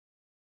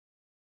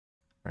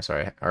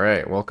Sorry. All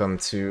right, welcome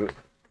to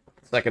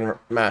second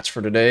match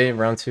for today,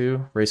 round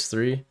 2, race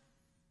 3.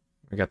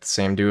 We got the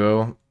same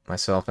duo,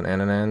 myself and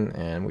Ananan,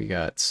 and we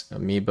got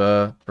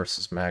Amoeba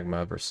versus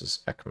Magma versus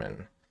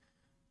Ekman.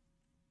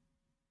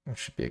 It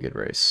should be a good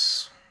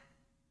race.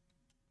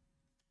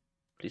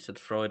 Please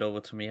throw it over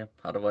to me,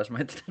 otherwise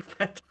my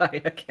might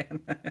die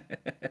again.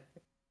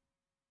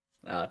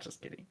 Ah,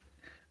 just kidding.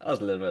 That was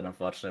a little bit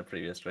unfortunate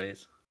previous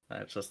race.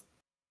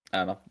 I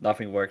don't know,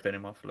 nothing worked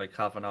anymore for like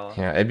half an hour.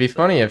 Yeah, it'd be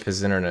funny if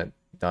his internet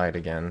died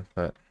again,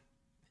 but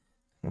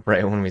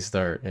right when we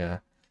start, yeah.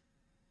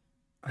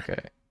 Okay.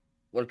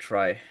 We'll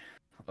try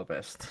our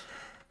best,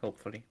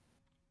 hopefully.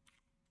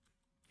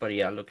 But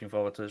yeah, looking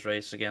forward to this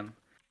race again.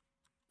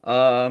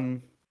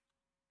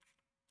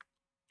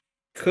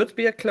 Could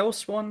be a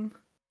close one.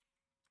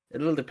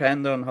 It will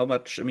depend on how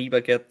much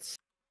Amoeba gets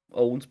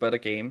owned by the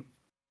game.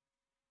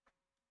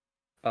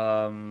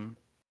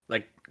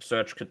 Like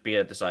Surge could be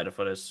a decider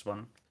for this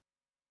one.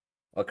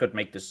 Or could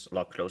make this a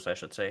lot closer, I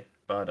should say.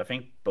 But I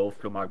think both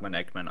BluMagma and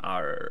Ekman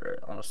are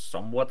on a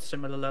somewhat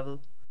similar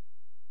level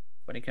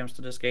when it comes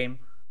to this game.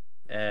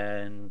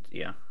 And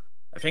yeah,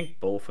 I think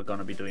both are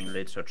gonna be doing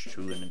late Surge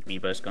too, and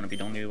Amoeba is gonna be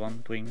the only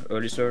one doing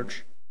early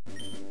Surge.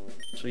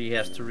 So he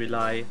has to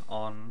rely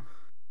on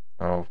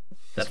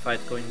that fight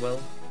going well.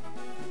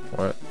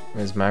 What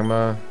is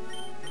Magma?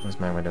 What's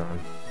Magma doing?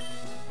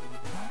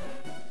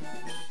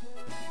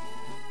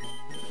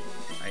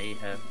 I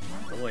have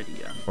no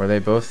idea. Were they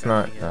both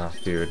not? Oh,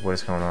 dude, what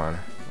is going on?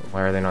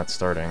 Why are they not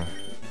starting?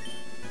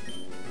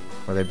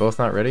 Were they both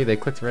not ready? They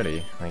clicked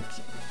ready. Like,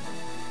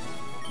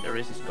 the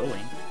race is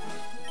going.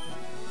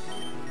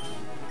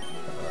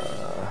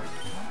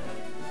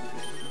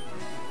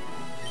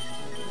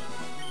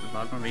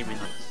 Magma maybe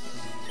not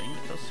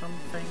synced or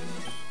something.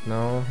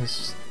 No,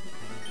 he's.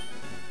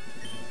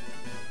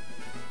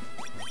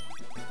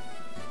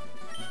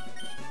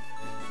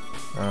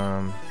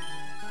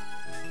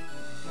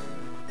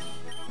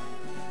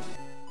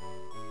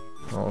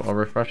 I'll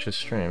refresh his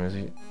stream. Is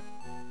he?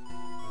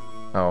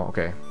 Oh,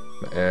 okay.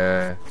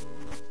 Okay.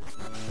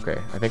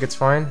 I think it's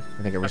fine.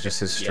 I think it was just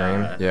his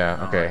stream. Yeah.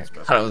 No, okay.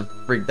 I was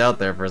freaked out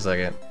there for a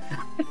second.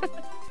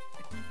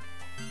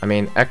 I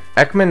mean,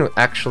 Ekman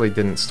actually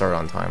didn't start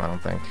on time. I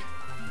don't think.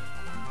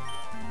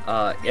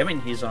 I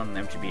mean, he's on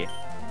MTB,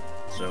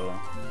 so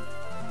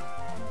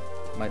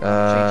might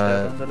not change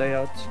that on the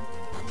layout.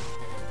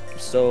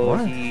 So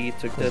what? He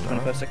took the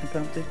 25-second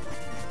penalty.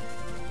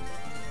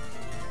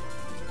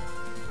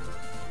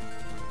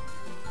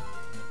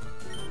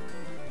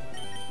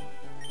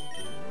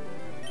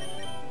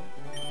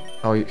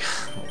 Oh,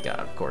 oh my god,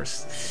 of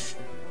course.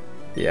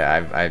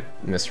 Yeah, I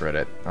misread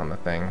it on the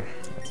thing.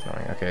 That's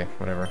annoying. Okay,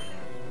 whatever.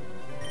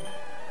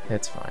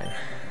 It's fine.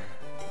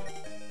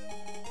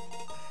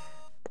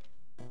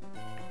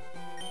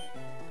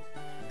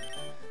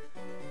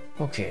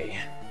 Okay.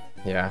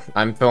 Yeah,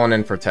 I'm filling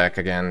in for tech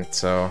again,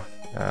 so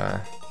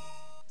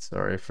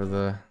sorry for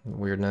the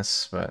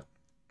weirdness, but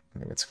I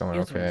think it's going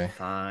okay.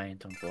 Fine,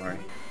 don't worry.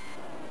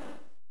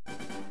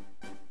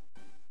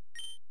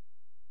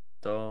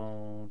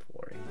 Don't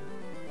worry.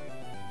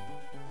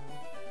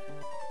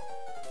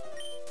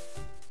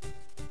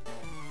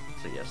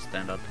 So yeah,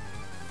 standard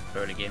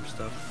early game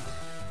stuff.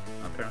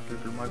 Apparently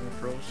BluMagma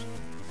froze.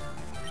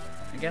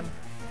 Again.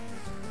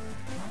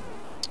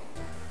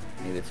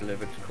 Maybe it's a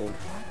little bit cold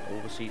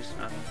overseas,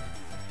 I don't know.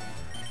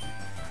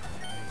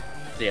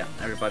 So yeah,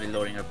 everybody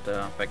loading up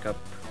the backup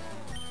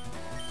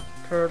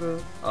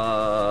turtle.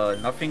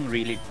 Nothing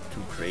really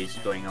too crazy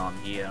going on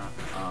here.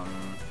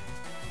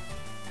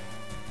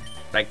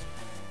 Like,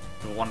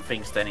 the one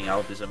thing standing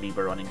out is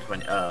Amoeba running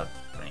 15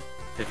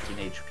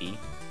 HP.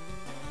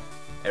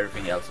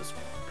 Everything else is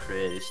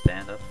pretty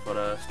standard for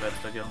the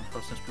strats they're going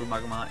for, since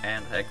BluMagma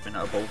and Ekman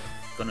are both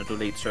gonna do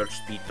late Surge.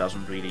 Speed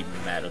doesn't really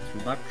matter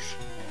too much.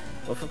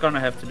 Both are gonna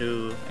have to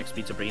do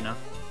XP Sabrina,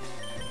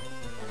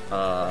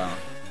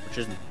 which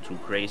isn't too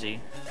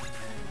crazy.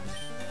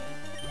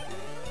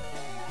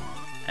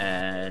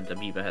 And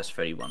Amoeba has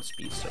 31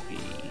 speed, so he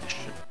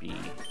should be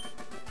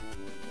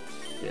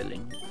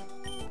killing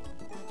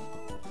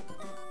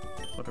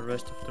for the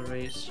rest of the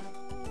race.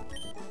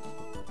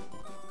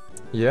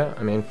 Yeah,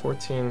 I mean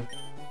 14,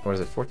 what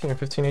is it, 14 or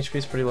 15 HP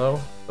is pretty low,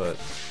 but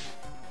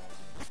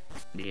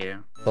yeah.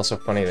 It's also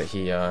funny that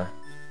he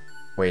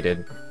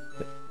waited.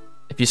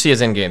 If you see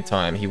his in-game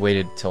time, he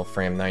waited till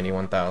frame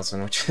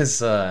 91,000, which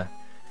is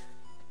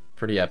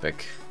pretty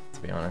epic, to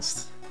be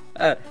honest.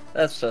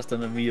 That's just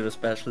an Amoeba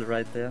special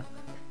right there.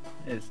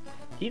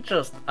 He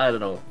just, I don't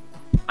know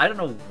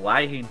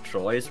why he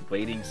enjoys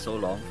waiting so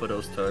long for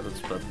those turtles,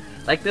 but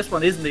like this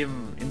one isn't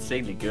even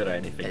insanely good or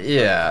anything.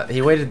 Yeah,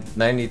 he waited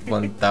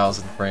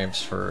 91,000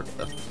 frames for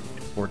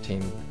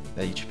 14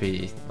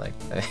 HP. Like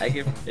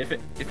if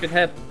it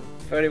had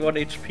 31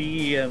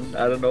 HP and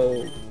I don't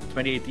know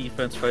 28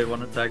 defense,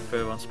 31 attack,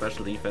 31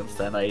 special defense,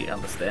 then I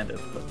understand it.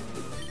 But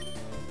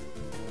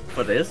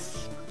for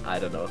this, I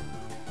don't know.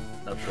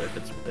 Not sure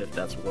if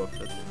that's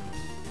worth it.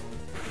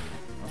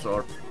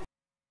 Or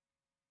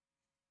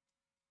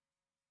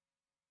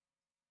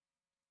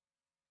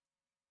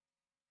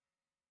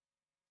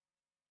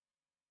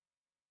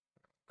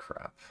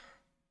Crap.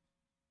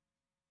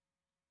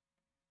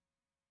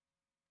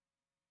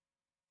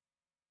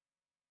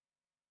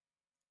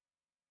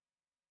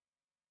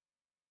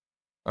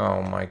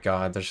 Oh my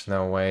god, there's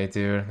no way,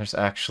 dude. There's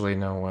actually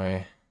no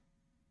way.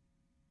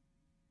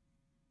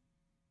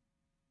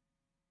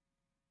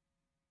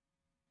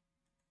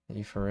 Are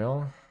you for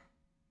real?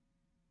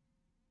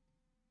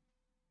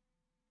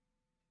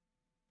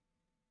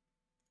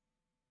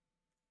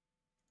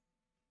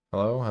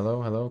 Hello,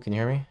 hello, hello, can you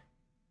hear me?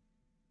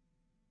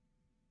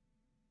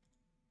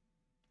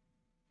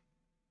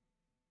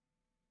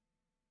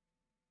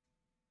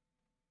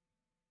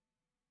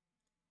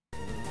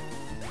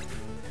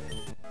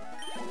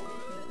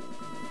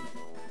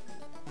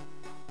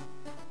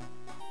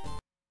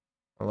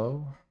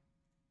 Hello?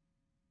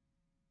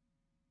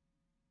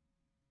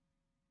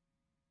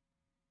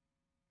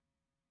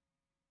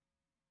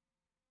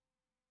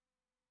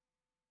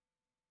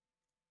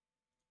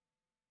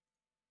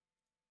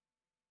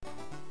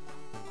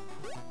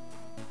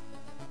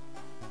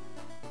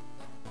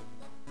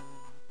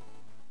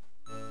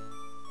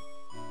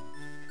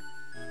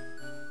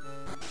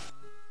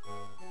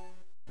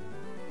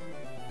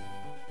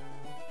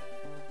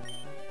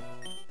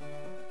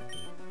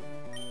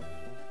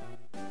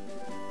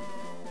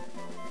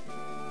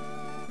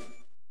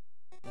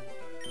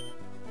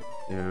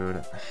 Dude.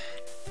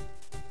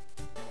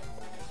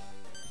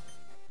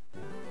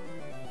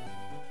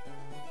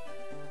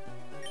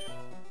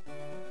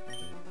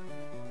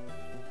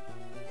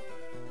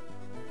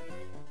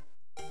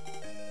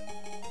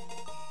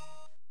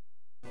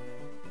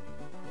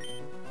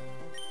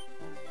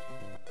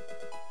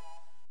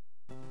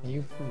 Are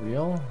you for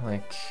real?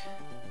 Like,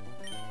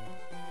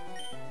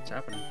 What's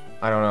happening?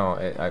 I don't know.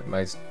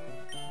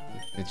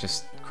 It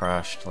just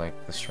crashed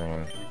like the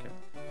stream. Okay.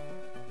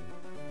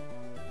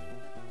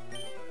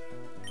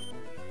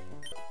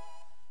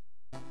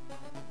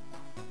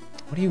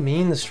 What do you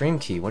mean the stream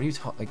key? What are you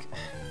talking like?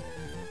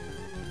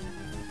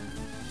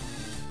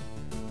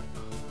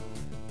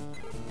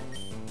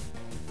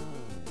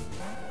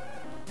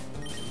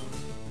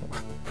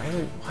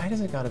 Why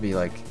does it gotta be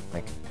like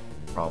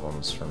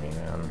problems for me,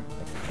 man?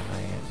 Like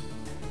why?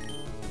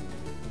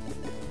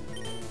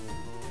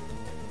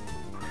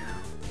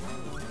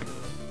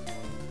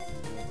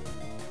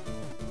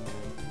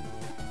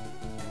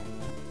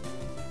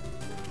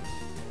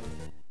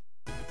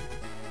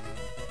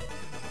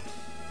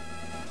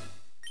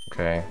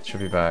 Okay, should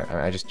be back.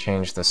 I just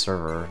changed the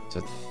server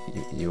to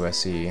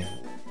USE.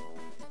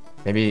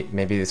 Maybe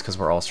it's because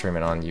we're all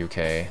streaming on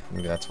UK.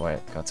 Maybe that's why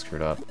it got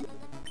screwed up.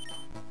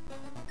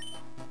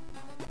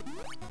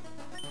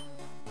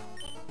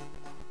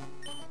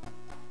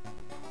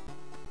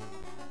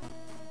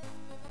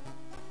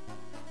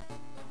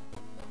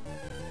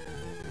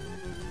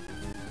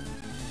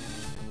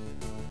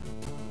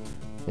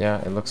 Yeah,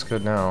 it looks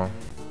good now.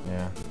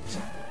 Yeah.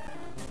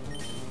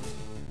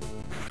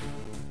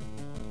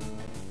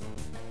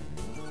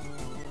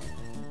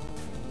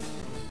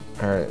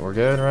 Alright, we're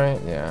good, right?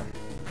 Yeah.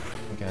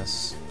 I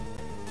guess.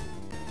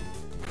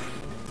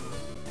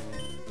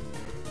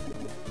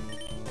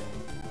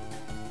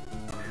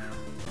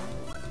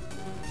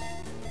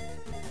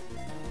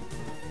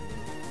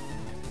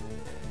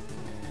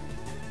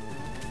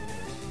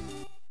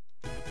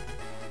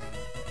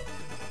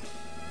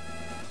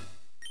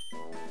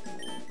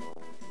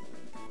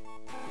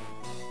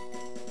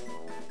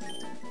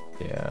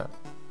 Yeah.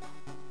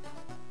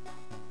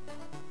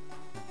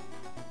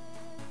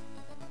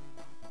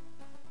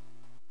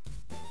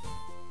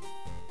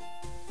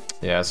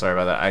 Yeah, sorry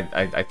about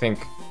that. I think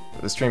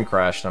the stream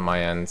crashed on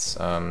my end.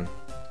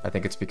 I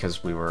think it's because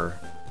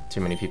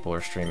too many people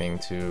are streaming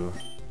to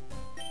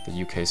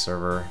the UK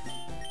server,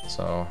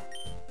 so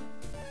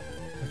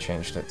I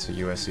changed it to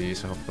USE,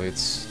 so hopefully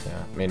it's,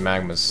 yeah. I mean,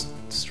 Magma's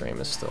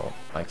stream is still,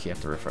 like, you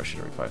have to refresh it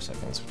every 5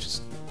 seconds, which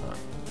is not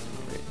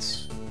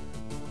great.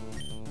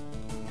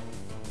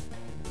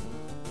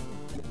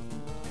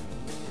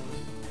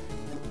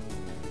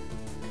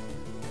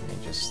 Let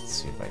me just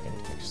see if I can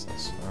fix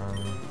this.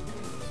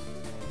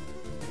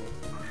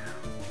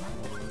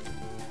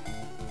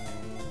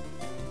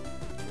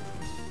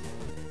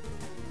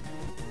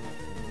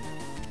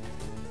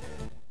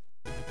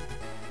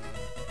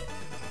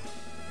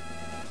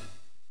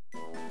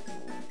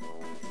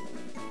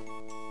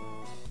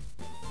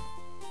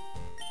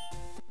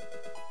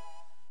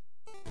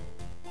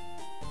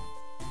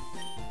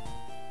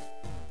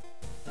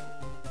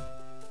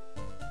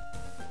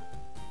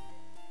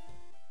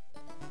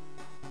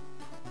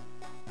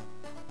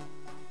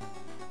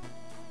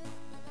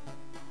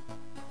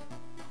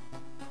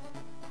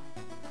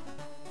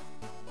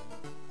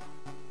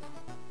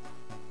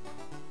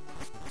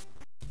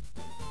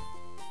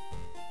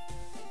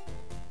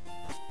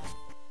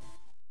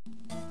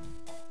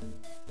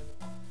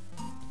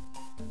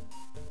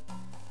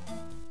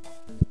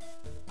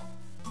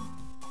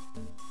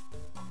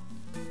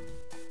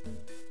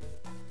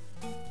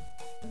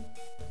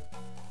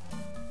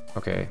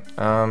 Okay,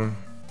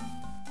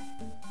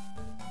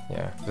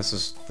 yeah, this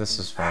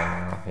is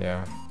fine now,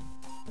 yeah.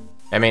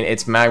 I mean,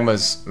 it's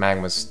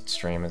Magma's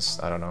stream is,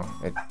 I don't know.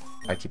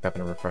 I keep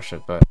having to refresh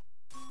it, but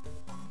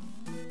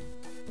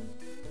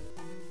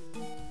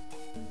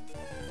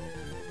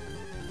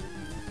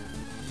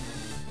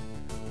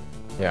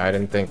yeah, I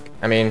didn't think.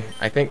 I mean,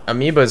 I think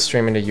Amoeba is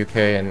streaming to UK,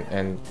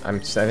 and I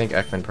think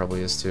Ekman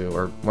probably is too,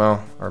 or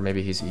well, or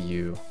maybe he's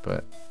EU.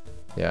 But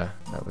yeah,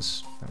 that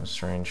was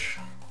strange.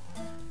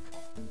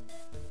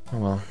 Oh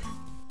well.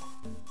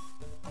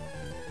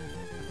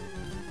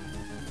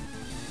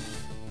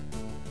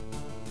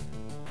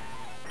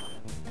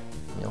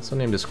 He also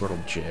named his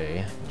Squirtle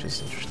J, which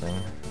is interesting.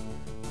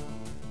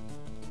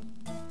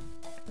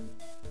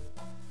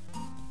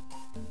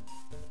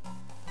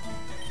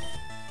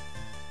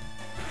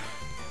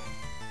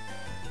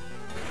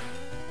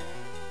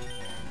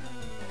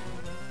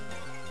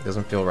 It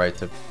doesn't feel right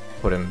to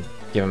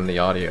give him the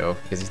audio,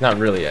 because he's not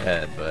really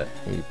ahead, but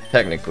he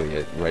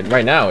technically,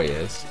 right now he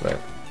is, but...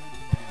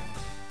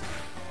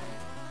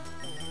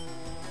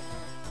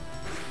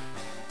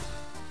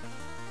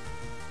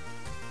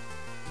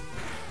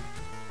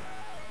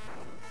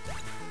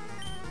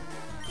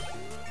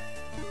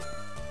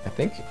 I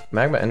think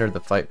Magma entered the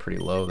fight pretty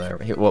low there.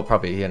 Well,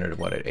 probably he entered,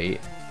 what, at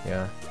 8?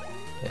 Yeah.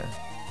 Yeah.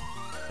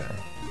 Okay.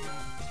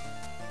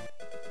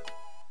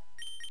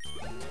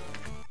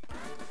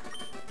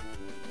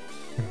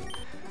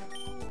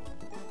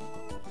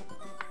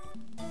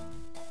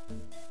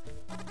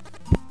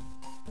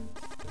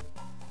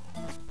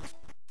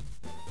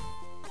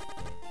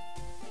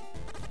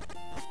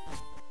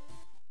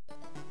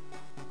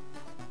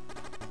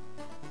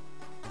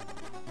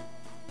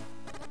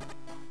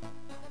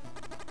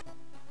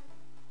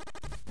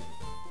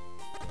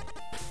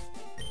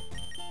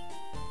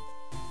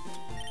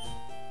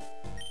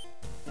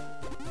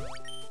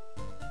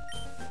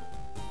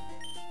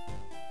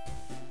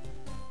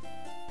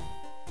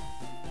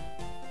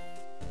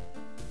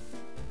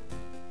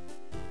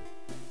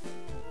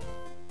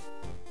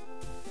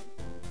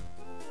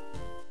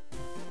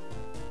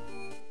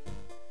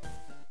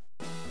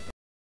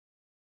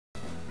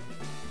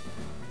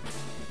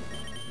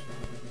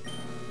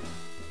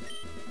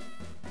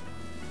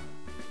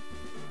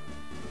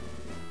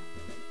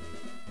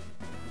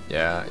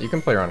 Yeah, you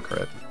can play around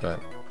crit, but...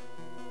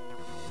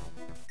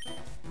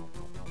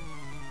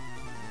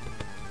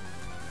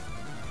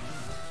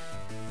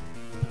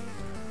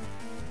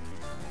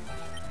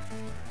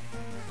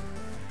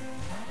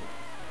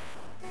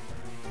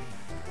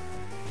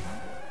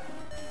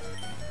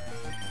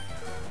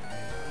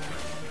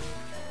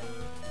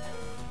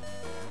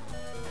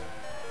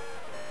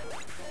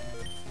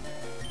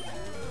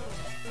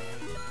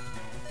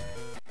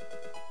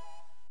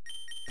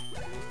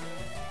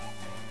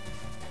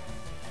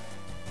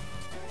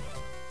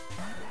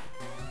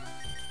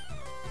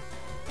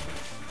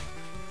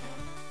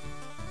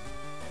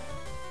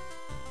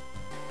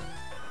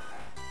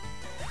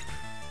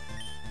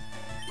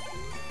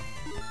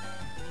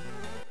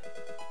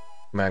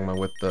 Magma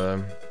with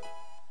the...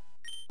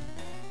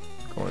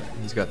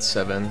 He's got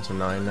 7, so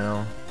 9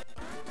 now.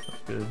 That's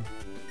good.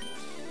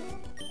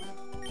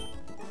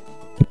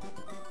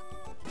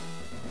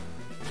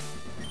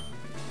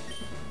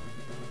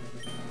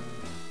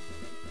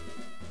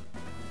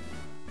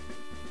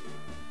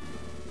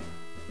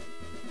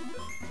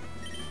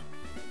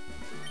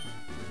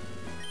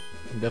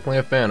 I'm definitely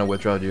a fan of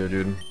Withdraw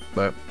Geodude,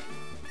 but...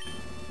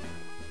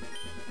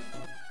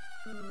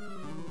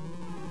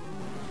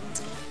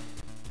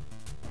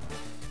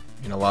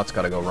 a lot's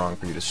got to go wrong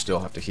for you to still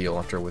have to heal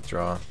after a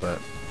withdraw, but...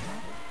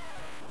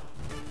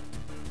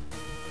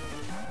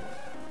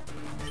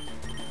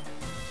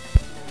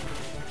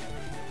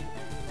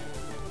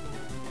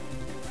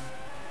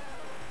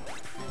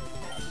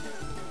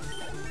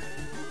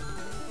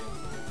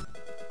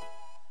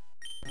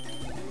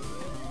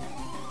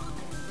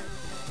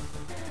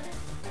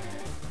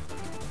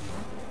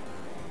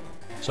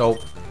 So,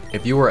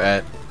 if you were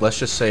at, let's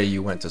just say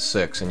you went to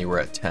 6 and you were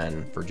at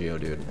 10 for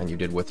Geodude, and you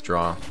did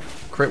withdraw,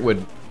 crit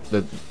would,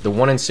 the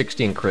 1 in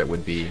 16 crit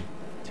would be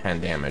 10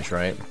 damage,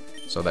 right?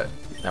 So that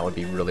would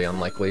be really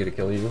unlikely to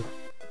kill you.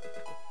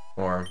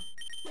 Or...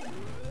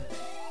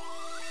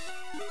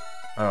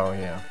 Oh,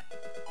 yeah.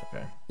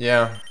 Okay.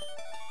 Yeah.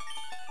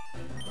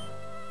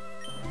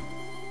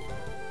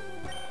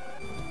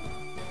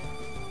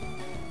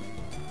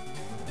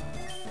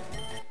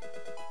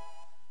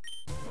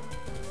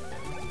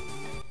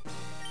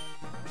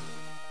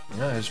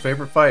 Yeah, his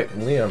favorite fight,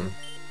 Liam.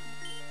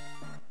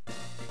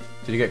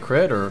 Did he get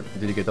crit, or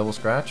did he get double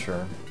scratch,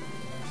 or...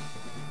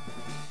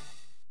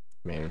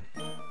 I mean...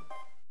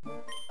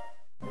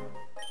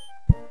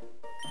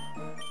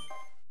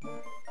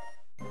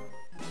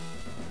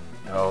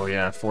 Oh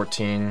yeah,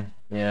 14,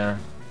 yeah.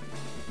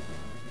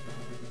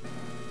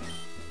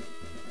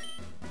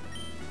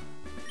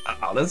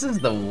 Oh, this is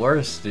the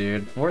worst,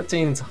 dude.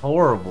 14's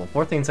horrible.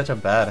 14's such a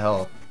bad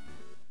health.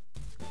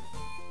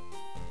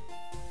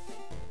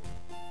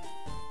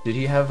 Did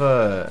he have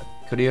a...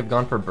 Could he have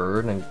gone for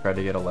Bird and tried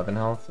to get 11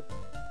 health?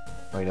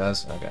 Oh, he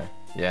does? Okay.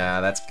 Yeah,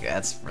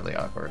 that's really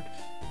awkward.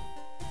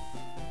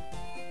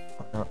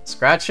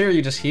 Scratch here,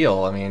 you just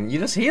heal. I mean, you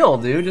just heal,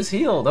 dude. Just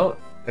heal. Don't.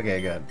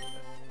 Okay, good.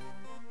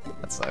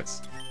 That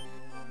sucks.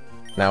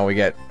 Now we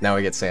get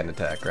sand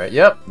attack, right?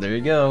 Yep. There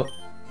you go.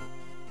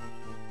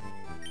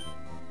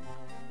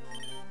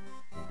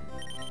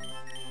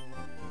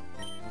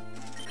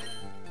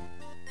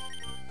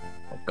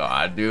 Oh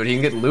god, dude, he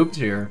can get looped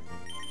here.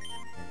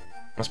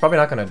 He's probably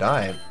not gonna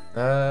die.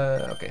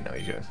 Okay, no,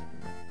 he's good.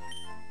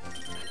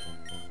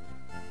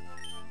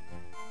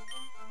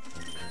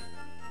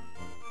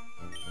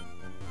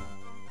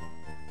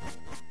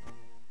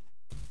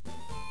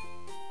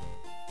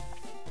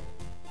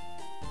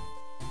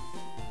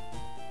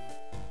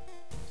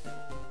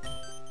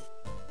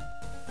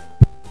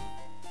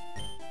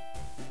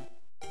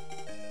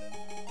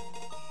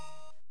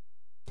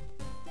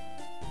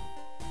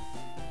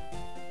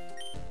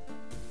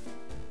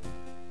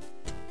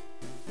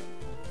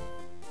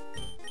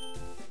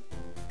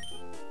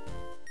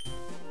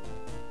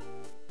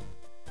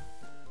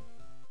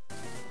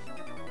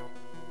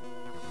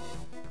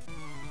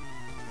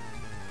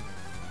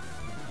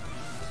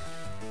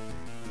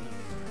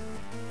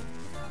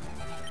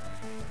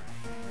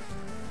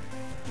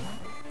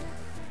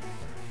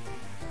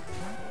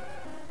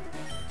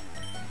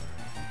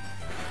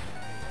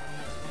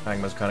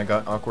 Magma's kind of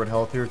got awkward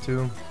health here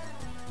too.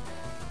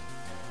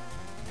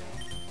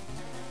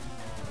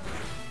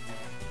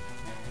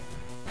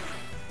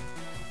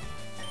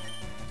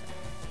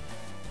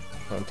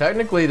 So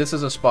technically, this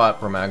is a spot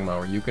for Magma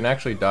where you can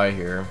actually die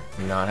here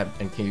and not have.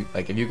 And can you,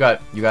 like, if you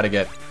got to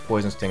get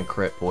Poison Sting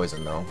crit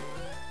poison though,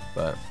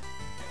 but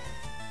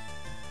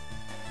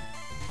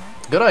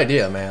good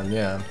idea, man.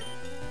 Yeah,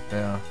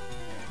 yeah.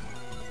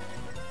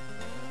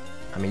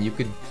 I mean, you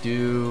could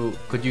do.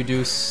 Could you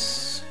do?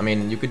 I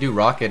mean, you could do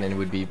Rocket and it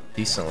would be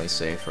decently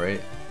safe,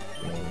 right?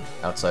 I mean,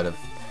 outside of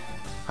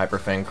Hyper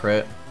Fang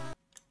crit.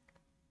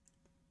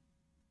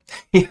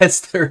 He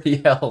has 30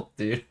 health,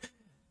 dude.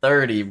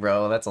 30,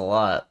 bro. That's a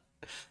lot.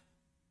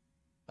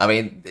 I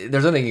mean,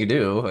 there's nothing you can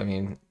do. I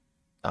mean,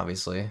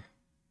 obviously.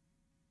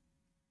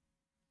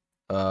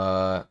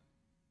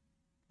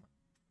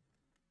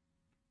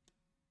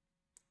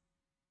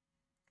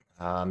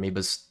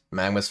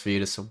 Magma's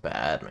feed is so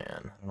bad,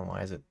 man. I don't know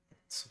why is it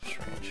so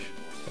strange.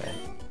 Okay.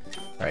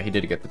 Alright, he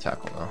did get the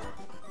tackle though.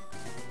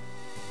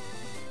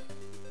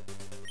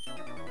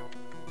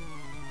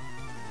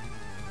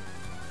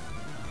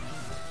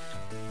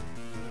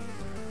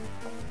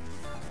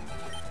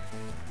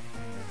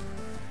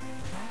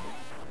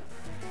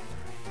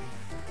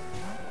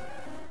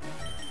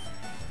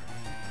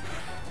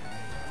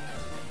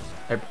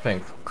 Hyper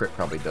Fang crit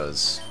probably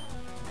does,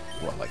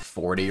 what, like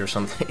 40 or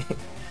something?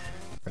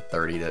 Or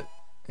 30 to,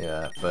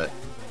 yeah, but...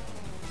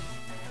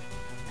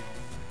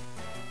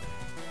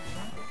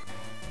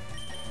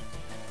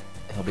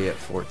 He'll be at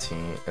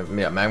 14.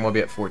 Yeah, Magma will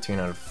be at 14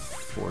 out of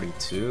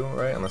 42,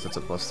 right? Unless it's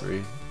a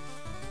 +3.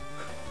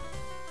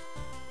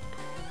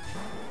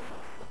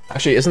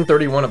 Actually, isn't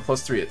 31 a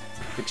 +3 at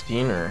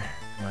 16, or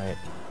am I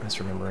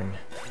misremembering?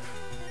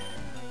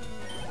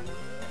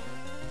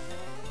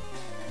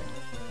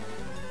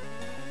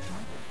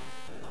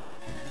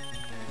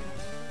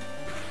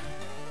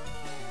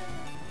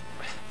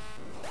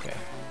 Okay.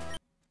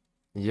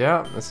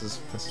 Yeah, this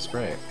is great. This is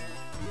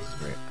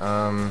great.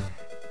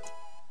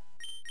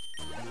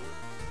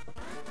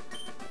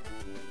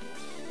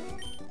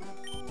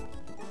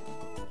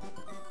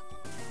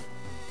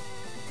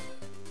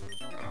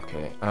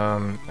 Okay,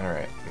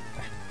 alright.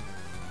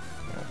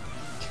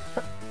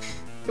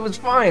 It was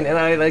fine, and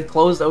I like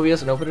closed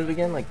OBS and opened it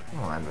again, like,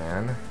 come on,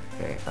 man.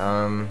 Okay,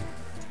 alright,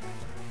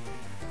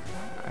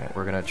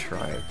 we're gonna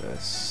try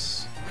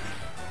this.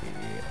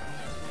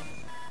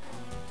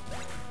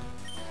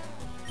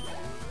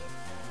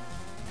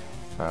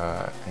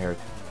 Here.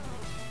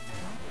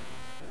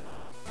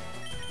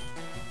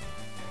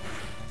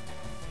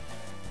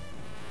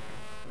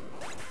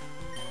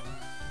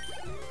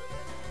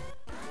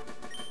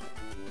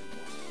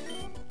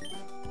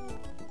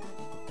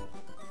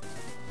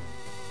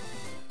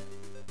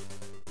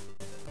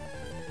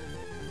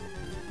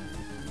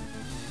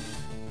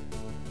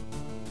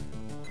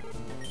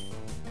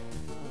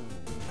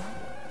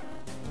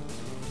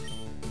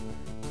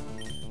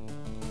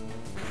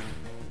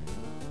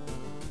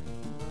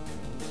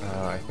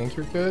 I think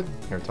you're good.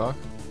 Here, talk.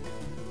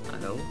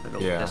 Hello,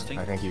 yeah, testing.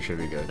 I think you should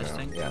be good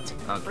Testing. now. Yeah, it's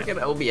Okay.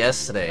 freaking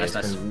OBS today. That's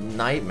It's been a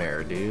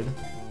nightmare, dude.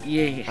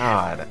 Yeah.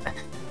 God.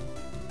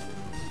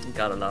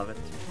 Gotta love it.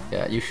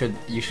 Yeah, you should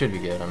be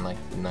good. I'm like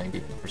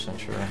 90%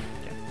 sure.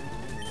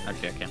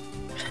 Okay.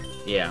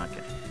 Yeah,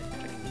 okay.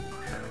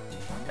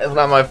 It's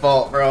not my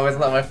fault, bro. It's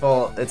not my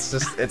fault. It's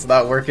just, it's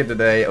not working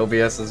today.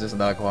 OBS is just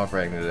not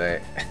cooperating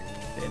today.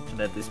 The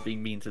internet is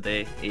being mean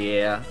today.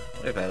 Yeah,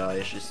 we've had our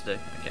issues today.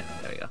 Okay,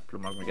 there we go.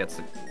 BluMagma gets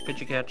the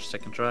Pidgey catch,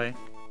 second try.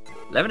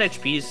 11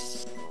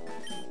 HP's.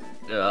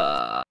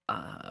 I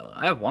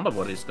wonder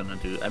what he's gonna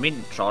do. I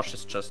mean, Charge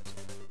is just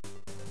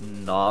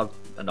not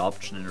an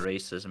option in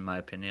races, in my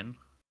opinion.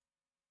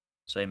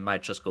 So he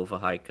might just go for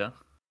Hiker.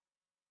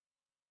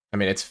 I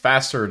mean, it's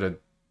faster to,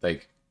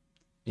 like,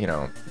 you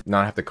know,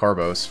 not have to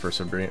Carbos for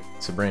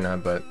Sabrina,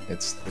 but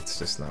it's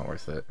just not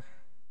worth it.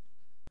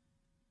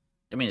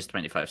 I mean, it's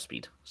 25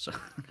 speed, so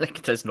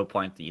like there's no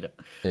point either.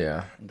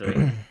 Yeah.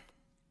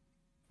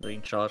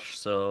 Doing Josh,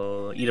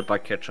 so either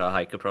bug catcher or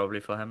hiker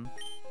probably for him.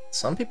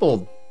 Some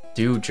people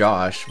do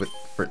Josh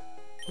for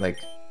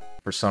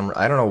some.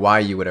 I don't know why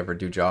you would ever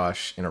do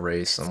Josh in a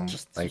race. It's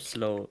just like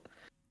slow.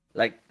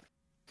 Like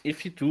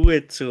if you do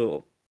it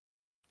to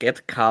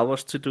get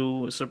Carvers to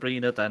do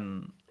Sabrina,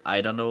 then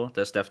I don't know.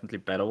 There's definitely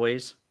better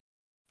ways.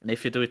 And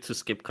if you do it to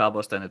skip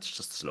Carvers, then it's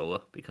just slower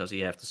because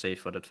you have to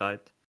save for that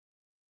fight.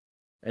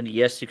 And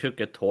yes, you could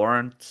get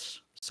Torrent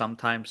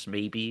sometimes,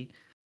 maybe,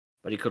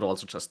 but you could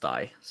also just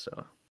die. So.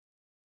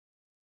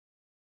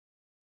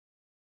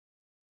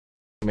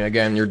 I mean,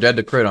 again, you're dead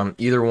to crit on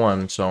either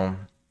one, so,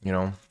 you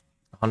know,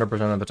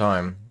 100% of the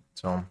time,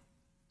 so.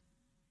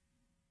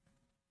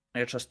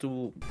 I just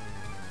do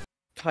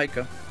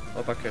hiker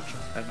or bug catcher,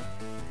 I don't know.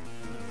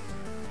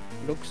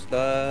 Looks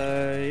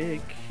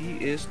like he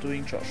is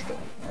doing Josh though.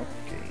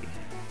 Okay.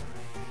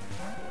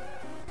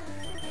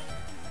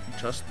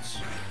 Just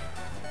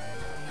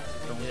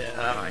don't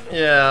die.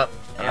 Yeah.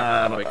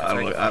 Yeah, I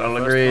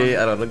don't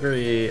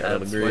agree.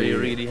 That's what you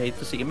really hate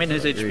to see. I mean,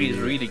 his HP is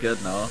really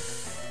good now,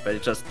 but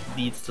it just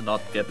needs to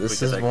not get.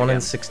 This is 1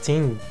 in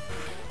 16.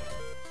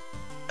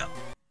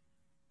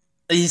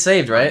 He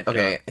saved, right?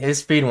 Okay,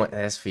 his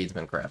feed's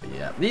been crappy.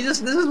 Yeah,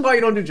 this is why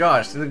you don't do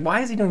Josh. Like,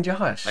 why is he doing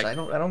Josh? I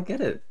don't get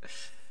it.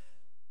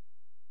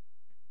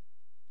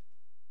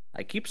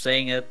 I keep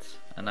saying it,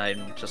 and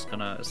I'm just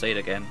gonna say it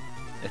again.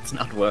 It's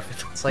not worth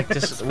it. It's like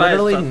just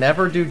literally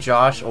never do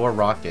Josh or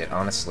Rocket.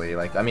 Honestly,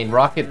 like I mean,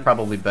 Rocket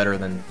probably better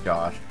than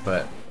Josh,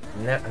 but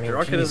I mean,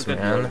 Rocket is a good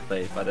man.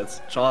 wordplay,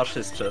 but Josh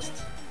is just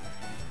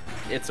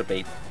it's a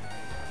bait.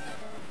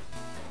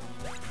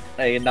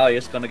 Hey, now you're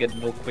just gonna get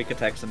no quick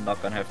attacks and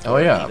not gonna have to. Oh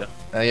yeah.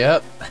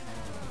 Yep.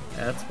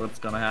 That's what's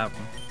gonna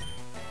happen.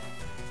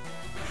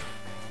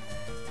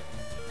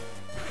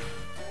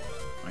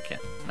 Okay,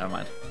 never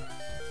mind.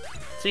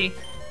 See?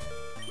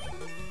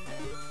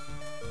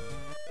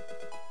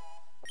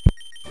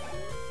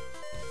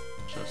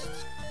 Just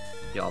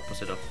the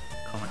opposite of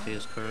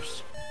Commentator's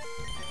Curse.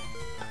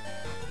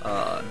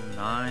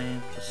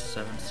 9 plus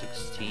 7,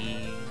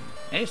 16.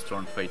 Yeah, he's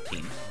thrown for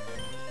 18.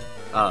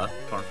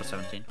 Thrown for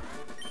 17.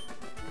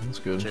 That's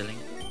good. Chilling.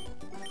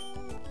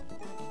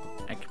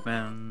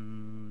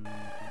 Eggman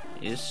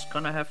is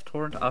gonna have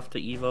Torrent after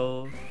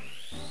Evo.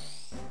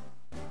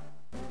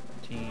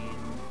 15,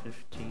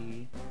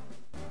 50,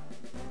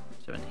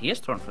 7. He has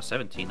Torrent for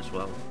 17 as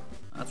well.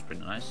 That's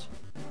pretty nice.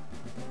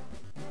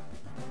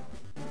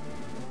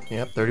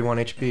 Yep, 31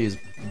 HP is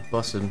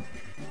busted.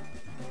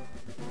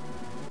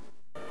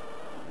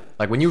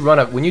 Like when you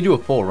do a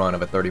full run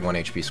of a 31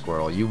 HP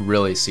Squirrel, you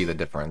really see the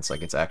difference.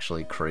 Like it's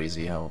actually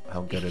crazy how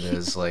good it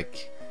is.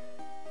 Like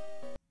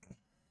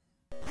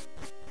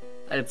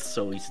it's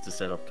so easy to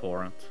set up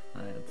Torrent.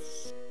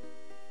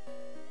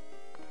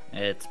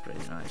 It's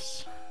pretty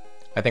nice.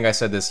 I think I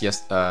said this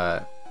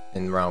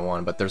in round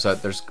 1, but there's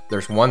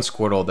one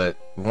Squirtle that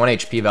 1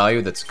 HP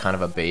value that's kind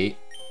of a bait,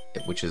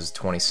 which is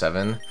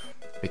 27,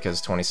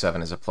 because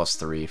 27 is a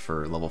 +3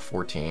 for level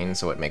 14,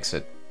 so it makes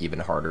it even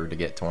harder to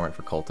get Torrent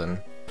for Colton.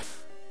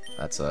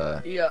 That's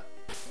yeah,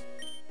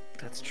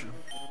 that's true.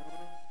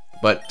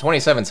 But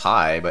 27's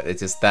high, but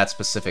it's just that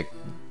specific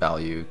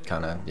value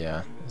kind of,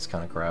 yeah, it's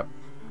kind of crap.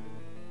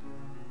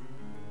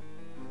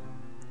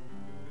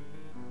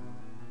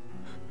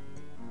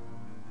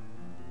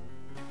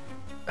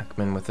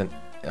 Ekman with an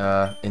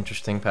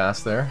interesting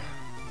pass there.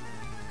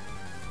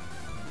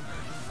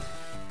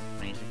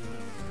 Amazing.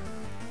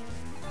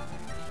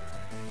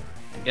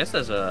 I guess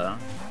there's a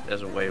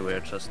way where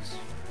just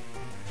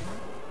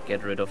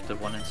get rid of the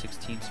 1 in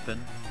 16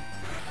 spin,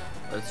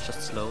 but it's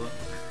just slower.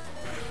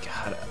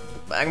 God,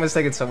 Magma's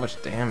taking so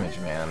much damage,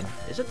 man.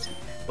 Is it?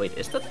 Wait,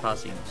 is that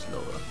passing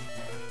slower?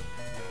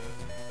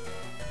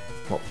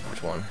 Well,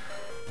 which one?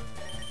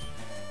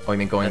 Oh, you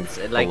mean going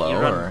like below, you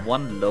run or?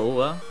 one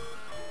lower,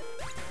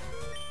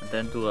 and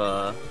then do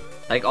a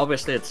like.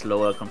 Obviously, it's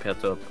lower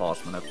compared to a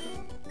pause minute.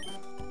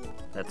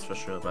 That's for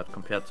sure, but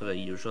compared to the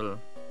usual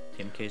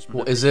team case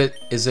minute. Well,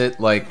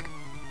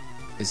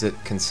 is it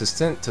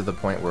consistent to the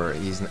point where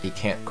he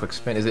can't quick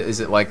spin? Is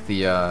it like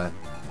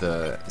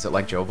is it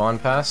like Jovan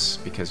pass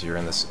because you're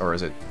in this, or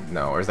is it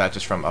no, or is that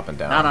just from up and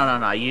down?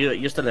 No.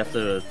 You still have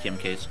the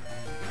TMKs,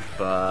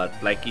 but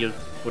like you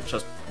would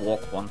just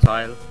walk one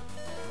tile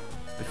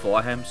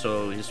before him,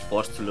 so he's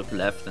forced to look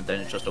left, and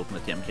then you just open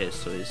the TMKs,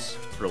 so he's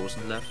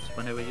frozen left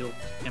whenever you open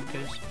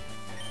TMKs.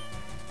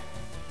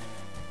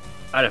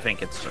 I don't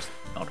think it's just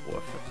not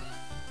worth it.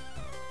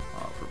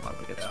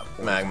 Oh,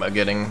 Magma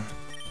getting.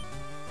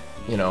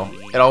 You know,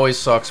 it always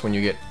sucks when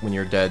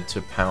you're dead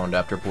to pound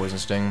after Poison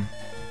Sting.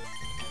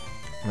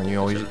 And he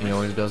always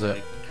does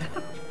it.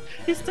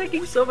 He's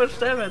taking so much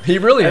damage. He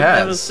really has. I've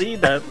never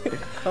seen that.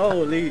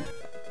 Holy.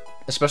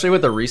 Especially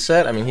with the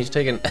reset. I mean, he's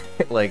taking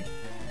like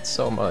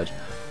so much.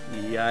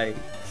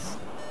 Yikes.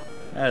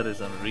 That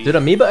is unreal. Did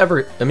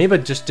Amoeba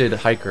just did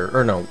Hiker,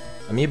 or no?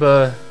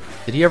 Amoeba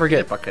Did he ever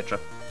get bug catcher?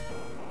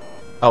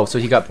 Oh, so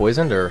he got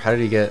poisoned, or how did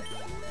he get?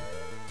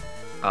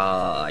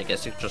 I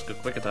guess he just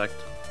got quick attacked.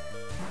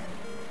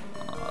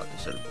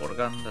 This little water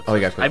gun. Oh,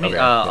 he got quick. I mean, okay,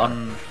 yeah.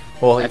 on.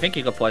 Well, I think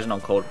he got poisoned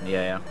on Colton.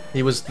 Yeah.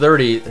 He was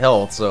 30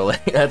 health, so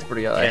like, that's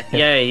pretty high.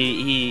 Yeah.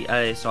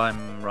 I saw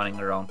him running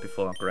around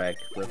before Greg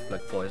with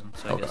like poison,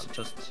 so I guess it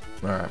just.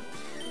 All right.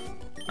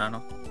 I don't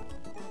know.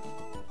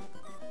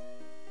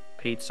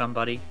 Paid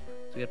somebody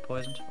to get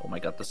poisoned. Oh my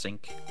god, the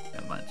sink.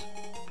 Never mind.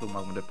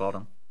 BluMagma did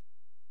bottom.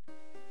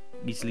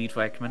 Easy lead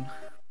for Ekman.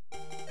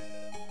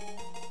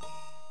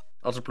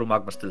 Also,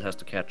 BluMagma still has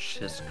to catch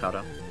his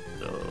cutter,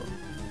 so...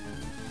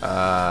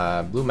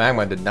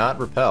 BluMagma did not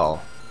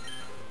repel.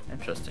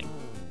 Interesting.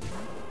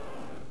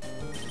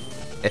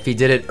 If he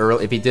did it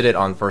early, if he did it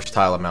on first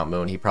tile of Mount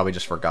Moon, he probably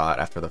just forgot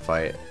after the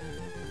fight.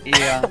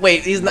 Yeah.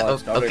 Wait, he's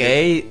not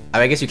okay. Really,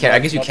 I guess you can't. I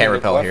guess you can't really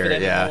repel here.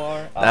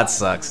 Yeah, that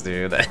sucks,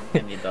 dude.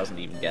 And he doesn't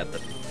even get the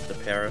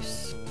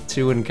Paris.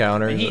 2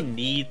 encounters. I mean,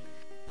 he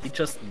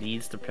just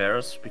needs the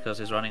Paris because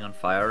he's running on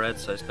fire red,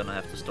 so he's gonna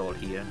have to stall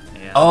here.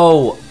 Yeah.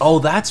 Oh,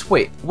 that's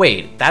wait.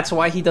 That's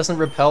why he doesn't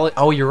repel it.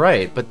 Oh, you're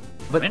right, but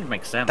I mean, it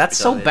makes sense. That's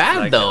so bad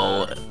like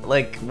though.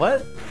 Like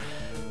what?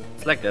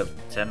 It's like a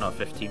 10 or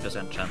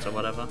 15% chance or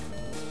whatever.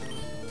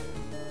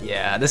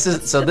 Yeah, this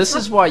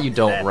is why you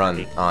don't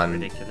run on.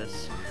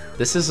 Ridiculous.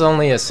 This is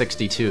only a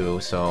 62,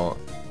 so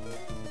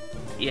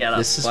yeah.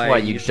 This is why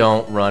you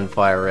don't run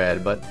fire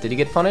red. But did he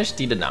get punished?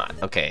 He did not.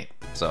 Okay,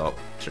 so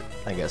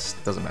I guess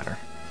it doesn't matter.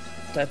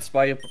 That's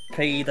why you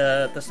pay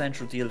the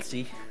central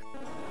DLC.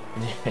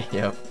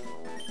 Yep.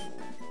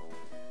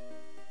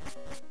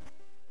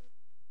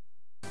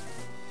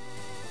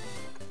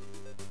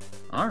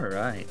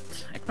 Alright.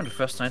 Ekman the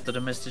first night to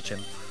the Misty Gym.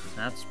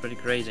 That's pretty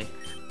crazy.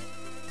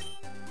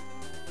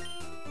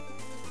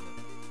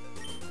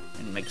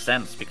 It makes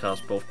sense because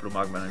both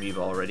BluMagma and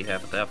Amoeba already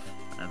have a death,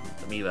 and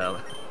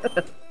Amoeba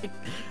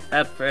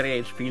had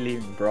 30 HP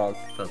leaving Brock,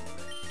 but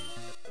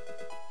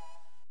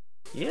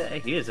yeah,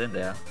 he is in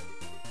there.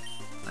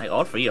 Like,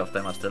 all 3 of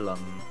them are still on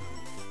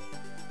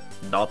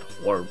not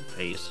horrible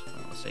pace,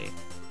 I wanna say.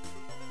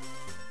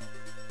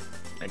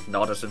 Like,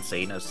 not as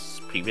insane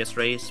as previous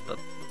race, but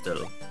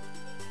still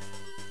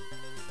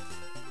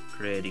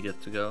pretty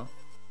good to go.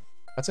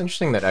 That's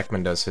interesting that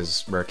Ekman does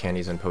his rare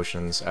candies and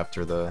potions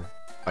after the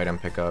item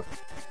pickup.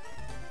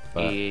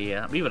 But...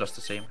 yeah, Amoeba does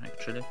the same,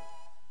 actually.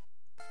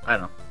 I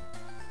don't know.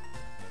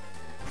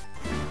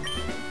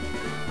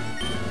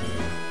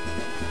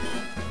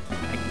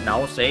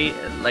 Now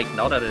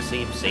that I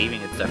see him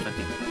saving, it's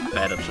definitely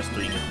better just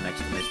doing it next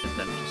to Mist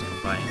than just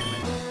combining it.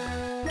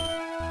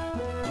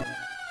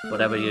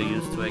 Whatever you're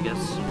used to, I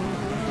guess.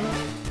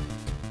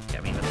 Yeah,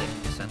 I mean, I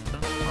take the center.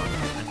 Oh,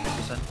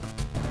 the center.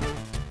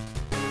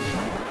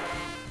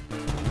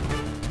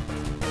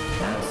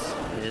 Has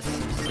his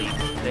save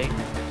thing.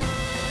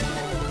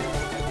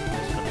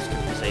 Just gonna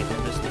skip the save on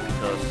Misty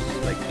because,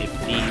 like, if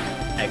he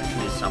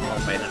actually somehow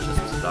manages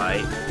to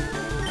die,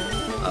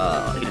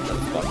 he'll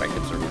just spawn back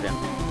in Zero again.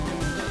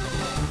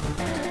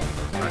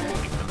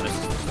 This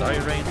is the story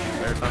range,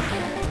 very fun.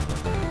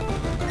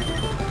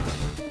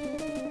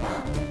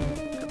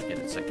 Gotta get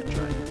it second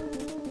try.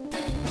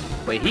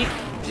 Wait,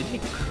 did he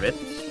crit?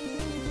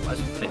 Why is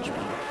it flinch me?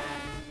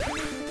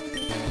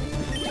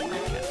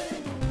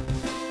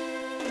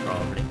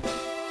 Probably.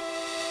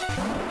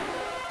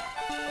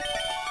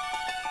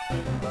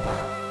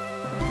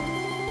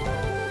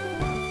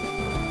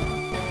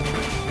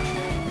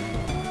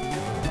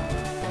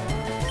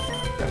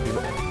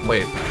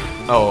 Wait.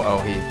 Oh,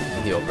 he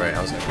healed, right?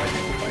 I was gonna fight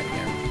again.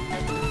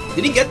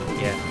 Did he get?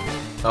 Yeah.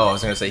 Oh, I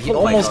was gonna say he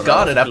almost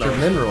got it after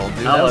mineral,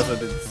 dude. That was an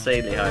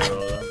insanely high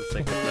roll on the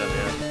second time,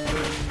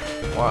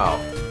 yeah. Wow.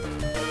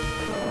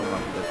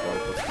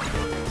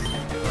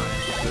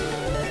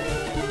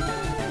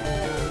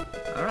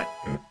 Alright.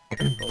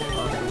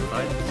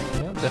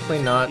 Yeah,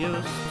 definitely not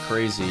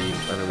crazy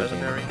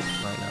everything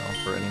right now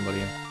for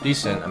anybody.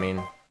 Decent, I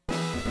mean.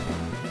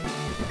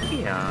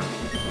 Yeah.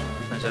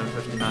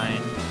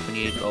 2759,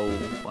 28, oh,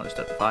 what is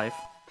that, 5?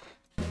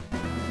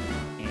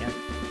 Yeah.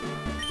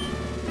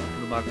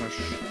 BluMagma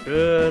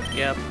should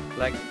get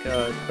like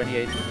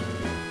 28,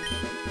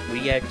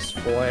 3x,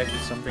 4x,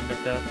 something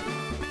like that.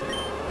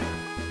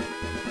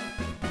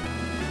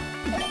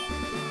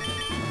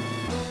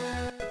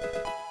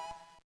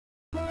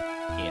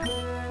 Yeah.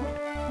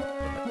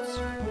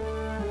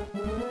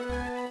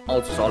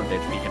 Also solid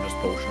HP can just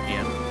potion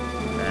here.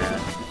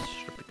 And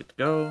should be good to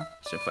go.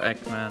 Same for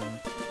Ekman.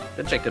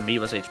 Didn't check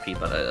Amoeba's HP,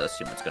 but I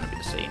assume it's gonna be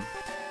the same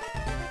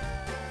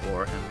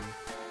for him.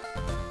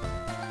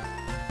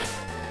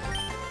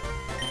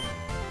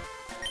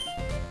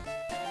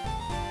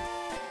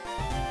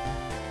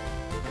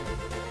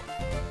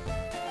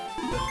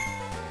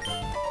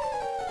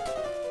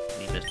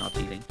 Amoeba's not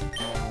healing.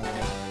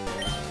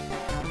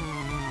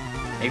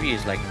 Maybe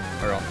he's like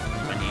around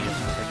 20 or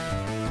something.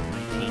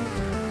 19.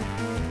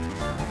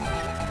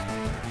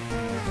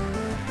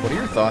 What are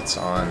your thoughts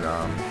on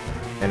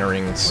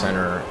entering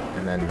center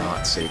and then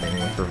not saving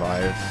with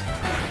revive?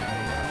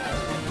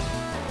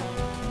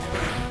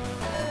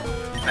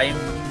 I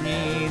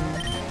mean...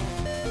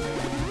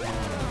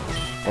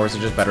 Or is it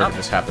just better to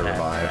just have the that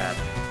revive? bad.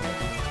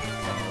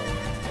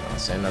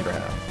 Say another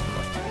half.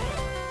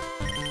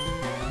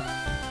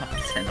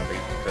 Say another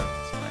turn.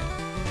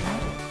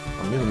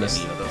 I'm gonna miss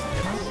Amoeba doesn't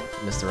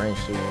get the range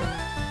too.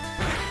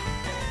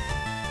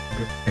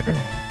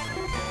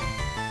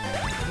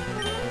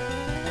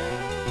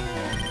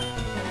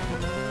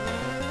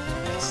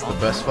 It's the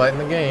best fight in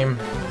the game.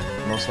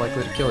 Most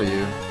likely to kill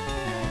you.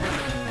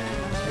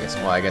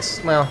 I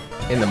guess, well,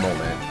 in the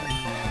moment.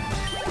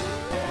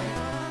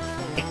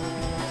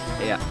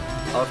 Yeah.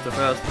 Out of the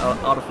first,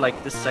 out of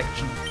like this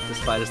section, this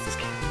fight is the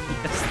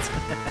scariest.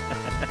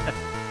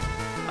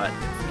 Alright,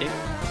 escape.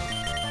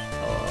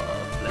 Oh,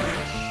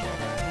 flash.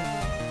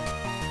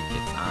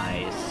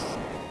 Nice.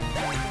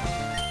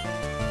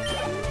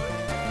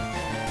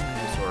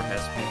 Bulbasaur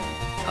has been.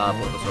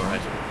 Bulbasaur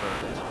has been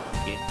perfect.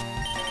 Okay.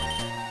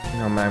 You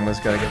know, Magma's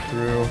gotta get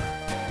through.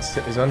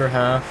 He's under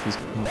half. He's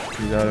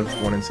out of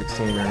 1 in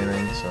 16 or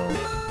anything, so.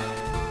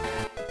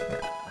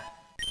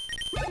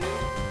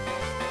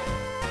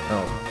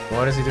 Oh,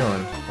 what is he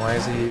doing? Why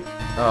is he?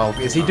 Oh,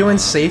 is he doing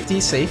safety?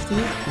 Safety?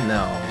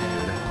 No,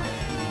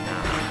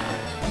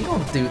 dude. You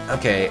don't do.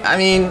 Okay, I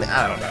mean,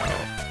 I don't know.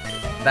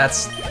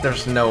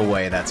 There's no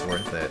way that's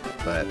worth it.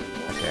 But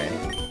okay.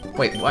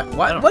 Wait,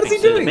 what is he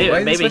doing? Maybe, Why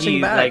is he maybe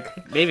switching back?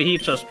 like maybe he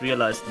just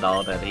realized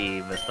now that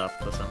he messed up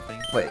or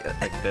something. Wait,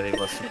 Like that he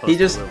was supposed he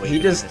just to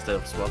wait instead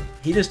of swap.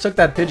 he just took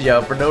that Pidgey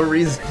out for no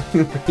reason,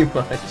 pretty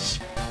much.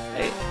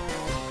 Hey,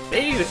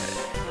 maybe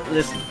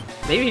listen.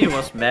 Maybe he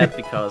was mad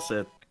because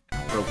it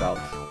broke out.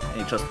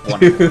 And he just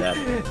wanted that.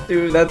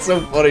 Dude, that's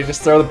so funny.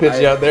 Just throw the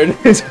Pidgey out there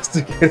just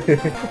to get it.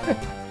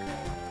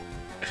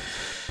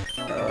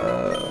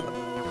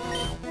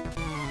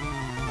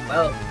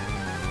 Well,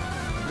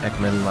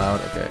 Ekman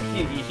loud. Okay.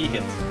 he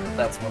hits.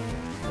 That's what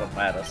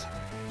matters.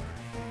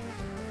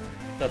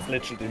 That's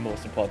literally the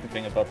most important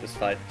thing about this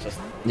fight. Just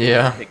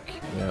Yeah.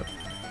 pick. Yep.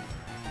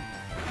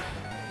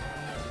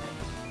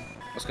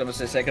 I was gonna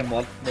say second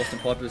most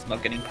important is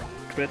not getting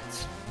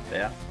crits.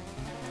 Yeah.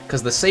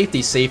 Because the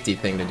safety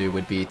thing to do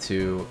would be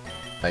to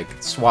like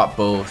swap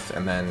both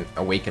and then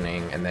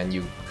awakening, and then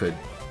you could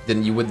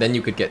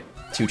get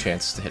 2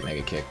 chances to hit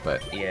Mega Kick.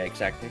 But Yeah,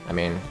 exactly. I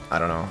mean, I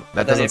don't know.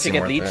 That But then doesn't if you seem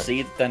get worth Leech it.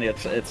 Seed, then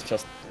it's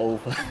just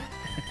over.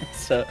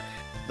 So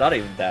not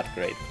even that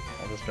great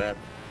on the strat.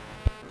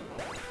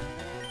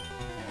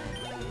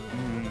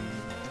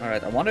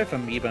 Alright, I wonder if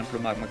Amoeba and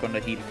BluMagma are gonna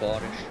heal for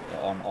Oddish,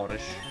 on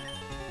Oddish.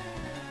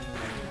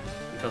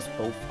 Because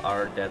both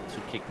are dead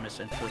to kick miss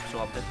and to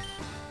absorb it.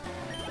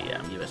 Yeah,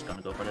 Amoeba's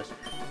gonna go for this.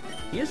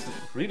 He is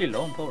really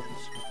low on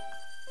potions.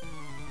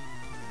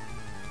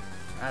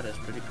 That is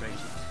pretty crazy.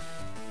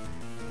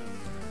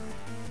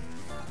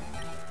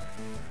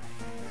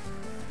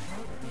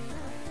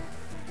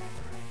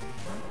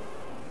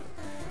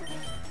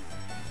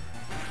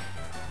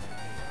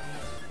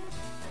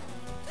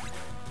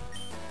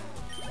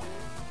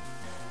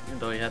 Even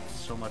though he had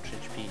so much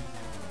HP in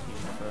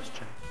the first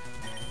gen.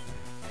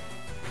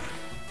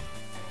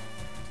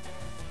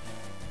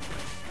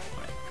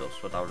 Alright,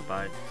 goes without a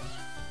bite.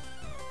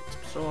 Gets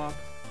absorbed.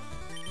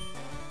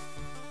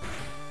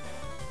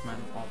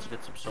 Man also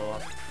gets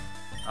absorbed.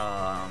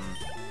 I'm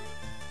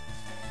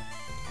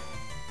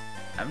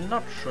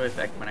not sure if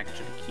Ekman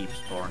actually keeps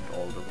Torrent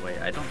all the way.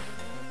 I don't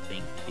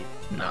think it.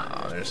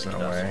 No, there's no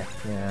doesn't. way.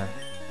 Yeah.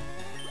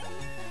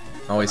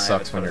 Always I have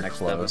sucks it when for the you're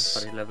next level, close.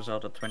 but he levels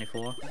out at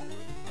 24.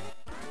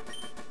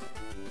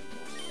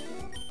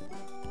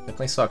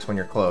 Definitely sucks when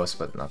you're close,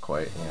 but not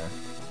quite. Yeah.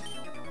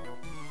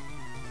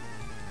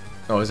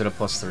 Oh, is it a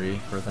 +3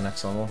 for the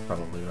next level?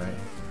 Probably, right?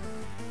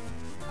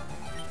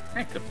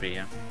 It could be,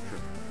 yeah. True.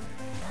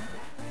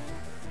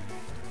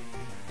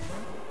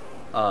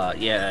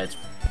 Yeah, it's.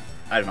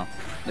 I don't know.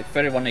 Like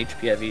 31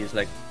 HP IV is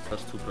like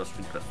 +2,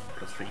 +3,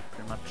 +3,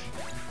 pretty much.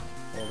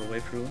 All the way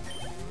through.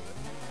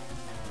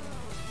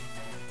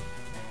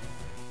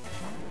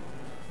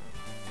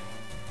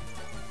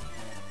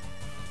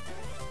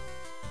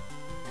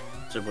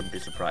 So I wouldn't be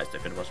surprised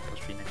if it was a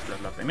 +3 next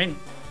level up. I mean,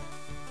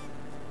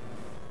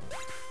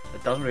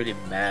 it doesn't really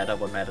matter.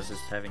 What matters is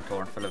having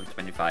Torrent for level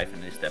 25,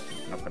 and he's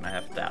definitely not gonna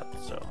have that,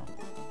 so.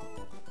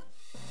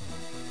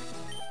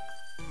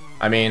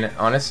 I mean,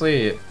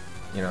 honestly,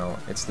 you know,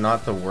 it's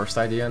not the worst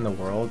idea in the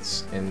world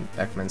in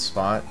Ekman's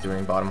spot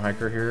doing bottom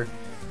hiker here.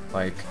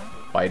 Like,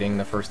 biting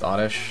the first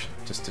Oddish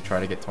just to try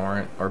to get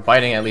Torrent. Or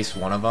biting at least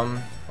one of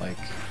them. Like,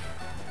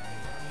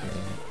 I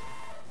mean,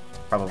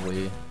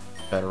 probably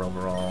better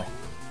overall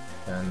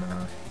than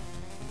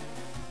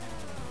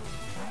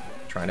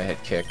trying to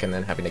hit kick and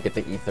then having to get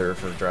the ether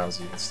for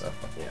drowsy and stuff.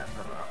 But yeah,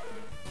 I don't know.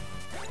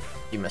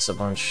 You miss a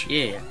bunch.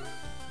 Yeah,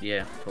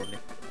 yeah, totally.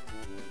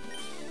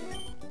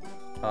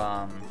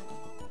 Oh,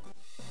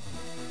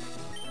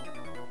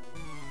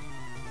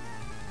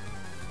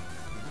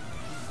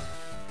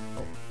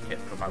 yeah,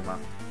 BluMagma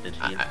did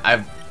heal.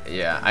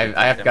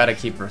 I've got to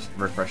keep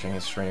refreshing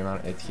his stream.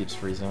 It keeps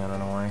freezing. I don't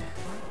know why.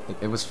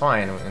 It was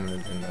fine in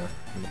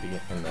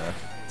the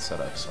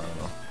setup, so I don't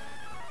know.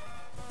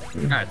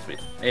 Alright, sweet.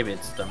 Maybe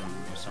it's done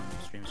with some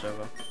stream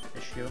server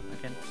issue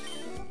again.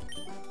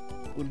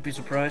 Wouldn't be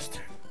surprised.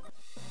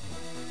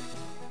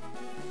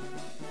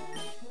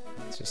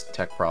 It's just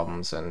tech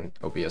problems and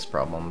OBS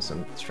problems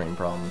and stream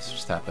problems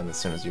just happen as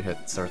soon as you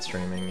hit start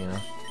streaming, you know?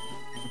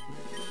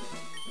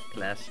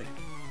 Classic.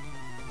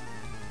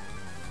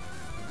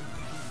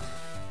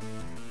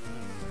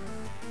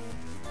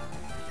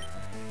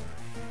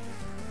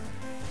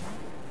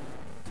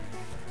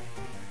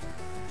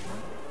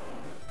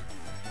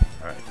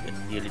 Alright, we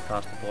nearly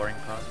past the boring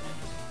part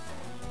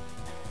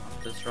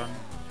of this run.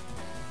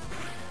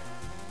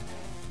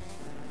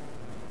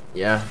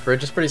 Yeah,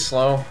 bridge is pretty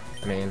slow.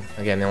 I mean,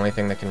 again, the only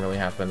thing that can really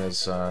happen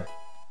is, or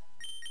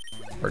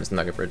just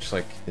Nugget Bridge,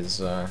 like, is,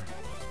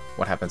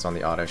 what happens on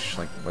the oddish,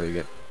 like, whether you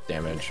get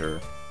damage or...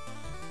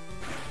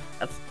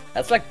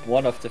 That's like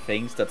one of the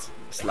things that's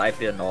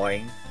slightly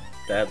annoying,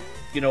 that,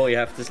 you know, you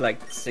have this like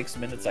 6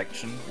 minute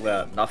section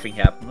where nothing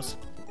happens.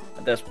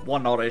 And there's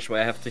one oddish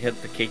where I have to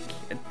hit the kick,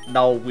 and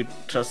now we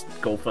just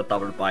go for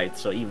double bite,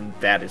 so even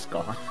that is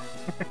gone.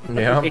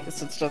 Yeah.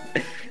 It's just,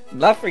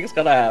 nothing's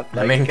gonna happen.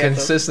 Like, I mean,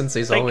 consistency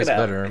is always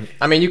better.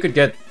 I mean, you could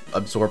get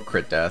absorb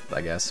crit death,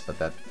 I guess, but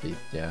that'd be,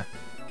 yeah.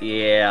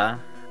 Yeah.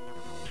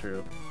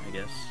 True, I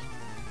guess.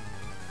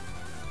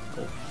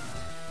 Oh.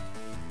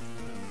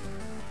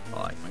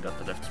 Oh, I got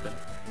the left spin.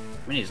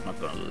 I mean, he's not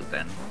gonna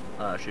then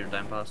shoot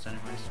down past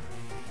anyways.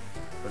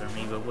 But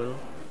Amoeba will.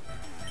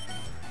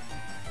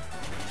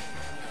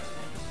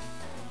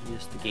 He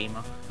is the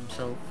gamer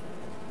himself.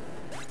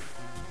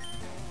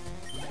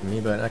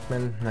 Amoeba and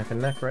Ekman neck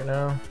and neck right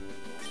now.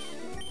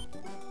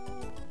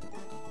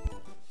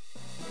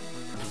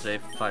 I'll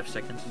save 5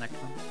 seconds in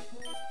Ekman.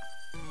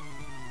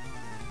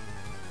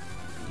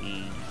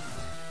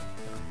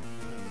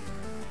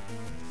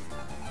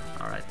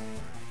 Alright.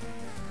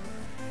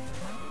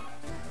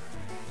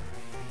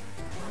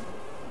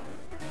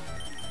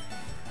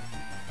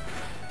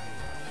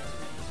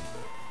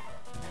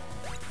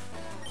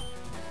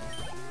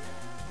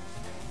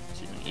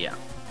 Yeah,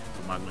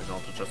 BluMagma is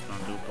also just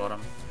gonna do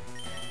bottom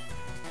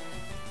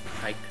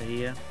hike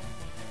here.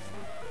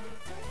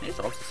 He's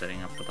also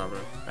setting up for double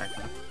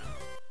backman.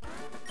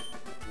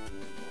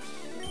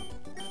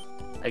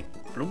 Like,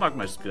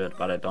 BluMagma is good,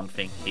 but I don't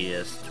think he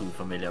is too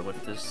familiar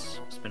with this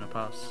spinner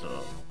pass,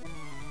 so...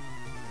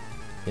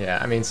 Yeah,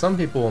 I mean, some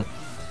people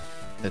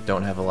that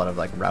don't have a lot of,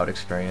 like, route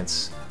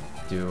experience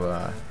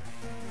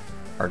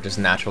are just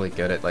naturally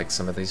good at, like,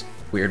 some of these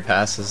weird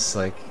passes,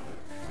 like...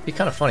 It'd be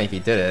kind of funny if he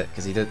did it,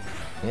 because he did...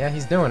 Yeah,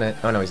 he's doing it.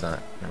 Oh, no, he's not.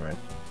 Never mind.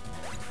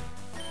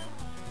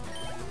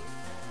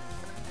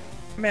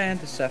 Man,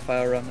 the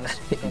Sapphire runners.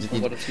 Don't know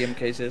what a TM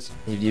case is.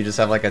 You just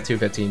have like a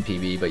 215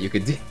 PB, but you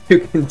can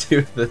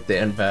do the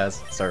Dan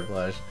pass start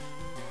flash.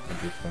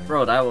 That'd be fun.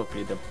 Bro, that would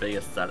be the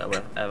biggest stat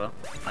ever.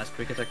 Nice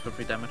quick attack for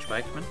 3 damage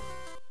by Ekman.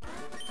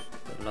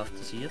 Would love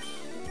to see it.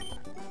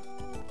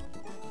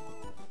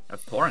 A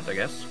Torrent, I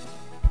guess.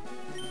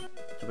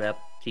 Too bad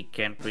he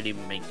can't really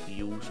make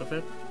use of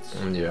it.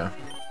 Yeah.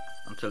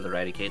 Until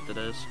Eradicated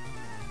is.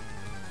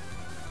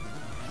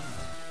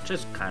 Which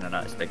is kinda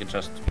nice, they can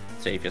just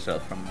save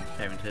yourself from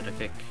having to hit a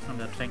kick on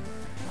that thing.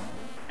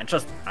 And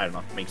just, I don't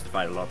know, makes the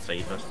fight a lot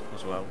safer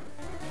as well.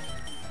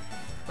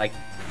 Like,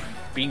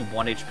 being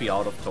 1 HP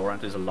out of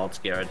Torrent is a lot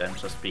scarier than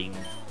just being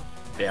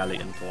barely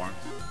in Torrent.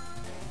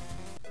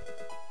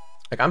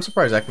 Like, I'm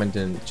surprised Ekman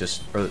didn't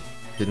just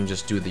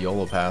do the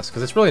YOLO pass,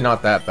 because it's really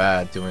not that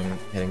bad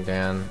hitting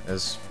Dan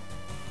as...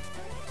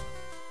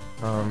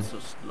 It's so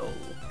slow.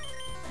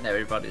 And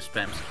everybody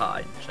spams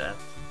high in chat.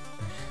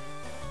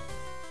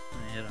 I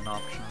hit an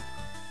option.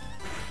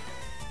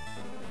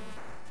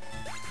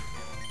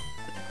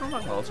 But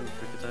BluMagma also with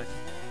quick attack.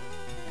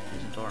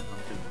 Using Torrent not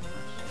too nice.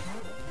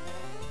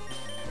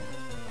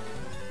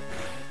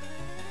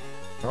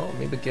 Oh,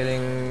 maybe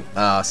getting...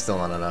 still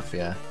not enough,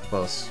 yeah.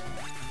 Close.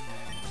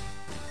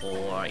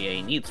 Or, yeah,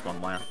 he needs one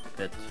more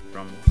hit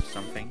from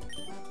something.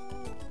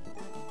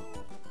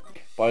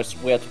 But I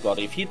swear to god,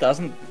 if he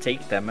doesn't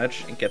take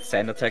damage and get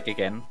Sand Attack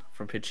again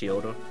from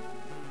Pidgeotto,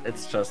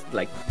 it's just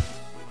like...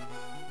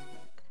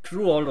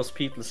 Through all those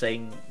people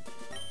saying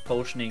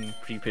potioning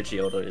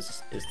pre-Pidgeotto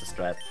is the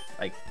strat,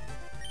 like...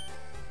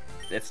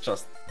 It's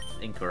just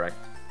incorrect.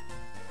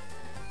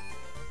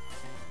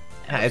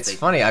 Yeah, it's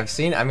funny, I've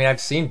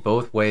seen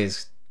both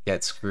ways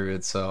get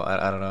screwed, so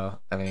I don't know.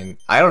 I mean,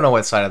 I don't know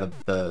what side of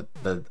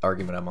the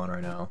argument I'm on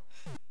right now.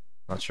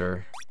 Not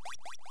sure.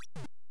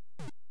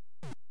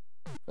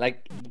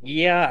 Like,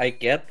 yeah, I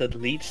get that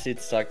Leech Seed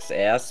sucks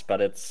ass,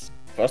 but it's...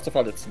 First of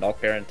all, it's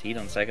not guaranteed,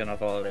 and second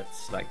of all,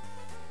 it's like...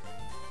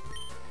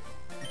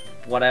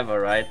 Whatever,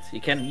 right? You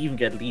can even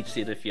get Leech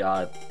Seed if you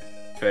are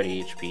at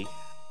 30 HP.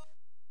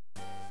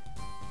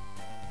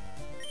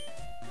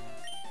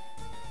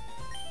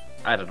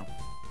 I don't know.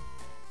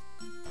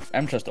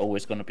 I'm just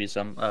always gonna be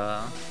the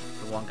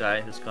one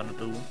guy who's gonna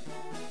do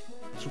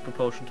Super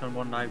Potion turn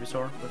 1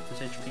 Ivysaur with this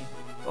HP.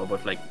 Or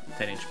with like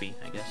 10 HP,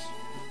 I guess.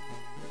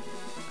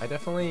 I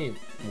definitely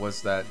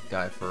was that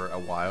guy for a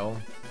while.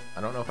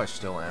 I don't know if I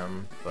still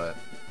am, but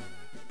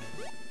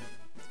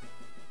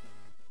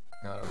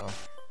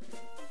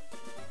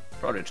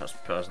Probably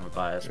just personal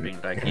bias, being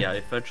like, yeah,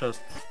 if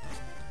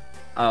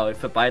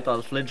I bite,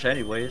 I'll flinch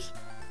anyways.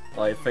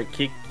 Or if I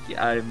kick,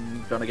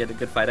 I'm gonna get a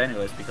good fight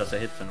anyways because I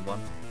hit turn 1.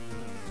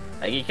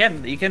 Like, you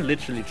can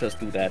literally just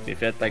do that.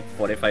 If you had like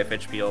 45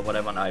 HP or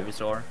whatever on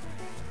Ivysaur,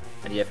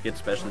 and you have good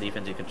special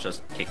defense, you can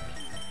just kick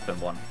turn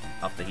 1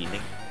 after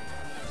healing.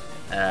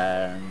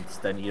 And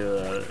then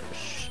you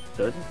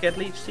shouldn't get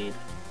Leech Seed.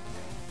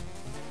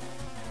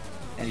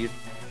 And you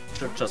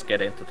should just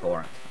get into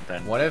Torrent, and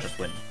then What if, just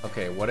win.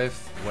 okay, what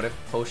if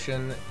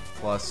Potion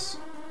plus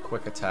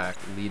Quick Attack,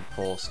 Lead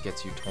Pulse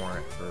gets you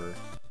Torrent for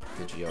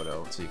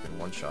Pidgeotto, so you can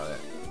one-shot it?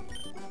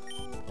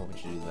 What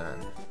would you do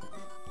then?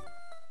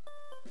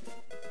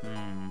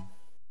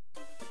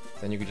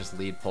 Then you could just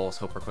Lead Pulse,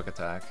 hope for Quick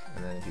Attack,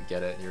 and then if you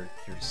get it, you're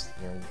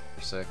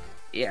sick.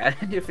 Yeah,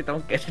 and if you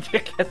don't get it, you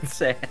get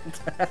sand.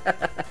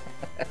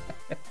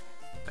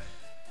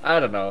 I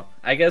don't know.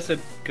 I guess it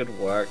could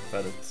work,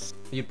 but it's...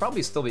 You'd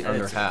probably still be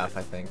under half,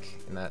 I think,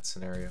 in that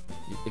scenario.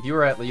 If you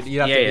were at, you'd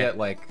have to get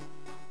like,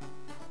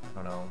 I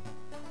don't know,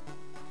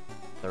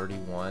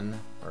 31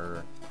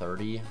 or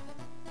 30.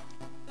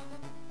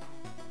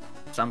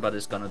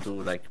 Somebody's gonna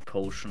do like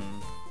Potion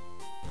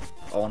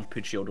on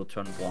Pidgeotto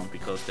turn 1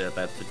 because they're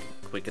bad to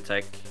Quick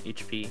Attack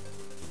HP.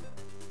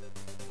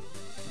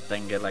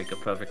 Then get like a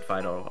perfect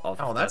fight off.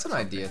 Oh, that's an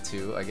idea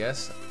too, I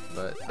guess.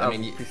 But I I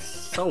mean, it's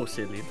so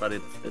silly, but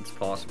it's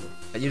possible.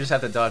 you just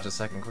have to dodge a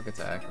second Quick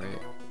Attack, right?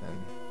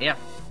 And Yeah.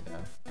 yeah.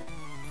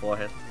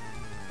 Forehead.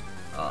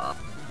 Nah,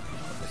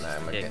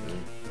 am I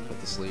getting put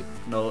to sleep?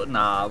 No,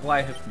 nah.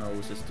 Why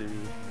Hypnosis, dude?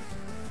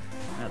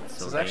 That's This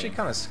so is actually lame.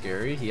 kind of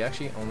scary. He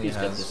actually only He's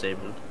got has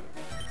disabled.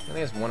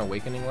 one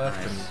Awakening left,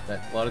 Nice. and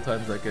that, a lot of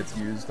times that gets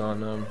used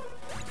on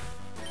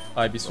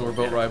Ivysaur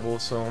Boat yeah. Rival.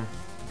 So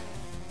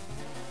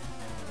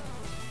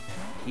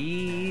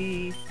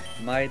He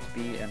might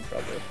be in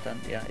trouble then,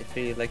 yeah, if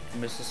he like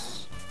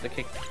misses the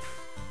kick.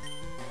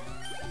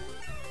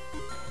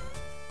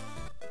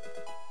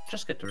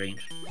 Just get the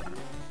range.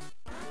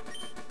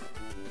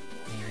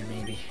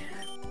 Maybe.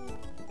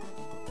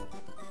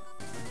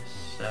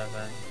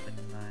 7,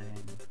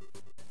 9.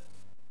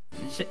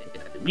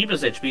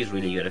 Meeba's HP is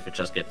really good if it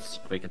just gets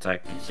Quick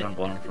Attack.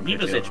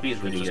 Meeba's HP is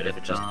really good if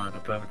it just a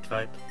perfect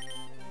fight.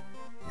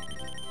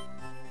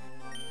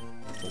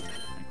 Oh,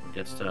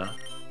 gets the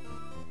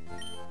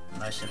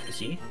nice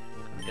NPC.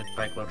 Gonna get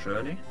backwards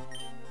early.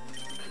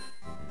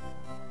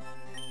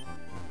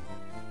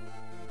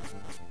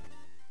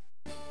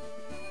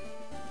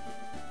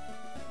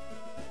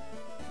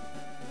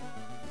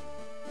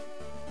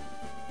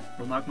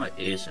 BluMagma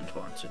is in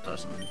Torrent, so it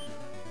doesn't...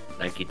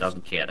 Like, he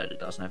doesn't care that it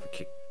doesn't have a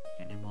kick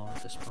anymore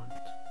at this point.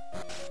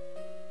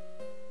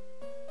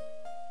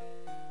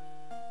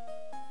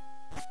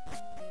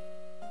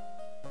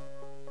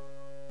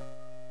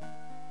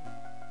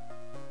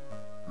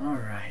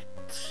 Alright.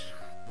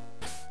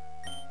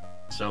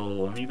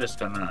 So, Amoeba's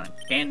gonna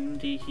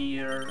Candy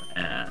here,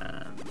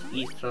 and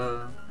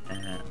Ether,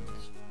 and...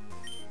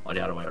 Or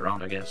the other way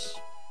around, I guess.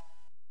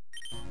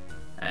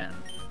 And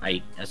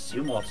I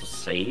assume also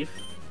save.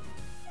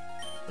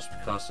 Just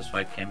because this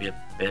fight can be a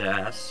bit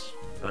ass.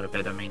 But a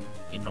bit, I mean,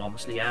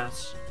 enormously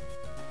ass.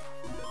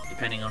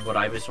 Depending on what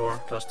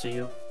Ivysaur does to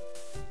you.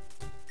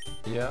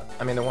 yeah,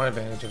 I mean the one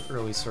advantage of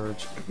early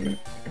surge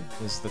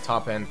is the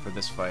top end for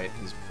this fight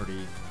is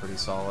pretty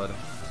solid.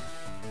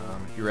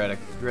 If you're at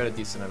a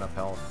decent enough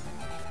health,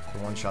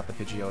 you one shot the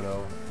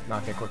Pidgeotto,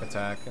 not get Quick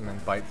Attack, and then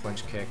bite,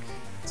 flinch, kick.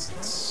 It's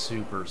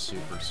super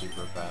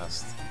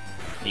fast.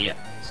 Yeah.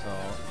 So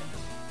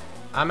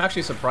I'm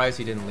actually surprised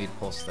he didn't lead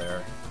Pulse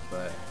there,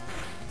 but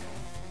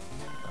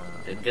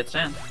Didn't get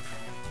sand.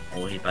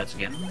 Oh, he bites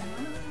again.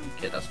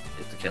 Okay, that's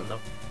the kill though.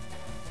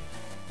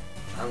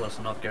 That was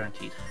not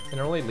guaranteed. an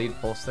early lead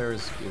Pulse there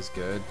is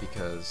good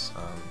because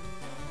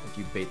if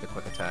you bait the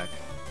Quick Attack,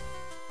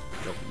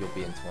 you'll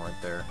be in Torrent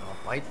there. Oh,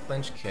 bite,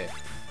 flinch, kick.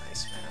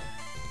 Nice,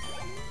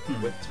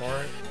 man. With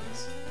Torrent.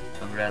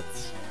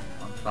 Congrats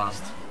on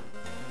fast.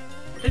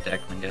 What did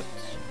Ekman get?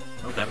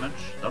 No damage.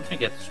 Don't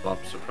forget the swap,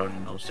 so probably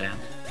no sand.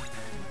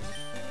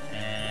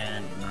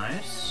 And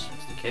nice.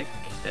 It's the kick.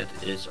 That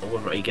is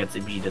over. He gets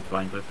immediate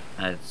Vine Whip.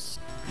 That's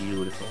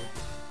beautiful.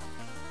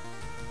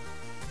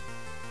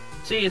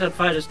 See, that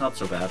fight is not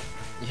so bad.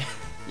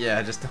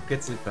 Yeah, just don't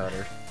get Sleep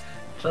Powder.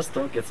 Just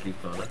don't get Sleep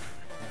Powder.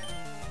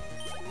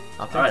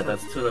 Alright, Alright,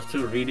 that's two of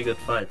two really good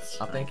fights.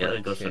 I'll think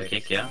it goes for the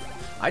kick, yeah.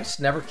 I just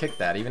never kick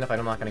that, even if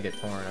I'm not gonna get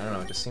Torn. I don't know,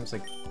 it just seems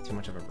like too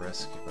much of a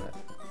risk, but...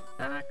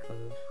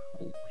 Tackle.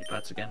 Oh, he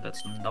bites again,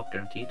 that's not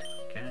guaranteed.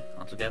 Okay,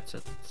 also gets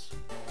it.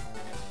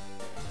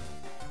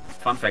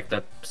 Fun fact,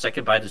 that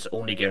second bite is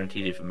only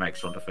guaranteed if you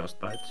max on the first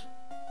bite.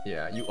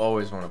 Yeah, you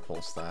always want to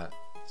pulse that,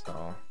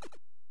 so...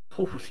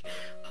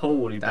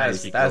 Holy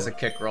That's a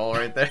kick roll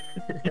right there.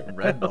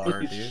 Red bar,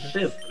 Holy dude.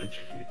 Shit.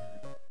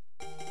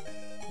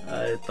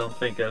 I don't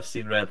think I've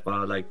seen red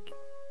bar like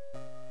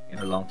in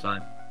a long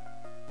time.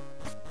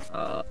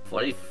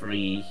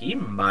 43, he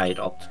might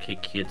opt to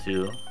kick here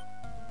too.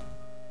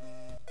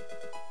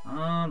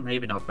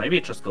 Maybe not. Maybe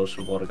it just goes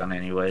for water gun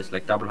anyways.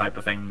 Like double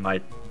hyper fang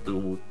might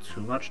do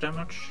too much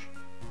damage.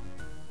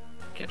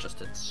 Okay, just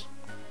hits.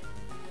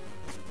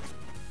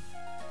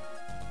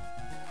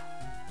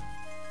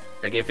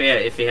 Like if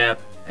he had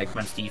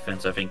Eggman's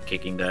defense, I think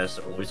kicking there is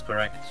always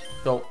correct.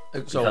 So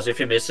Because if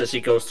he misses,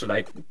 he goes to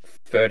like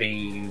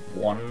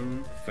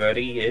 31,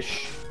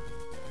 30-ish.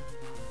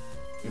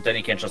 And then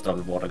he can just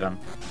double water gun.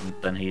 And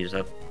then he's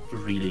at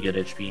really good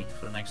HP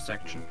for the next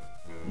section.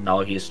 Now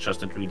he's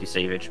just at really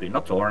safe HP.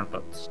 Not torrent,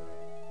 but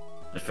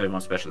with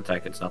 31 special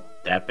attack, it's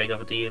not that big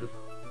of a deal.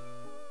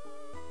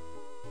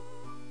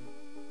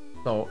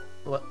 So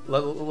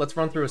let's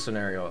run through a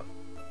scenario.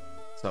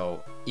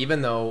 So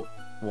even though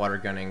water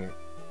gunning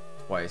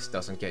twice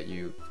doesn't get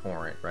you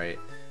torrent, right?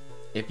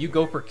 If you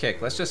go for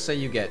kick, let's just say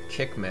you get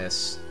kick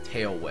miss,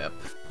 tail whip,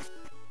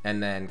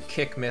 and then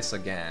kick miss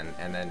again,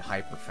 and then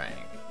hyper fang.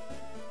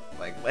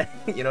 Like,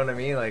 you know what I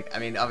mean? Like, I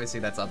mean, obviously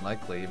that's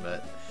unlikely,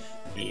 but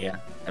yeah.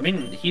 I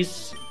mean,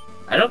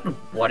 I don't know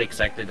what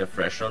exactly the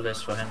threshold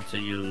is for him to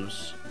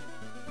use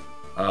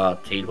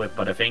tail whip,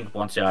 but I think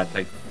once you're at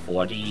like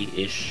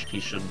 40-ish, he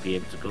shouldn't be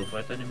able to go for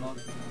it anymore.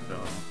 So,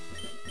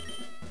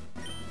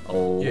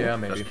 oh, yeah,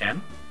 maybe. Just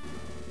can.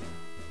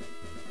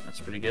 That's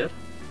pretty good.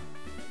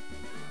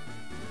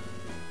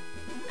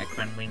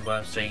 Eggman,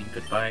 meanwhile, saying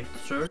goodbye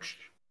to Surge.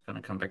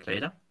 Gonna come back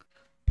later.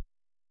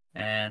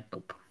 And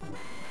nope.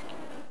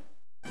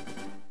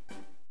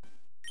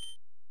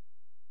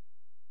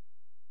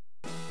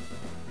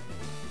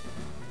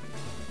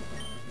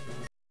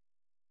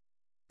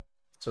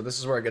 So this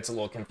is where it gets a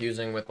little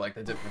confusing with like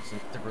the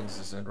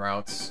differences in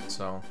routes.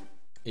 So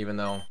even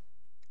though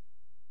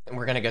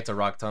we're gonna get to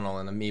Rock Tunnel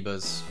and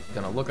Amoeba's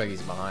gonna look like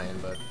he's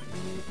behind, but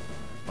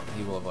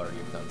he will have already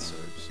done Surge.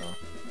 So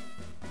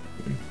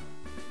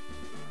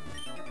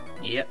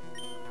yep.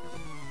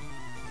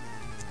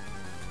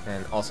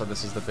 And also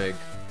this is the big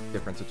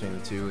difference between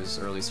the two is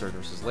early Surge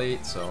versus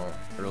late. So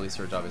early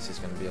Surge obviously is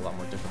going to be a lot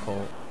more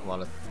difficult.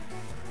 You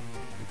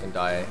can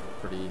die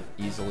pretty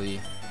easily.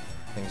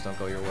 Things don't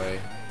go your way.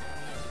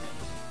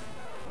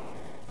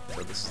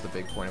 So this is the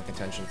big point of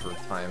contention for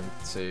time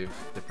save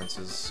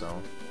differences.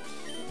 So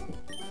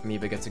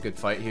Amoeba gets a good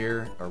fight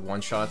here, or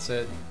one-shots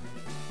it.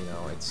 You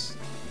know, it's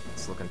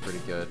looking pretty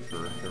good for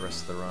the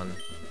rest of the run.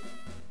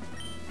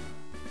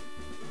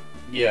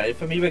 Yeah,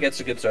 if Amoeba gets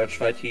a good Surge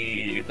fight,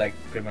 he like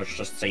pretty much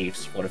just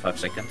saves 45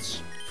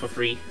 seconds for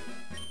free.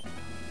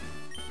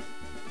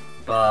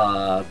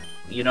 But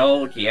you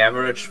know, the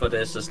average for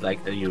this is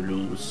like that you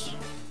lose.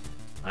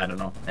 I don't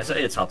know.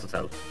 It's hard to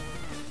tell.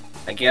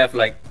 Like you have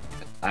like,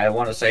 I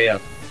want to say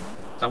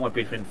somewhere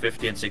between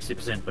 50 and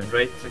 60% win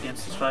rate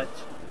against this fight.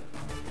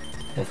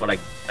 Or for like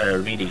a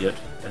really good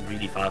and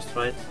really fast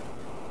fight.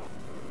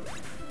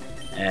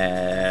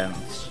 And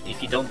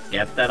if you don't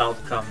get that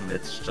outcome,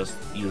 it's just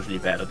usually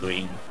better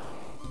doing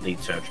late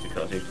Surge,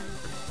 because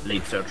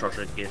late Surge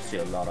also gives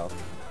you a lot of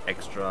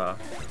extra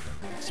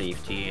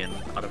safety in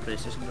other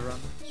places in the run.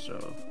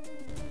 So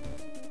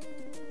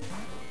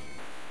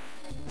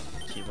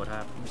see what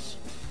happens.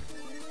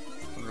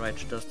 What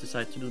Raichu does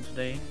decide to do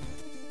today.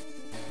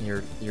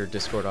 Your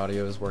Discord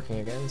audio is working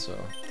again, so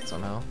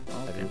somehow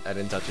okay. I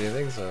didn't touch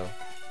anything, so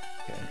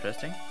okay.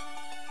 Interesting.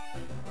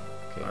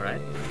 Okay. All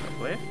right.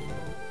 Wait.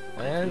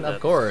 And of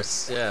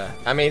course, yeah.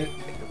 I mean,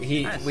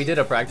 nice. We did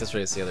a practice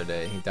race the other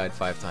day. He died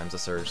 5 times a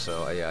Surge,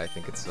 so yeah, I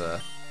think it's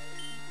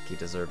he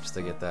deserves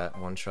to get that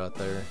one shot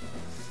there.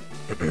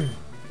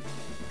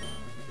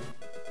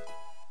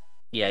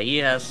 Yeah, he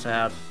has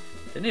had.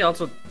 Didn't he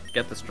also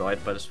get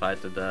destroyed by this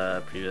fight in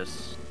the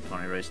previous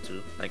 20 race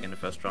too? Like in the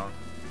first round.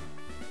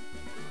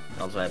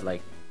 He also had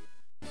like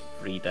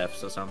 3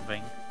 deaths or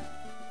something.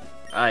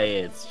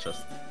 It's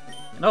just,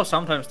 you know,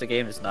 sometimes the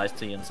game is nice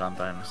to you, and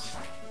sometimes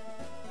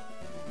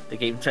the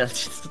game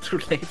tells you to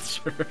do late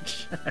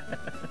Surge.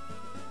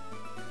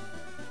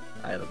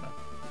 I don't know.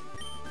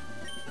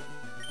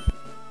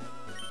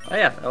 Oh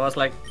yeah, that was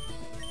like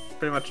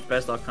pretty much the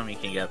best outcome you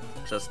can get.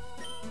 Just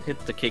hit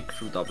the kick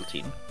through double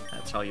team.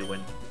 That's how you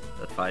win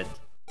that fight.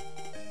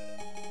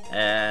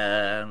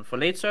 And for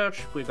late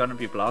Surge, we're gonna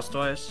be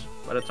Blastoise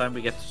by the time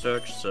we get to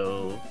Surge,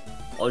 so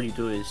all you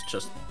do is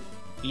just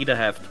either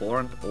have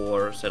Torrent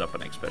or set up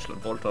an X special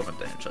and Voltorb, and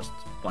then just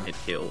one-hit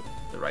kill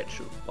the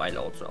Raichu while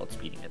also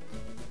outspeeding it.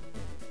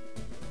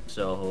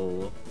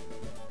 So,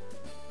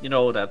 you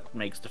know, that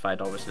makes the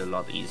fight obviously a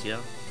lot easier,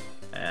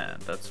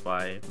 and that's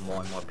why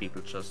more and more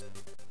people just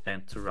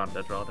tend to run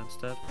that route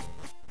instead.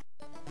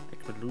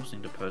 Like we're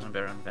losing the Person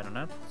Bear and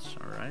Venonat,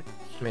 alright.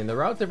 I mean, the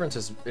route difference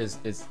is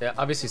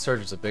obviously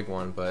Surge is a big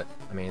one, but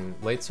I mean,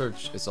 late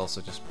Surge is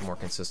also just more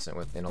consistent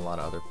in a lot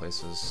of other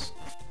places.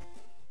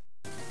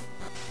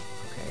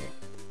 Okay.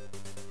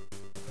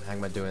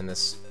 Magma doing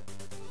this.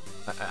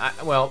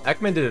 Well,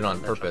 Ekman did it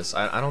on purpose.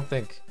 I don't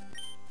think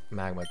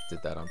Magma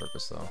did that on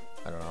purpose, though.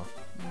 I don't know.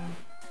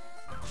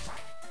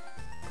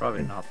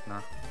 Probably not, no.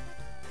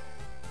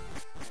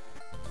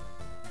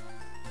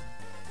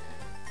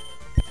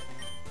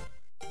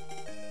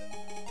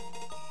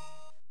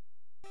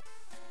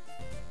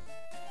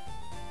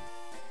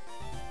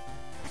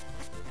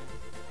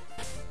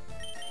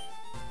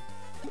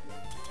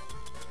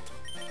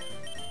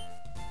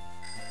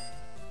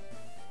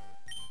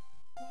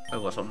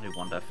 It was only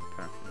one death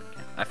apparently.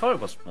 Okay. I thought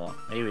it was more.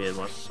 Maybe it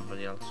was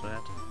somebody else who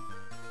had.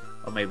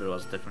 Or maybe it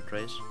was a different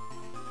race.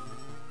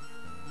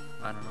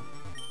 I don't know.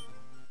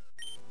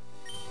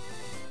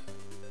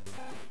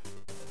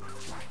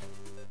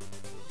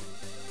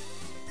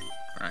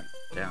 Alright,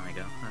 there we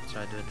go. That's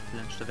how I do it.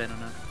 Flinch the venom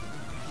now.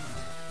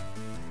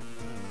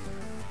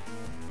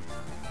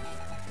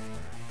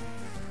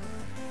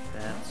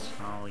 That's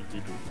how you do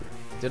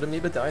it. Did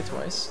Amoeba die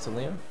twice to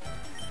Liam?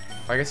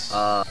 I guess.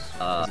 Was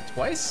it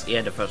twice? Yeah,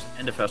 in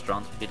the first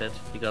round he did.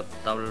 He got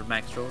double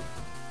max roll.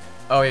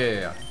 Oh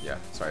yeah.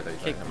 Sorry, that you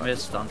Kick,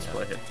 miss, stun,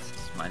 square hit.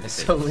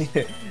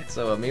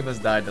 So Amoeba's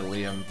died to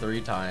Liam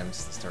 3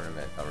 times this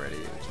tournament already,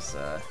 which is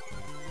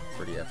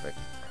pretty epic.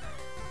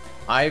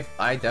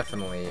 I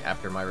definitely,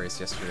 after my race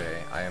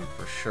yesterday, I am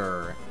for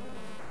sure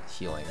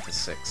healing to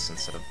 6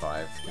 instead of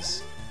 5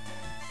 because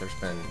there's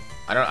been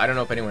I don't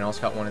know if anyone else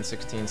got 1 in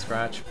 16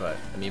 scratch, but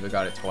Amoeba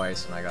got it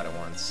twice and I got it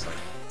once. Like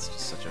it's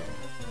just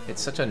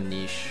such a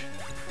niche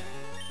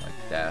like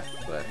death,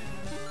 but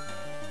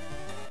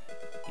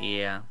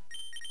yeah.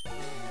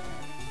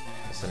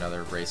 Just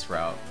another race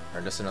route,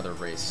 or just another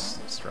race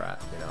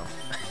strat, you know.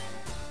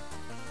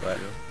 But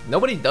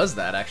nobody does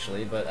that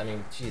actually. But I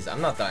mean, geez,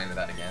 I'm not dying to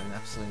that again.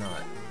 Absolutely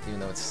not. Even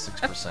though it's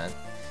 6%.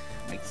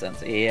 Makes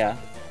sense. Yeah.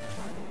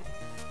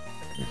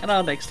 And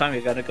now next time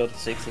you're gonna go to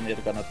 6 and you're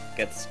gonna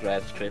get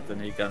scratch crit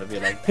and you're gonna be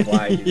like,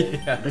 why did you do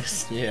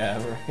this? Yeah,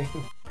 right.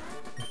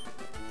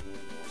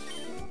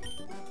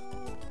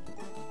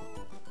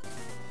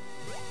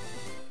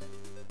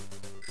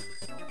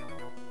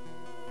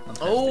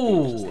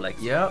 Oh, like,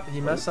 yeah,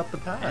 he messed up the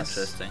pass.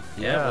 Interesting.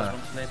 Yeah. It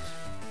was one late.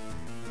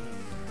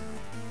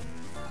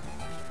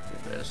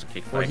 There's a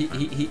kick Well, fight.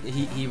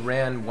 he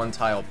ran 1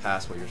 tile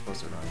past what you're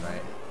supposed to run,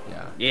 right?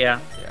 Yeah. Yeah.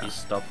 He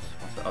stopped.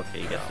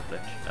 Okay, he gets the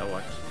glitch. That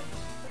works.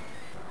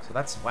 So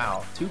that's,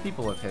 wow, 2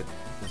 people have hit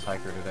this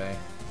hiker today.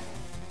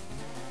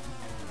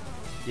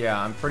 Yeah,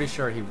 I'm pretty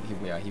sure he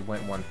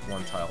went one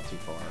tile too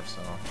far,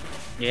 so.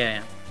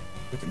 Yeah.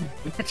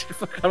 I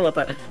forgot what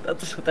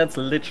that's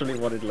literally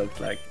what it looked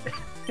like.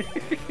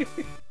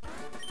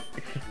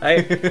 I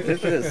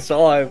literally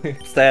saw him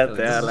stand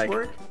there like,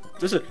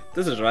 this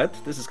is right.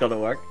 This is gonna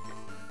work.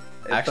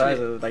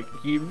 Actually, like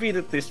he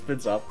immediately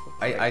spins up.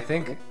 I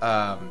think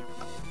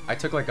I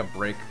took like a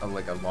break,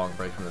 like a long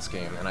break from this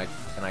game, and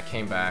I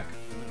came back,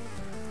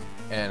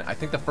 and I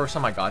think the first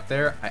time I got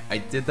there,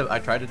 I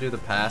tried to do the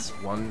pass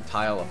 1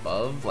 tile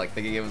above, like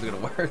thinking it was gonna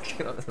work.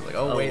 And I was like,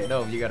 oh wait,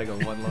 no, you gotta go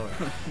 1 lower.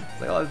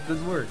 It's like, oh, this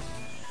didn't work.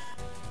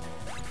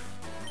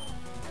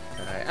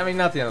 Alright, I mean,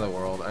 not the end of the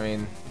world. I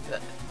mean,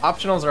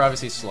 optionals are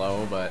obviously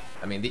slow, but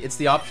I mean, it's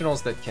the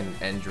optionals that can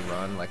end your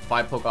run. Like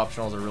 5 poke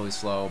optionals are really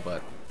slow,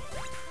 but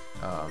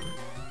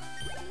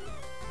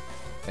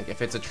like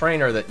if it's a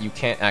trainer that you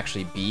can't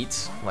actually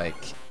beat,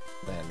 like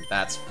then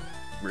that's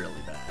really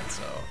bad.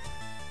 So.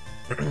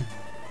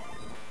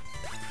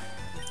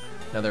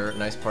 Another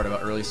nice part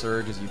about early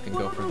surge is you can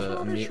go for the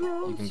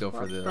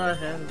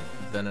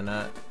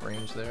Venonat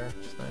range there,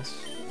 which is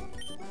nice.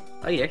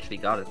 Oh, he actually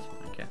got it.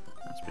 Okay,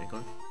 that's pretty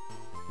cool.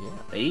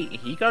 Yeah.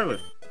 He got it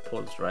with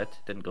pulse, right?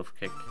 Didn't go for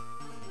kick.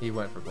 He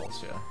went for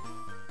pulse, yeah.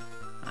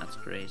 That's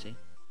crazy.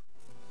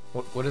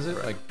 What is it?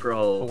 Right. Like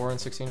Pro 4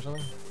 and 16 or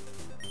something?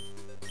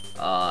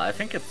 I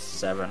think it's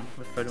 7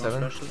 with 31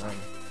 7? special.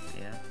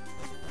 Yeah.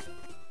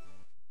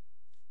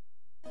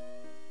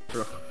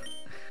 Bro.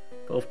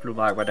 Both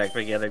BluMagma deck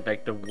were getting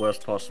like the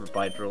worst possible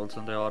bite rolls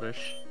in the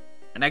Oddish.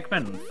 And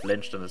Eggman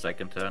flinched in the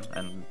second turn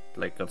and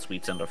like got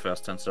sweets in the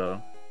first turn,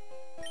 so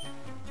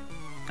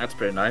that's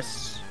pretty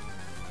nice.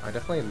 I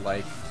definitely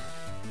like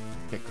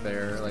kick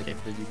there, like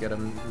if you get a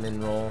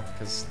min roll,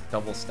 because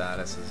double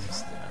status is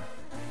just,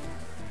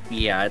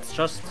 yeah, it's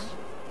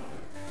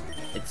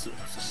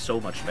so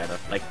much better.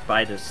 Like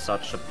bite is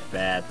such a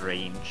bad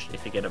range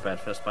if you get a bad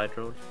first bite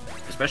roll.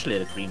 Especially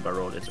at a green bar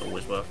roll, it's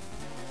always worth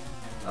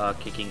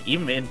kicking.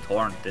 Even in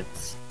Torrent,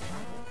 it's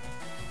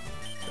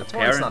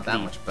Torrent's not that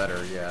much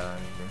better, yeah. I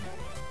mean,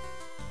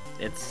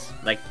 it's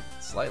like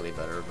slightly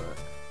better, but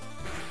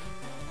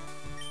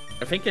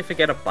I think if you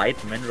get a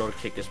bite, min roll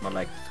kick is more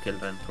like skill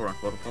than Torrent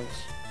water pulse.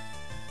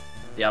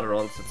 The other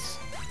rolls, it's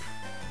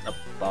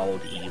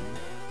about even.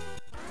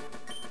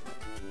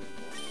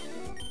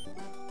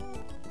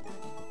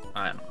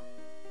 I don't know.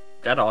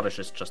 That Oddish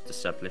is just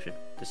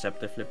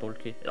deceptively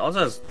bulky. It also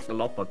has a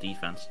lot more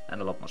defense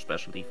and a lot more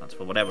special defense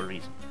for whatever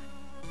reason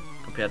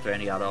compared to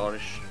any other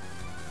Oddish.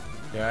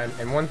 Yeah,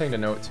 and one thing to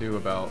note too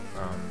about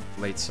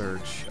late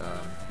surge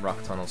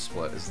rock tunnel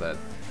split is that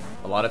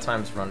a lot of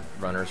times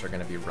runners are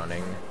going to be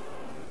running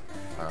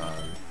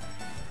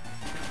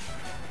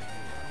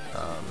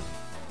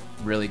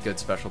really good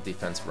special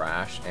defense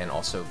rash and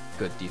also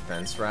good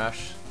defense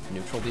rash,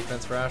 neutral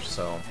defense rash.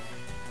 So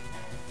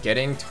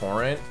getting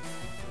Torrent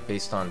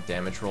based on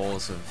damage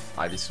rolls of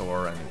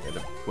Ivysaur and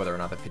whether or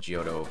not the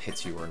Pidgeotto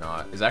hits you or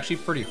not is actually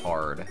pretty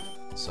hard.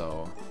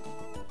 So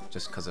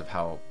just because of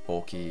how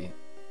bulky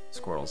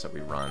Squirtles that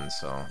we run,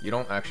 so you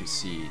don't actually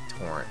see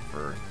Torrent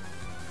for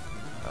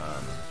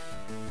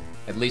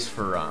at least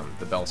for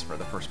the Bellsprout,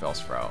 the first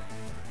Bellsprout.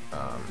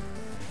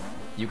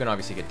 You can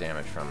obviously get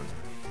damage from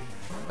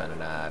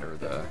Venonat or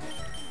the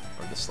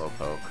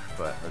Slowpoke,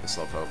 but the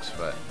Slowpokes,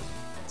 but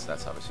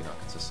that's obviously not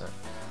consistent.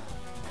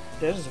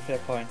 That is a fair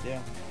point,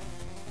 yeah.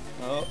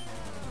 Oh,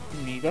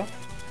 Mega.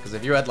 Because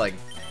if you had like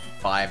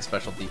 5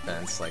 special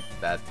defense, like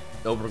that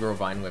Overgrow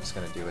Vine Whip's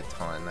gonna do a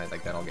ton.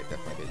 Like that'll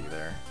definitely get you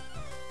there.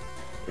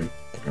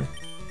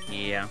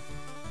 Yeah.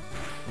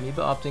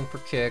 Amoeba opting for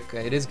kick.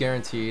 It is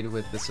guaranteed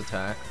with this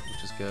attack,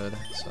 which is good.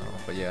 So,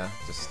 but yeah,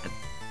 just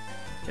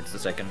it's the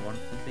second one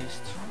at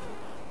least.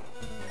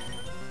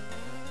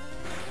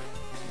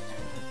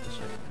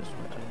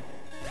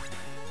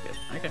 Good.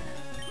 Okay.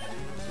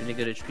 Really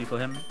good HP for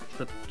him.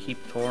 Should keep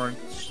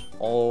Torrents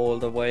all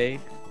the way.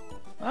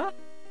 Ah.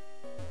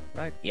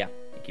 Right. Yeah.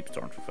 He keeps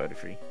Torrent for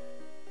 33.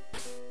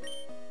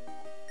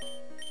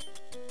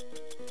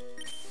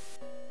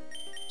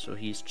 So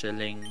he's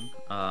chilling.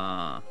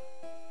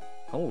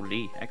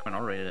 Holy, Ekman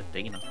already at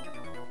Dana.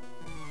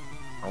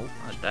 Oh,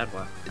 how's that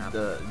one?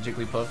 the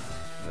Jigglypuff,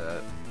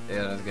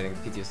 yeah, is getting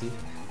PTSD.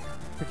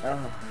 Just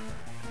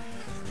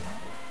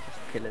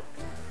kill it.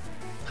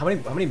 How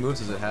many moves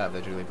does it have,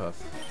 the Jigglypuff?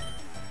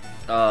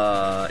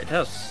 It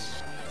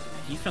has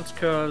defense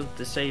curl,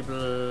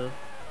 disable,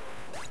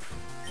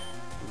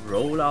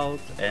 rollout,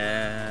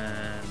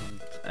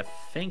 and I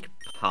think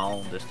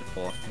pound is the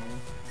fourth move.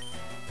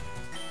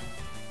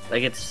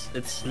 Like it's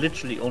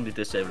literally only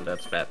disable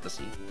that's bad to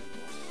see.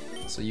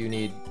 So you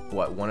need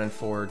what, 1 and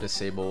 4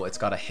 disable. It's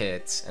got a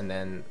hit, and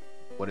then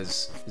what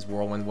is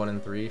Whirlwind 1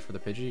 and 3 for the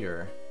Pidgey,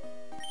 or?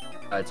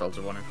 It's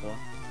also 1 and 4.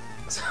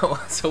 So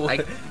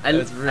what? I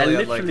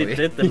really literally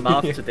did the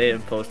math today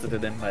and posted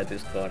it in my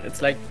Discord.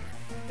 It's like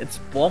it's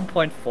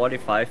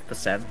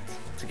 1.45%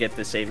 to get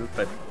disabled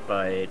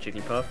by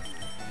Jigglypuff.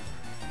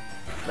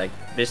 Like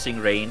missing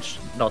range,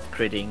 not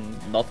critting,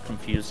 not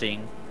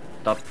confusing,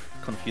 not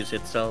confuse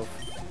itself.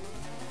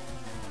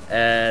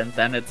 And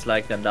then it's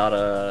like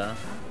another,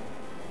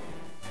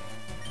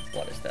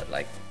 what is that,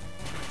 like,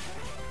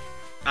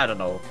 I don't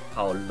know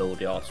how low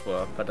the odds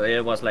were, but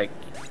it was like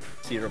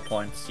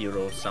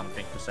 0.0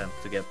 something percent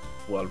to get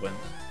Whirlwind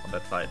on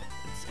that fight.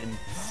 It's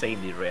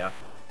insanely rare,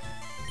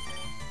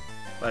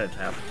 but it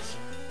happens.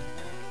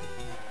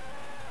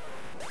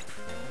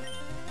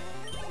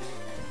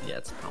 Yeah,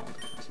 it's pound.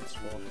 It's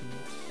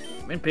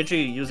I mean,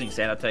 Pidgey using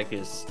Sand Attack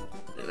is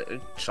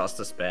just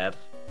as bad.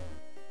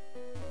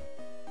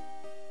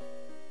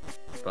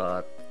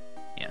 But,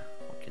 yeah,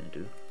 what can you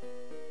do?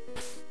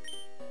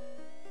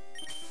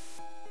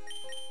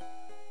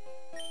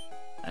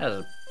 That's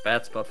a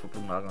bad spot for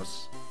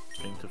BluMagma's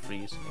Stream to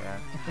Freeze. Yeah,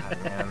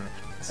 God, man,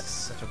 this is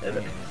such a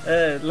pain.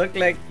 It looked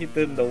like he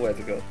didn't know where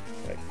to go.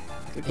 Like,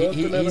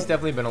 he's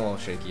definitely been a little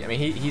shaky. I mean,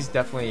 he's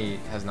definitely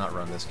has not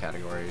run this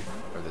category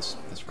or this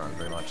run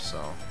very much.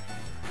 So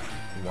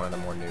he's one of the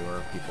more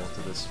newer people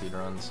to this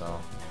speedrun.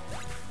 So.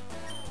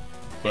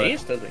 But, yeah,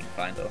 he's still doing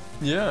fine though.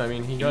 Yeah, I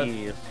mean he got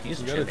a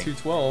chilling.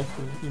 212.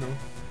 You know,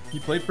 he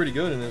played pretty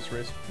good in this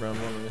race, round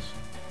 1 race.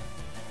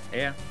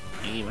 Yeah,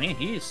 I mean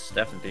he's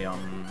definitely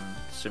on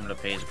similar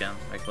pace again.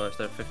 Like was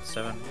there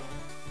 57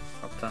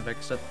 uptime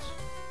exit?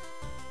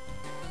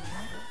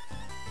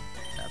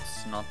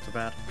 That's not too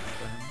bad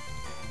for him.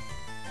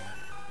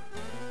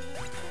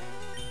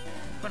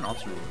 But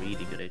also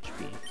really good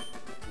HP.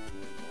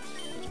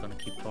 Gonna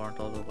keep Torrent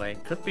all the way.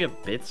 Could be a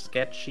bit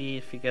sketchy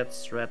if he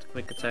gets red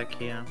quick attack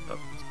here, but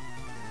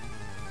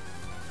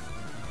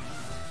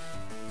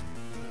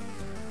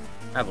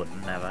that would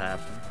never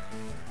happen.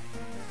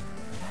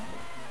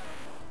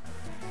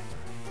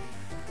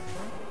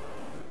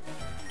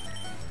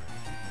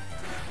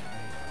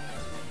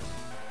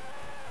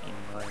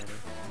 Meanwhile,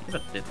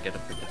 but did get a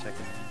quick attack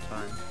in the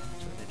time,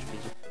 so HP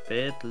is a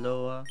bit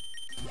lower,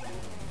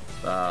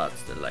 but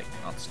still like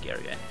not scary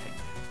or anything.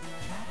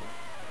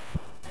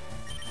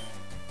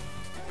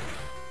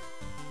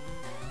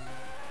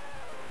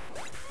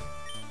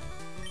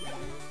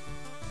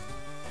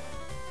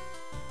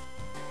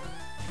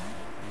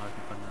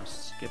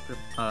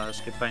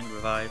 Skip Bang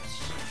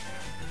revives.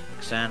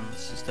 Xans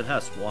still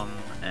has 1,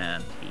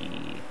 and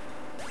he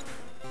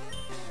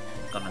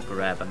gonna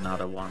grab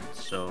another one,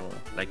 so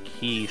like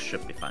he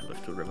should be fine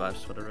with 2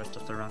 revives for the rest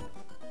of the run.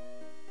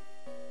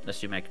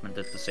 Unless BluMagma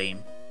did the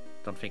same.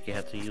 Don't think he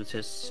had to use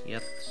his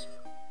yet.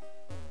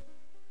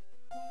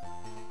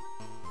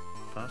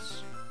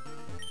 Pass.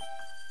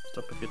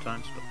 Stop a few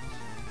times, but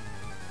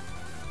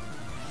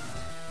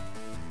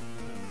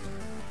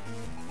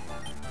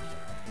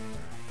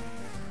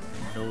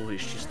no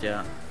issues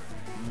there.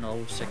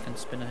 No second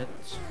spinner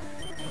hits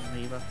from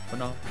Eva for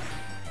now.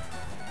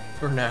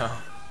 For now,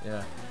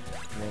 yeah.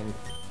 I mean,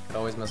 could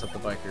always mess up the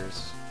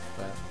bikers,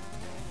 but.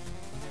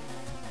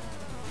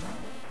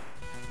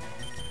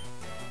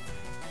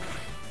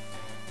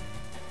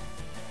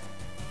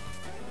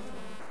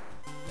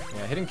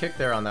 Yeah, hitting kick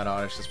there on that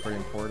Oddish is pretty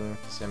important,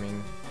 because, I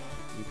mean,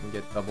 you can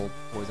get double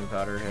poison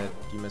powder hit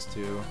if you miss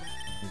 2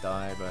 and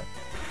die, but.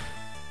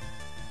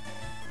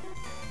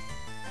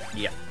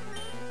 Yeah.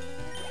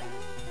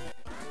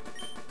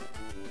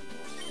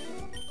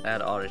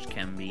 That Oddish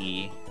can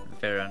be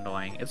very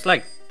annoying. It's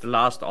like the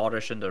last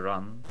orders in the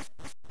run.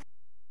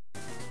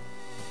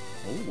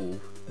 Ooh,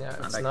 Yeah,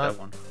 I it's like not. that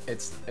one.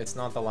 It's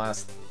not the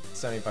last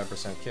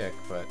 75% kick,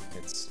 but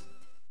it's.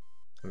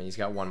 I mean, he's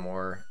got one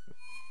more.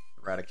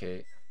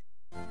 Eradicate.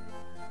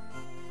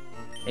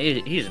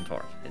 He's in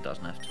Taurus. He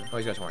doesn't have to. Oh,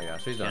 he's got 20. Yeah,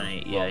 so he's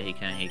done. Yeah, he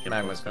can. He can.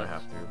 Magma's pull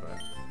gonna stuff. have to, but.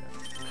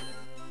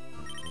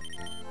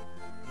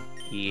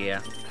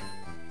 Yeah.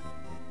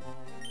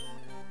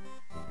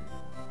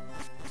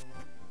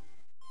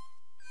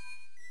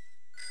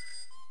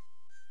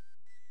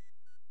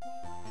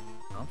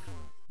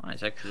 Oh,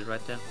 it's actually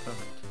right there.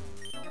 Perfect.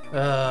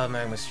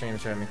 Magma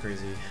stream's driving me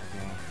crazy.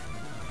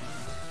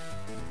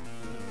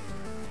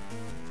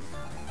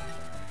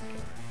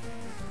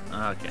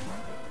 Okay. Okay.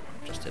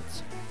 Just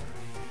hits.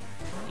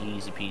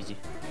 Easy peasy.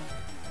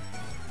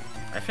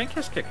 I think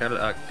his kick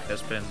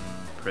has been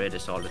pretty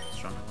solid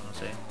this run, I wanna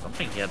say. I don't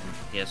think he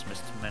has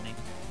missed too many.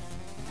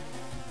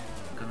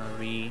 I'm gonna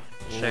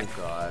re-check.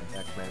 Oh god,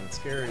 Ekman,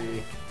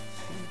 scary.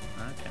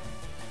 Okay.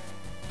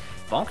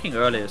 Bonking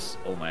early is,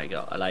 oh my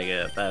god, I like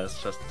it. That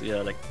is just,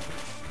 yeah, like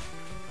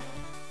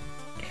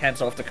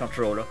hands off the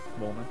controller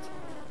moment.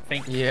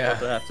 Think what I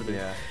have to do.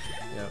 Yeah.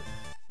 Yep.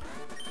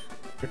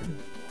 I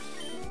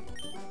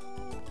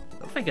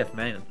don't think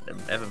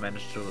I've ever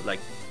managed to like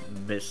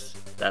miss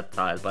that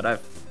tile,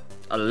 but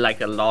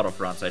like a lot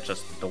of runs, I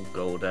just don't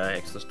go the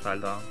extra tile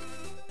down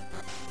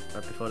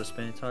right before the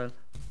spinny tile.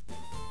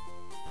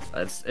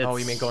 It's Oh,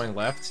 you mean going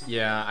left?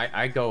 Yeah,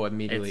 I go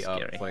immediately It's up.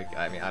 scary. Like,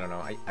 I mean, I don't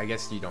know. I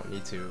guess you don't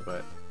need to,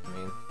 but I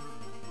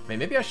mean,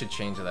 maybe I should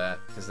change that,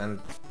 because then,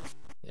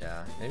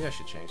 yeah, maybe I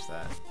should change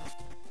that.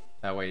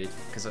 That way,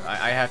 because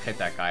I have hit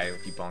that guy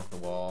if you bonk the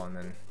wall and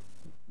then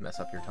mess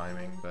up your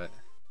timing, but.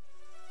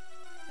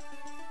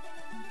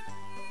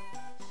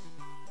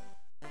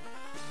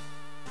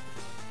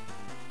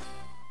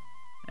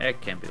 It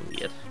can be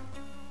weird.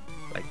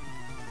 Like,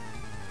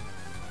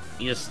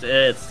 it's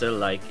still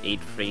like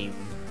 8 frame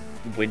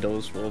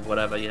windows or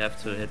whatever you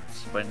have to hit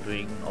when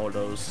doing all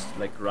those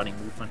like running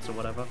movements or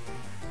whatever.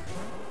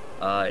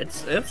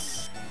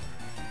 It's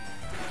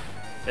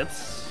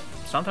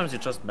sometimes you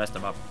just mess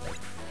them up. Like,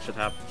 shit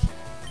happens.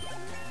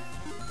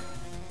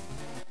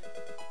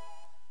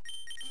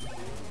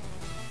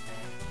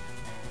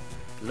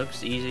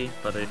 Looks easy,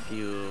 but if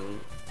you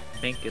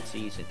think it's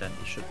easy, then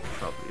you should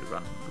probably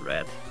run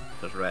red,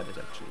 because red is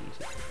actually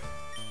easy.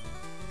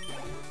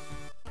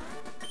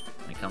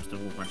 When it comes to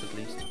movement, at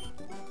least.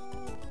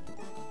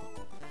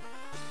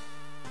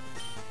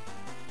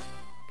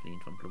 Clean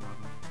from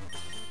BluMagma.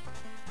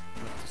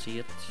 Love to see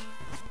it.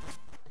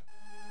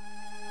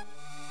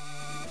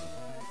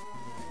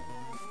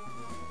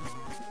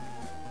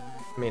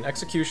 I mean,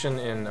 execution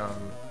in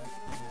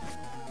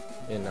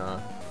you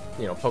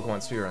know, Pokemon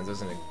Speedruns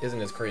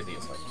isn't as crazy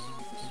as like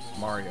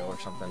Mario or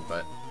something,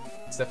 but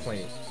it's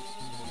definitely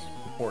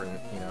important.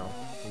 You know,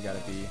 you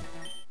gotta be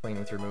clean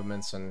with your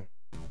movements, and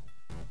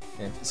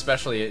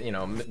especially, you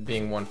know,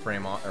 being one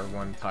frame off, or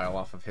one tile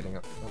off of hitting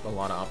a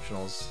lot of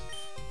optionals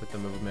with the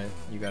movement.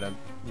 You gotta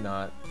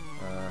not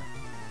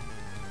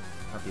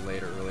be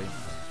late or early.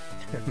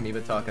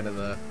 Amoeba talking to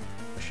the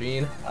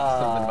machine.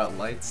 Something about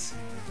lights.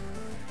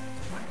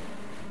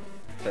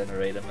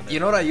 Generate them. You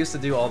know what I used to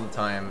do all the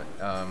time?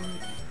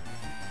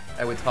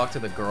 I would talk to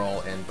the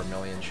girl in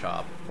Vermilion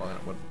shop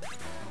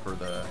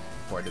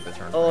before I did the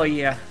turn. Oh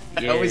yeah.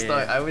 I always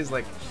thought, I was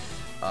like,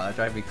 it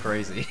drive me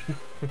crazy.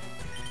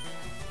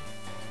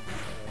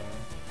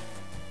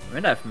 I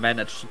mean, I've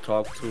managed to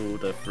talk to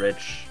the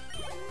fridge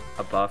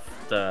above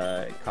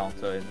the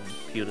counter in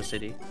Pewter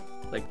City,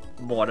 like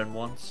more than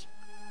once.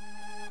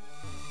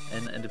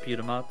 In the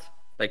Pewter Mart,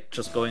 like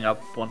just going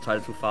up one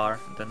tile too far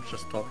and then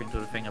just talking to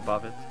the thing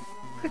above it.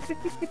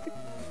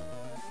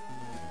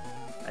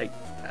 Like,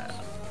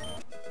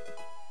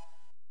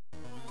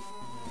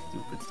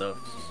 stupid stuff.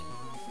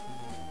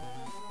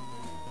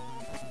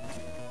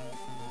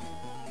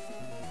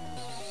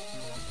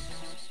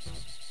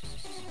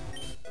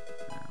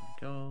 There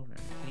we go,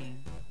 very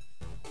clean.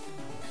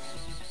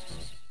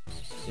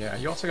 Yeah,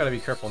 you also gotta be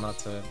careful not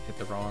to hit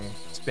the wrong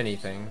spinny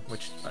thing,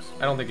 which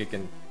I don't think it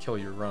can kill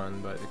your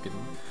run, but it can.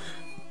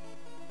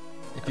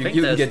 If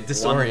you can get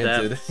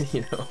disoriented,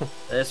 you know.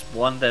 There's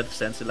one that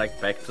sends it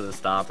like back to the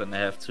start and they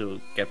have to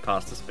get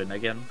past the spin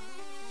again.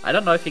 I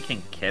don't know if he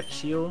can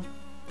catch you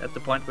at the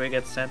point where he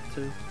gets sent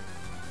to,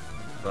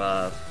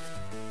 but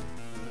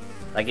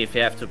like if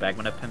you have to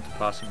backmanap him to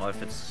pass him, or if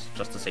it's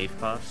just a safe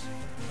pass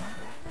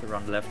to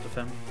run left of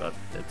him, but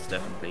it's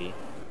definitely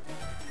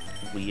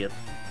weird.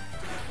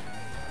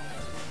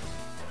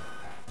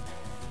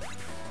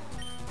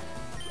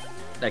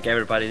 Like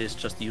everybody is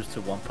just used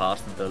to one pass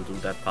and they'll do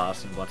that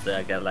pass, and once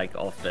they get like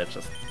off, they're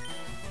just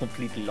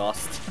completely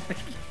lost.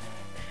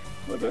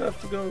 Where do I have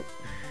to go?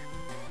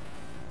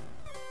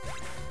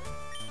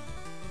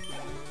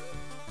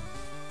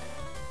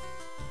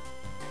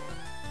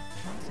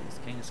 This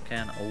king is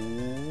can.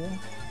 Oh,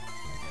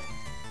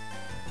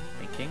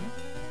 thinking.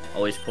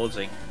 Oh, he's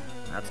pulsing.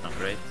 That's not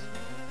great.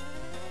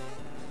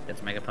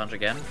 Gets Mega Punch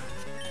again.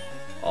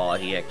 Oh,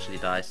 he actually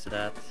dies to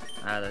that.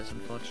 Ah, that's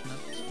unfortunate.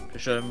 Pretty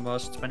sure it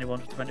was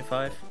 21 to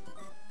 25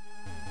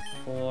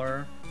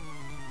 for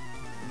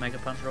Mega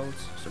Punch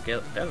rolls. So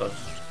there goes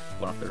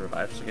one of the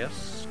revives, I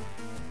guess.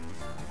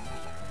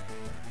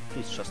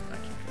 Please just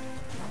thank you.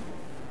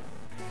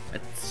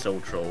 It's so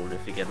trolled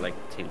if you get like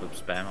tail whip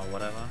spam or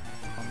whatever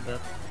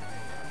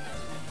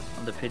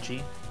on the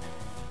Pidgey.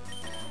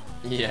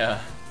 Yeah.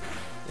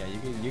 Yeah, you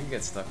can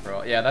get stuck for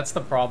all. Yeah, that's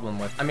the problem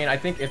with. I mean, I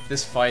think if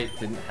this fight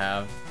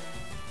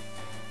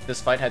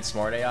had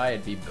smart AI,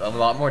 it'd be a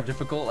lot more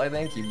difficult. I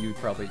think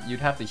you'd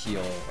have to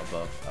heal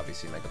above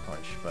obviously Mega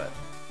Punch, but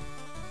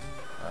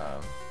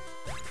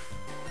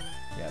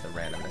yeah, the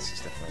randomness is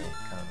definitely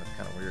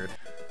kind of weird.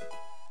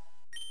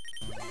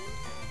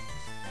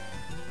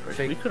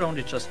 We could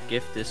only just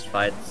give this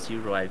fight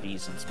 0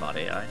 IVs and smart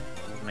AI. It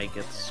would make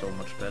it so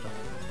much better.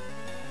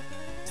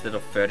 Instead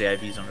of 30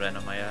 IVs on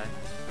random AI.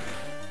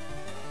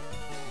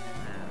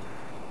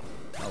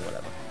 Oh,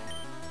 whatever.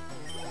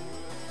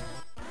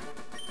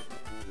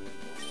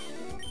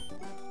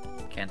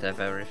 Can't have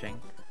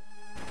everything.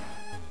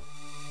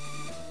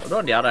 Although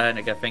on the other hand,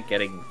 like, I think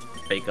getting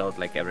fake out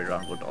like every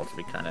round would also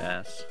be kinda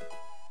ass.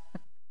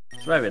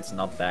 So maybe it's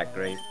not that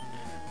great.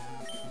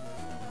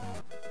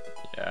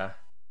 Yeah.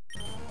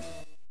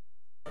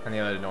 And the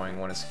other annoying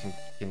one is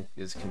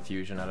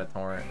confusion out of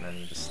torrent, and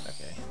then just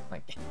okay,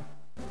 like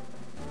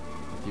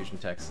confusion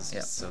text is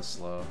just so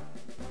slow.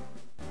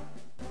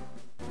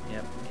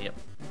 Yep.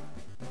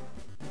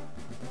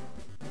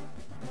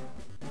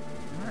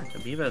 Alright,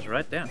 Amoeba is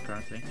right there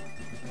currently.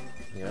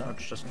 Yeah.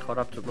 It's just caught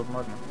up to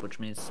BluMagma, which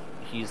means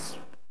he's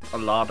a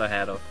lot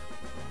ahead of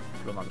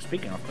BluMagma.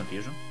 Speaking of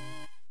confusion.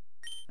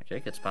 Okay,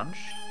 gets punch.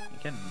 You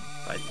can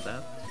fight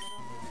that.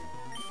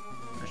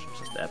 I should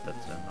just add that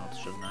to notes,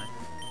 shouldn't I?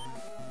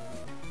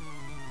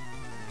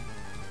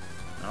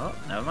 Oh,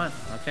 never mind.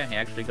 Okay, he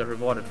actually got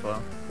rewarded for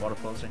water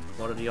pulsing.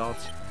 What are the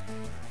odds?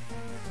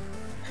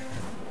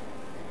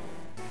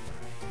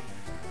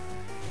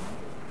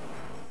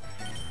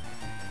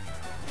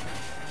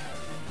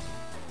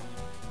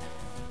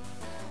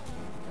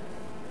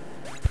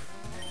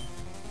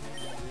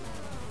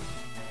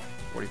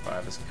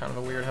 Is kind of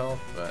a weird health,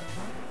 but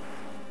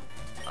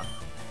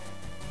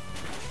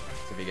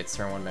if he gets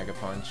turn 1 Mega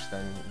Punch,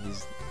 then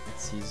he's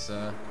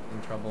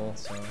in trouble.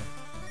 So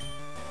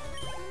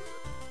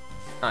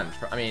not in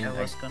I mean,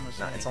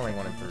 it's only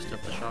 1 in 3.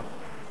 Stop the shop.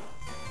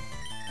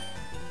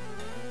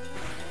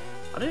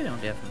 I didn't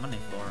only have money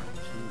for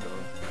 2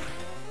 though.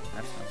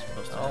 That's not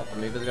supposed to. Oh,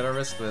 Amoeba's gotta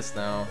risk this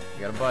now.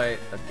 You gotta bite.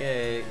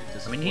 Okay,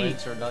 just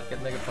flinch or not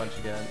get Mega Punch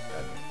again.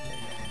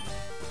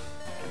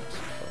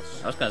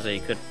 I was gonna say he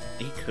could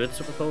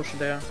super potion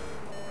there.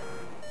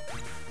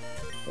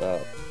 Well,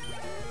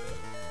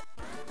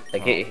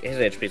 like his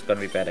HP is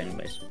gonna be bad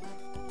anyways,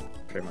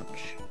 pretty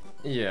much.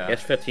 Yeah.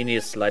 Yes, 15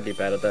 is slightly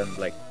better than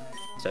like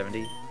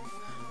 70.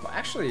 Well,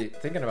 actually,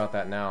 thinking about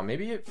that now,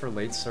 maybe for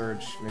late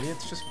surge, maybe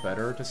it's just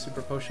better to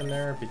super potion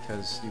there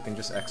because you can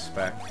just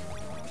expect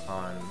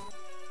on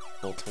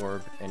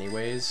Voltorb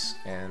anyways,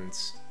 and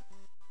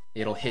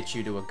it'll hit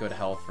you to a good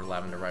health for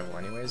Lavender Rival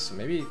anyways. So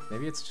maybe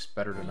it's just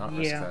better to not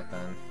risk that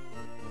then.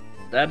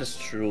 That is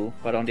true,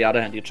 but on the other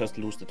hand, you just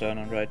lose the turn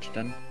on Rage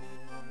then.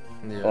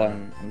 Yeah.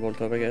 On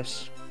Voltorb, I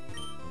guess.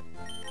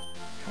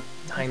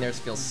 Dying there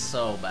feels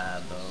so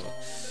bad though.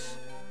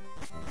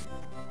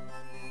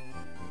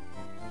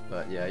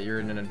 But yeah, you're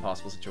in an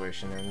impossible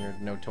situation and you're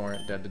no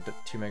torrent, dead to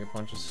 2 Mega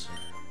Punches.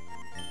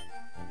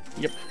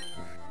 Yep.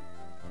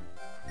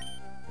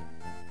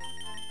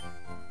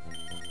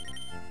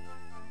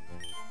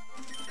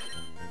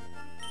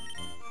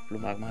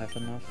 BluMagma have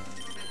enough?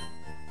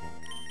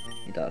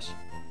 He does.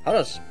 How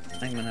does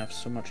Eggman have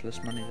so much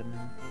less money than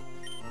him?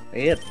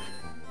 He had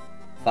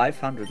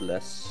 500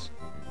 less.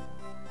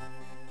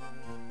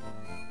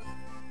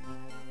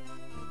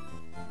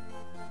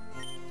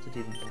 Is it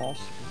even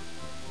possible?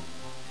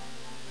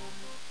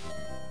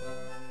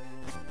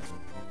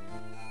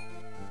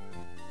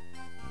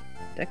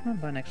 Did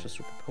Eggman buy an extra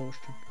super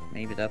potion?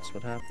 Maybe that's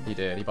what happened. He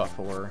did, he bought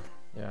 4,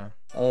 yeah.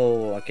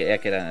 Oh, okay,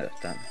 then.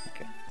 Okay.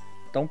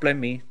 Don't blame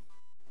me.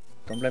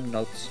 Don't blame the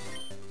notes.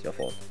 It's your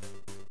fault.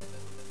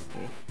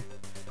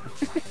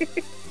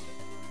 Okay.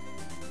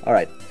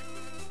 Alright.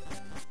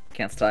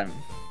 Can't time.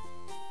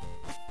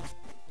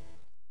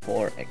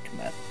 For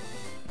Eggman.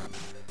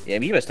 Yeah,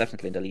 Amoeba is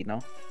definitely in the lead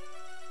now.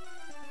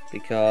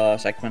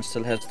 Because Eggman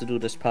still has to do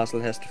this puzzle,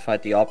 has to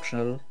fight the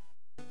optional.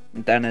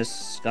 And then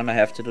is gonna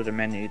have to do the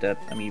menu that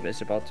Amoeba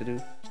is about to do.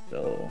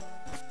 So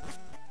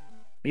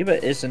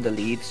Amoeba is in the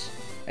lead.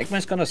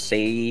 Eggman's gonna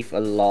save a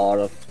lot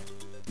of,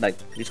 like,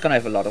 he's gonna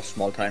have a lot of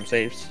small time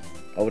saves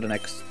over the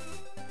next,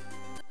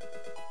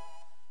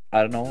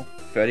 I don't know,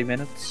 30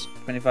 minutes,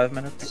 25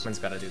 minutes. Eggman's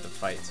gotta do the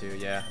fight too,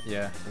 yeah.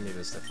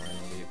 Amoeba's definitely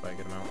in the lead by a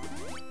good amount.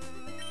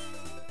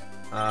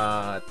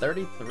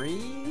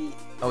 33?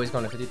 Oh, he's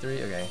going to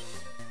 53? Okay.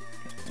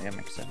 Yeah,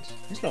 makes sense.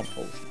 He's low on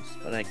potions,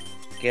 but I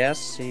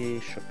guess he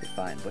should be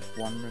fine with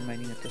 1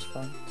 remaining at this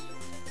point.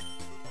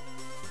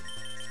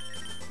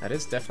 That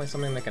is definitely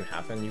something that can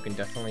happen. You can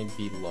definitely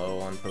be low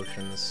on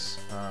potions.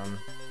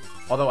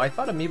 Although I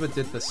thought Amoeba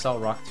did the Cell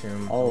Rock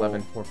Tomb Oh.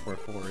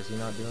 11444. Is he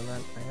not doing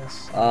that, I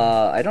guess?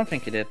 I don't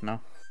think he did,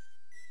 no.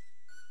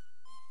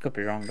 Could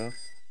be wrong, though.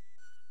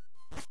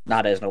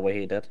 Nah, there's no way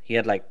he did. He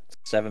had like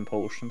 7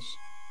 potions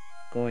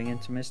going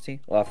into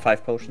Misty. Or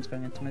 5 potions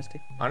going into Misty.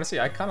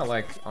 Honestly, I kind of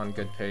like on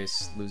good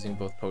pace losing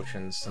both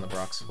potions in the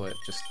Brock split,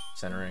 just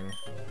centering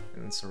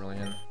in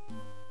Cerulean.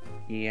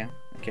 Yeah,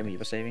 okay,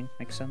 Amoeba saving.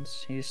 Makes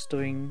sense. He's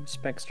doing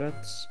spec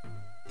strats.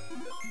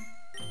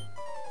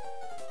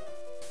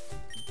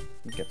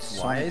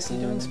 Why is he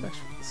doing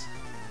specials?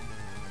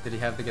 Did he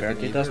have to get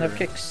Apparently the he doesn't Eager, have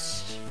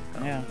kicks.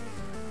 Yeah.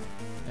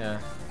 Yeah.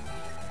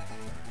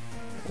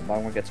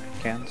 BluMagma gets good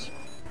cans.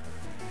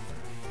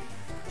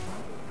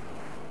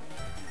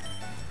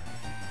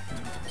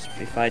 It's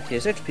pretty fight.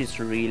 His HP is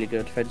really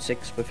good.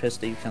 36 with his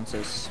defense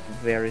is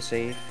very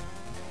safe.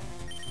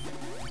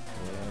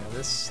 Yeah,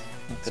 this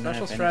Not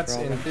gonna special have any strats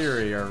in problems.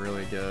 theory are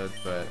really good,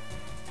 but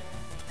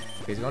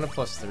okay, he's going to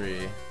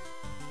 +3.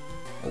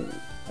 Oh,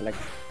 I like.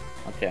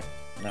 Okay,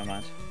 never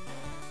mind.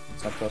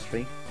 It's not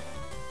 +3.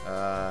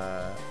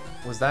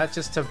 Was that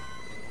just to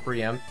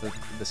preempt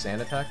the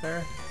sand attack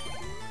there?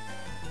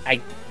 I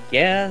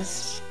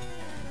guess.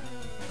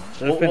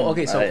 Well,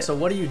 okay, so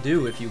what do you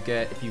do if you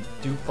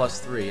do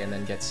 +3 and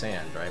then get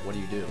sand, right? What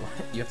do?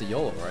 You have to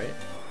YOLO, right?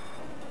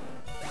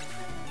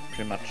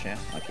 Pretty much, yeah.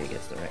 Okay,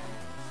 gets the right.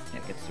 Yeah,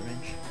 gets the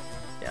range.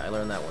 Yeah, I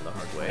learned that one the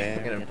hard way. Yeah,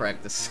 I gotta yeah.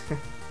 practice.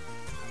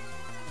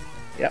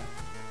 Yep.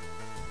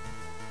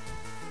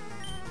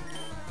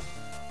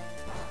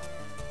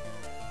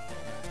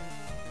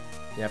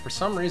 Yeah, for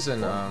some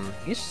reason,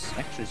 He's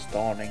actually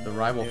starting. the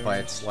rival here.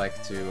 fights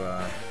like to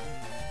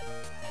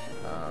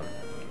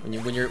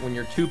when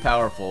you're too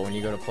powerful, when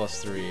you go to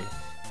 +3,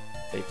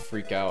 they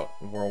freak out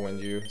and whirlwind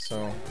you.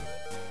 So,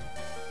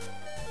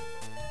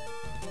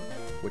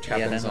 which Yeah,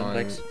 happens then on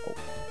like, oh,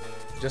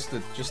 just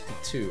the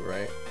 2,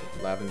 right?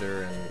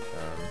 Lavender and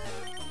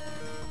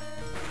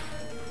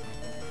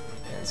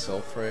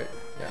Sulfurate.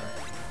 Yeah,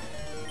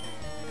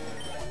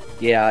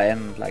 yeah,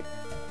 and like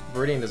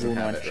Viridian doesn't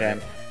Bruno have and it,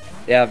 Champ. right?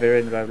 Yeah,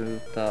 very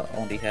Revoluta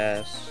only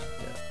has.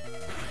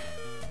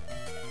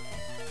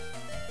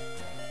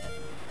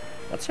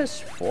 What's his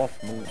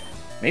 4th move?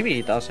 Maybe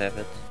he does have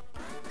it.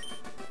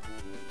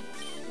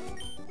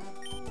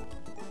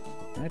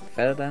 Right,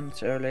 Feather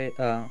Dance early.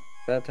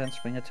 Feather Dance,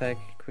 Spring Attack,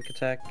 Quick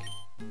Attack.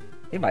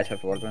 He might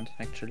have Whirlwind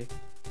actually,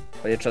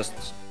 but you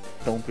just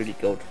don't really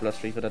go to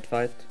 +3 for that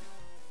fight.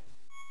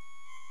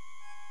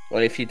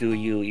 Well, if you do,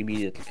 you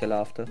immediately kill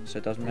after, so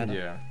it doesn't matter.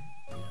 Yeah.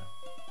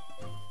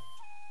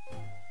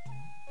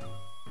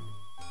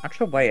 Not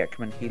sure why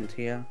Ekman healed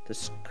here.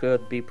 This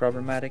could be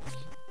problematic.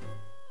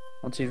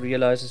 Once he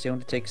realizes he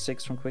only takes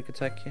 6 from quick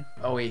attack here.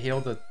 Oh, he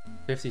healed a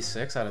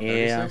 56 out of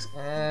Yeah. 36?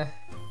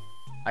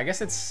 I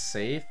guess it's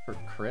safe for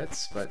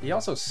crits, but he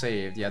also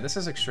saved. Yeah, this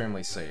is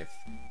extremely safe.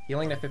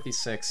 Healing to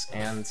 56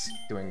 and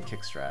doing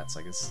kick strats,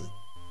 like it's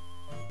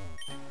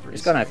pretty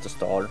He's gonna safe. have to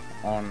stall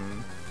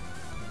on.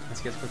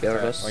 Let's get quick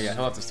regardless. attack. Oh yeah,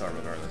 he'll have to start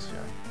regardless,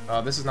 yeah.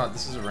 Oh, this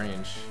is a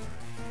range.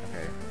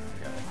 Okay,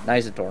 got it.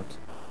 Nice taunt.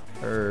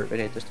 Or,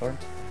 Radiator's taunt.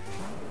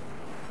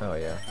 oh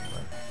yeah.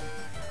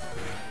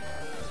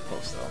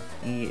 Close though.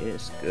 He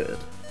is good.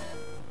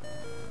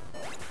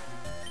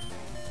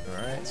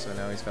 Alright, so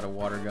now he's got a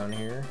water gun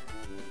here.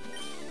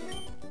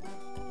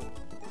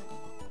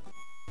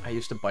 I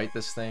used to bite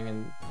this thing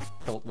and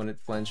felt when it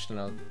flinched,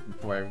 and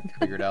before I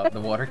figured out the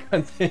water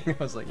gun thing, I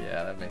was like,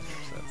 yeah, that makes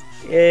more sense.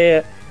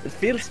 Yeah, it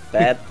feels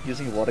bad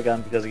using a water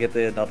gun because you get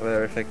the not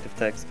very effective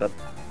text, but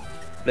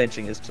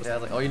flinching is just. Yeah,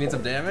 like, oh, you need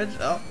some damage?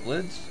 Oh,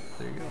 flinch.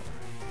 There you go.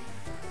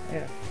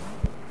 Yeah.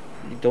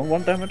 You don't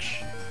want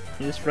damage?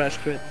 Use fresh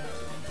crit.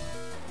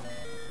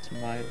 It's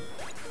mild.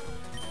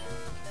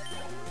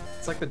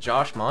 It's like the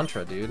Josh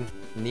mantra, dude.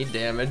 Need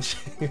damage.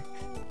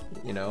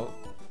 You know,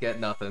 get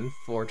nothing,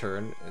 4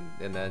 turn,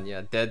 and then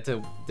yeah, dead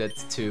to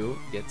 2,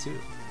 get 2.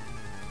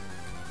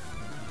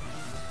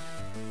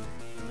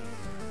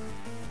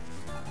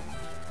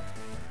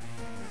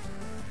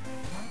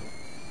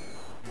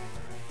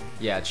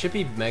 Yeah,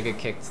 Chippy mega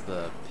kicked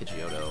the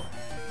Pidgeotto.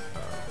 I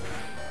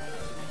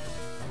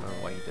don't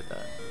know why he did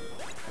that.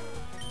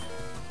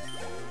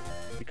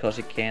 Because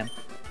he can.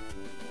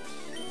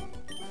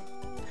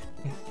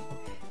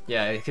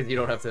 Yeah, because you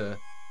don't have to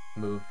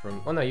move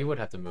from. Oh no, you would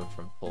have to move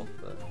from both.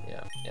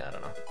 Yeah, I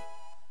don't know.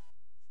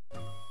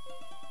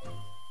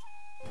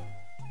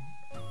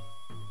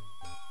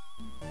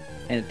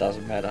 And it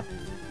doesn't matter.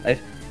 I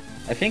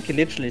think he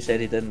literally said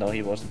he didn't know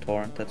he wasn't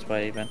torrent, that's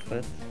why he went for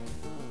it.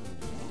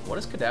 What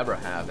does Kadabra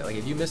have? Like,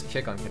 if you miss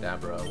kick on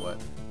Kadabra, what?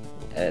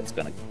 It's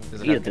gonna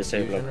Does it either have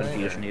disable or confusion, right?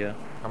 confusion, Or yeah.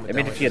 how much I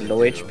mean, damage if you does had it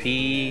low do?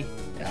 HP,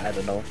 yeah, I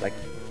don't know, like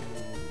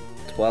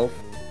 12.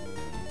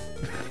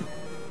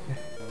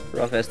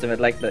 Rough estimate,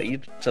 like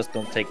you just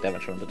don't take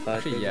damage from the fight.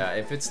 Actually, really. yeah,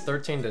 if it's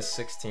 13 to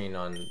 16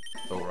 on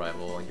Bow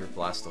Rival, your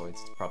Blastoids,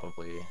 it's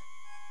probably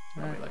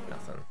like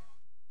nothing.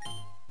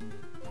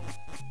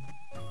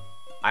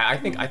 I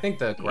think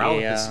the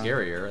Growlithe is Yeah.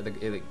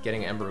 scarier.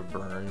 Getting Ember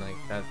Burn like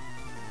that.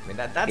 I mean,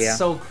 that's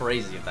so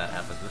crazy if that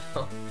happened.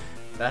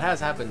 That has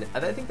happened.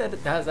 I think that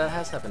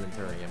has happened in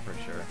Turing, I'm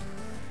pretty sure.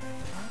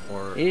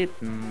 Or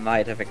it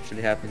might have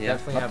actually happened. Yeah,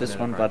 not this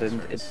one, but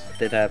it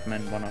did happen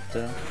in one of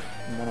the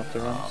runs.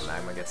 Oh,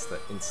 Magma gets the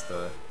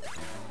insta.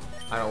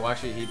 I don't know. Well,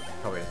 actually, he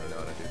probably doesn't know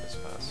how to do this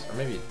pass, or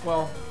maybe.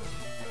 Well,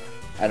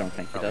 I don't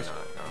think he does. Not,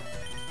 no.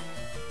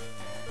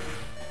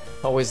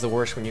 Always the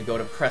worst when you go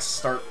to press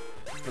start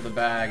for the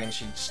bag and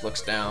she just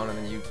looks down and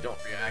then you don't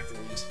react and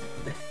you just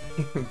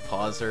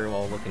pause her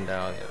while looking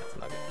down. Yeah, that's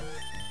not good.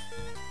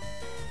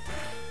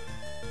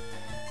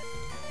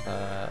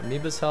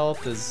 Amoeba's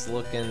health is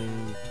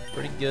looking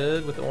pretty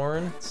good with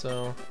Orin,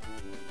 so.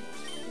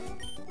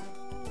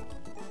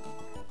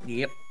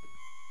 Yep.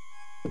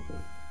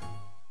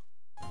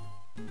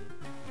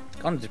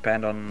 It's gonna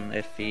depend on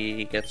if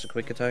he gets a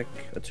quick attack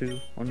or two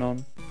or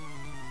none.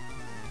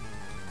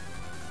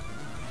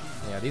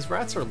 Yeah, these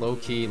rats are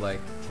low-key, like,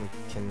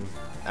 can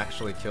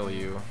actually kill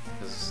you,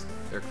 because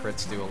their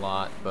crits do a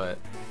lot, but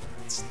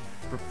it's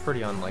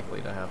pretty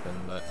unlikely to happen,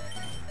 but...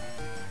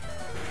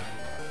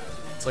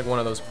 It's like one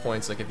of those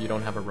points, like, if you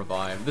don't have a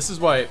revive. This is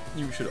why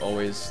you should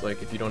always,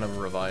 like, if you don't have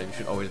a revive, you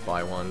should always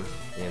buy one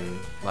in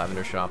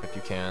Lavender Shop if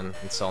you can,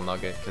 and sell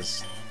Nugget,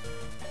 because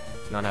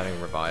not having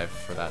a revive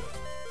for that,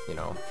 you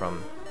know,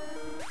 from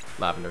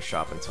Lavender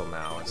Shop until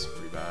now is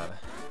pretty bad.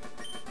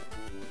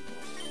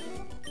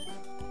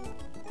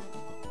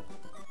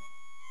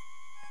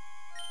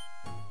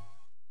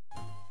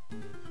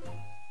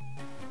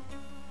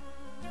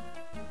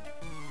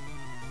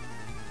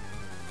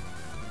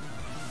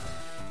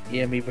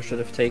 Yeah, Amoeba should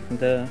have taken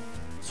the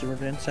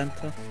Cerulean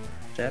Center.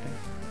 Chatting.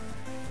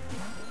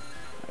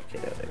 Okay,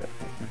 there they got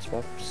movement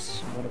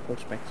swaps. Water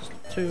Pulse back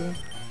to 2.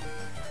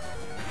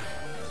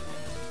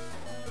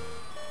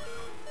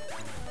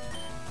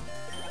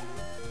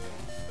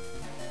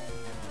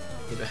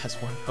 It has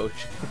one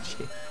potion.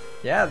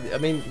 Yeah, I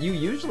mean, you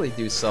usually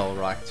do sell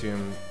Rock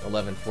Tomb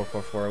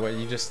 11444. What,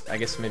 you just, I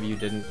guess maybe you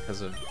didn't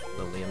because of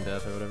the Liam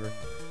death or whatever.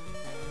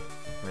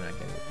 I mean, I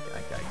can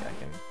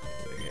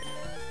mitigate.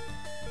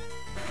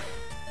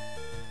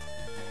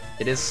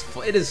 It is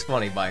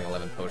funny buying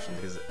 11 potions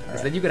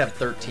because then you could have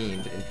 13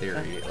 in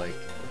theory, like,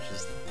 which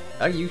is,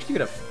 you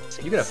could have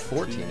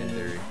 14 in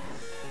theory.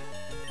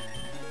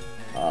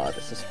 Oh,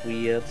 this is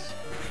weird.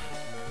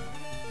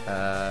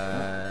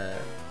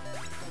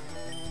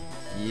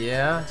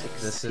 Yeah,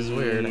 this is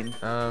weird.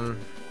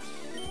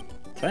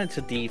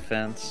 22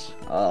 defense.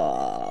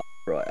 Oh,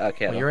 right.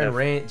 Okay. When you're in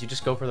range, do you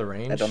just go for the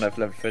range? I don't have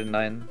level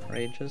 39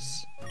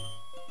 ranges.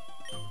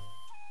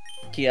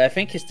 Yeah, I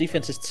think his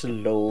defense is too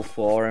low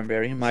for him,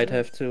 where he might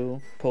have to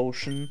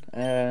potion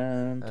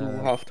and do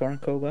half turn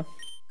Koba.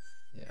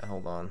 Yeah,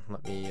 hold on.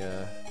 Let me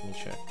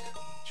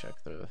check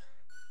the.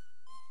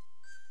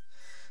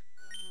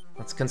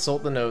 Let's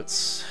consult the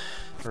notes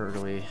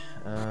early.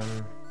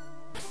 On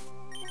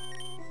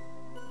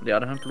the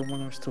other hand,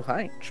 BluMagma is too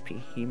high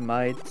HP. He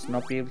might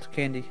not be able to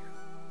candy.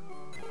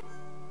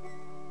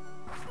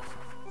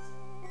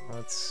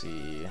 Let's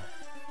see.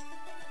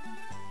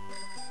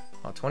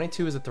 Oh,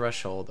 22 is the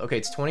threshold. Okay,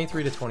 it's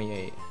 23 to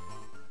 28.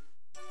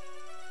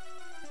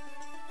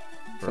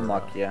 For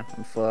Mach, yeah.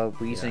 And for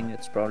Wheezing,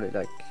 it's probably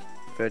like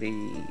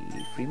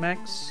 33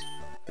 max?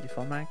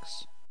 34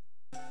 max?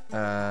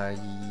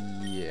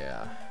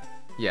 Yeah.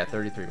 Yeah,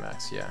 33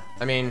 max, yeah.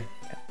 I mean,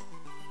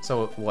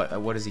 so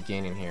what is he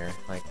gaining here?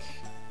 Like,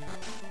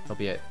 he'll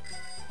be at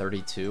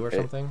 32 or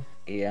something?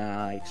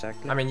 Yeah,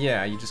 exactly. I mean,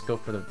 yeah, you just go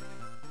for the...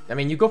 I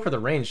mean, you go for the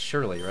range,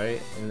 surely, right?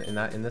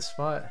 In this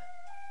spot?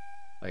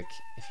 Like,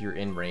 if you're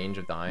in range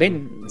of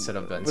dying, instead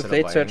of with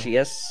late search,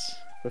 yes.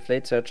 With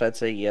late search, I'd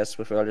say yes.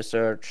 With early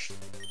search,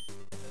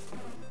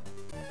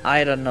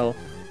 I don't know.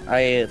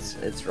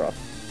 It's rough,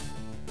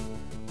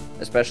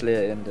 especially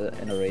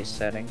in a race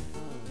setting.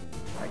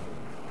 Like,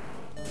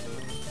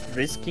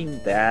 risking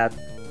that.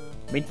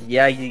 I mean,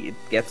 yeah, it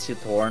gets you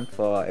torn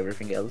for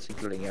everything else,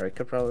 including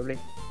Erika probably,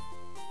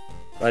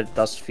 but it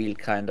does feel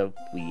kind of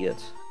weird.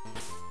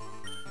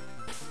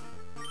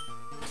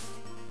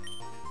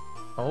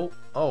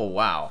 Oh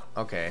wow.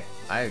 Okay,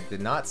 I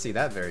did not see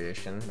that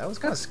variation. That was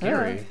kind of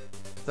scary.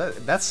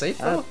 That's safe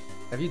though?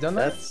 Have you done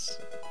that? That's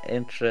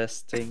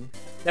interesting.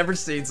 Never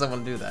seen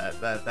someone do that.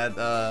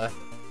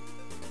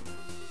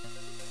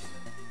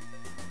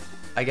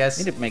 I guess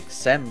I mean, it makes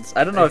sense.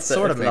 I don't know if the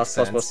last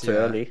toss was too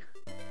early.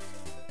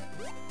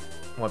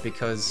 What,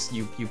 because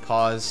you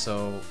pause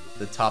so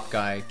the top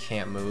guy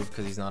can't move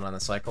because he's not on the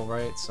cycle,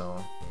 right?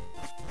 So,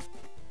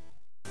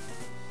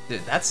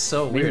 dude, that's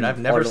so weird. I've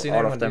never seen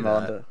anyone do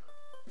that.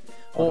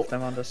 All of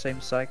them on the same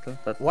cycle,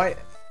 but why?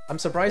 I'm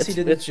surprised he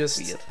didn't just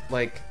weird.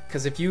 Like,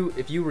 because if you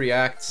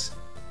react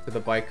to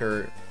the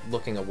biker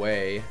looking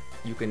away,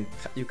 you can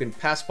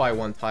pass by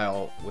one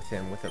tile with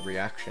him with a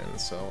reaction.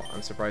 So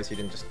I'm surprised he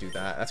didn't just do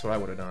that. That's what I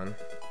would have done.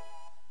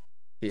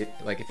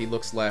 Like, if he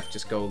looks left,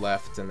 just go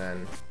left and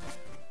then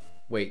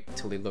wait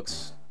till he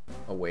looks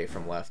away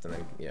from left and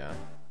then yeah.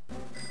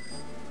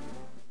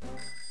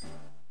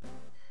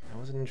 That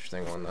was an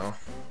interesting one though.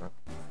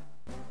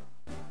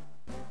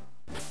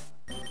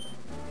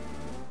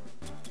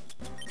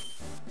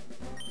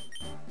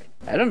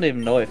 I don't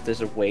even know if there's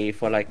a way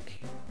for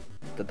like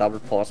the double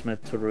pause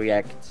mid to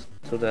react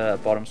to the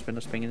bottom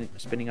spinner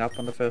spinning up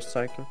on the first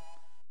cycle.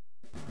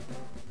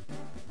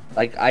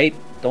 Like, I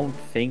don't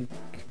think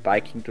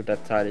biking to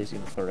that tile is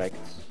incorrect.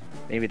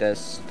 Maybe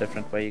there's a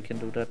different way you can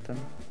do that then.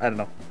 I don't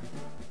know.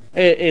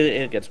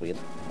 It gets weird.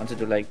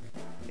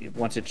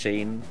 Once you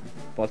chain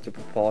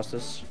multiple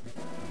pauses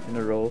in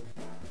a row.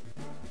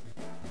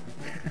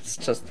 It's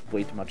just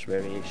way too much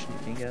variation you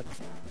can get.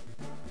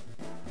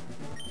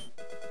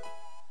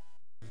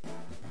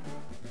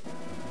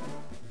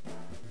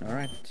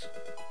 Alright.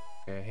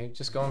 Okay, hey,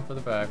 just going for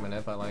the bag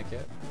manip, I like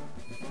it.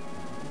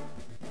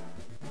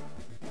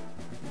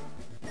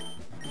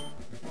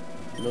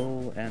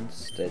 Low and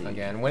steady.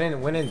 Again,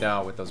 when in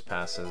doubt with those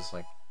passes,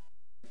 like,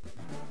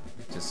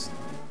 just,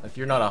 if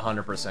you're not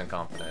 100%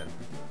 confident,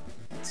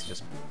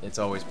 it's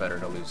always better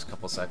to lose a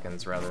couple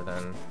seconds rather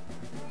than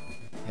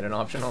hit an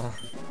optional.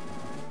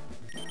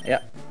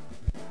 Yeah.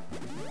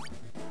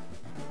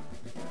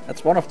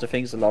 That's one of the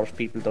things a lot of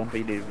people don't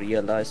really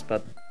realize,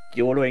 but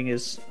YOLOing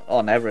is,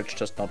 on average,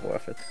 just not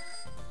worth it.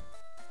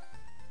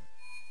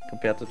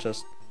 Compared to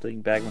just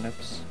doing bag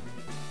manips.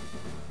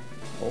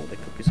 Oh,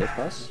 that could be safe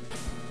pass.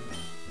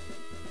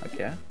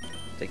 Okay.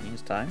 Taking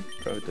his time.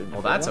 Probably doing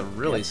well, that's a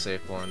really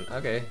safe one.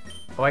 Okay.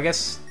 Oh, I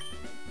guess...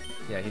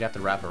 Yeah, he'd have to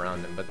wrap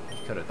around him, but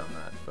he could have done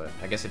that. But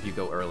I guess if you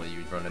go early,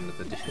 you'd run into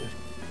the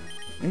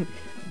dude.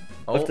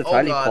 Oh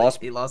God, pause.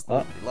 He lost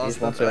the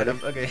item.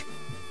 Okay.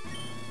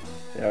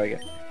 There we go.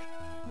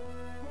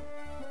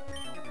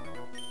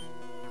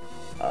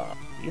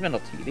 Even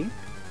not healing?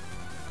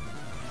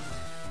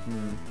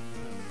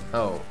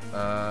 Oh,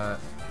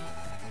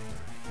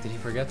 did he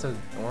forget to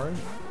orange?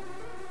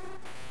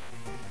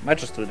 Might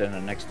just do it in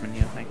the next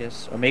menu, I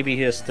guess. Or maybe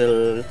he's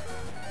still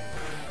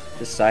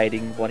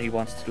deciding what he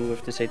wants to do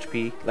with this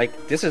HP.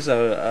 Like, this is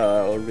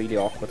a really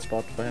awkward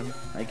spot for him.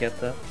 I get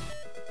that.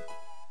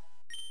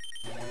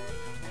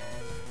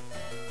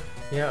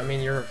 Yeah, I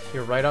mean you're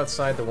right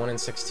outside the 1 in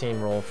 16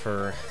 roll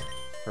for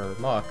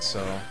Muck,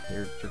 so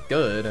you're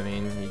good. I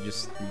mean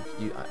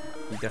you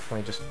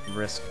definitely just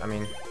risk. I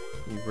mean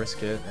you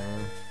risk it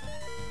and.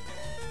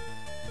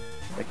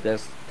 Like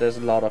there's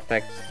a lot of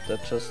facts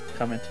that just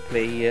come into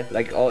play here.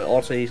 Like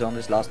also he's on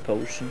his last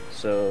potion,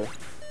 so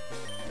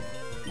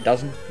he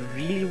doesn't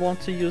really want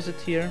to use it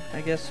here,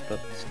 I guess.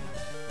 But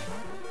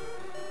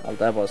well,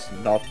 that was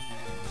not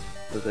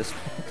to this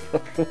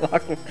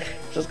point.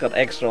 Just got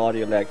extra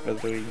audio lag for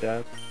doing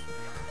that.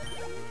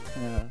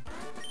 Yeah.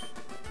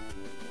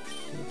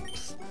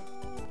 Oops.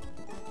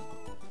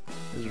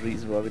 There's a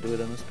reason why we do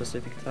it on a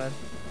specific tile.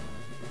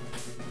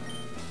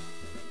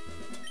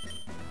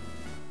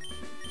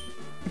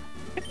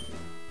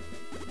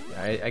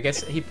 I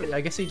guess he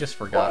just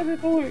forgot. What are you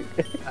doing?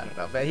 I don't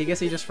know, but I guess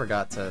he just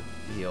forgot to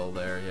heal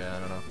there. Yeah, I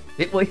don't know.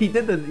 Well, he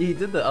did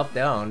the up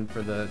down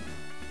for the,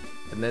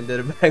 and then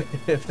did a back.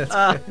 That's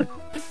good.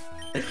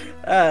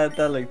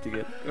 That looked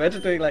good.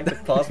 Imagine doing like the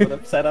pause with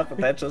a setup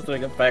and then just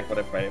doing a back with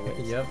a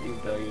anyways. Yep. Even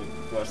though you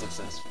were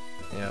successful.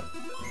 Yep.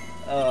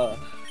 I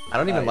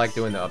don't even like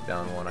doing the up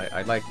down one.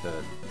 I like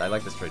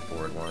the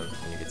straightforward one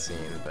when you get seen,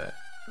 but.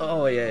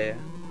 Oh yeah.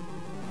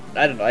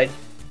 I don't know. I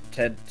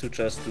tend to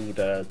just do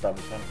the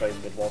double time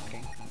frame with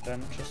walking.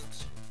 Then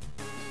just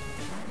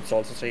it's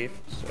also safe.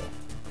 So.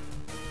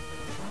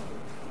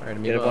 Alright,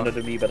 Amoeba. Yeah, wanted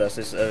Amoeba does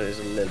is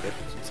a little bit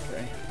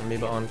scary.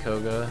 Amoeba on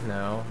Koga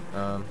now.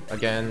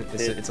 Again,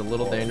 it's a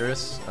little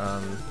dangerous.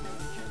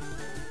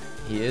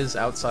 He is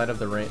outside of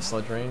the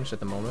sludge range at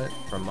the moment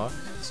from Muck,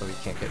 so he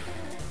can't get,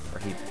 or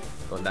he,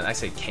 well, I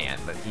say can't,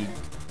 but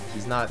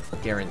he's not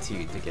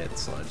guaranteed to get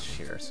sludge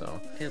here. So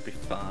he'll be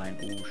fine.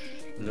 Oosh.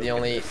 The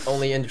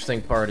only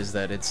interesting part is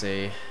that it's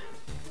a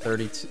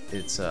 32.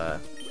 It's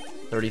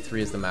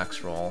 33 is the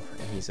max roll,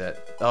 and he's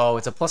at. Oh,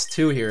 it's a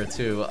 +2 here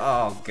too.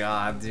 Oh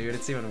god, dude,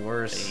 it's even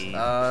worse.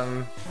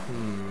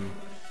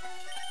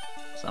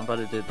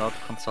 Somebody did not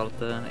consult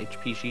the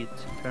HP sheet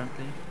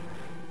apparently.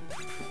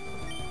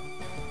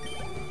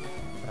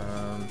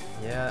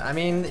 Yeah, I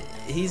mean,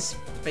 he's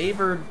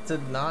favored to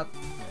not.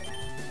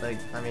 Like,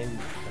 I mean,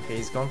 okay,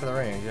 he's going for the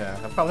range. Yeah,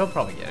 he'll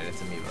probably get it.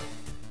 It's Amoeba.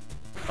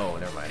 Oh,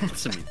 never mind.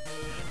 It's Amoeba.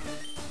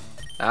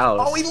 Ow.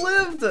 Oh, he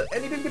lived!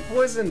 And he didn't get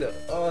poisoned!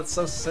 Oh, it's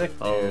so sick,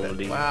 dude.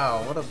 Holy.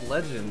 Wow, what a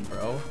legend,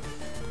 bro.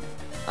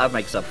 That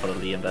makes up for the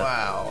Liam.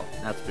 Wow.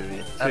 That's pretty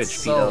good. That's HP,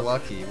 so though.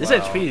 lucky. This wow.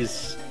 HP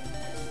is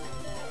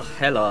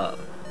hella.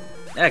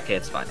 Okay,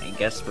 it's fine. I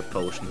guess with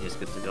potion he's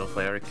good to go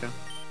for Erika.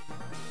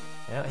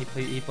 Yeah,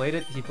 he played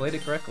it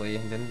correctly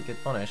and didn't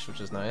get punished,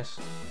 which is nice.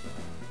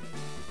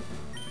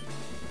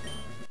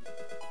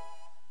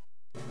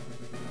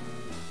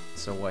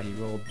 So what, he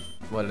rolled,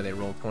 what did they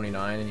roll,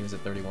 29 and he was at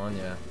 31?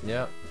 Yeah.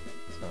 Yep.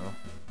 So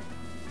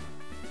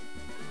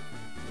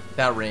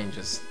that range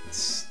is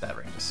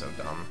so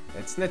dumb.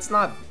 It's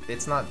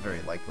not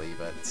very likely,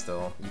 but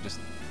still, you just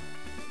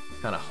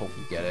kind of hope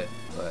you get it,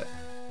 but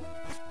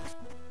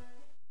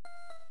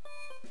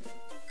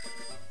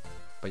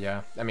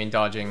yeah, I mean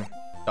dodging,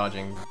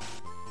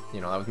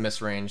 you know, that was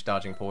misrange,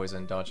 dodging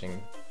poison,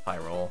 dodging high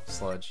roll,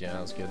 sludge, yeah,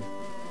 that was good.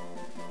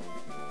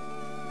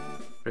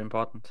 Pretty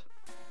important.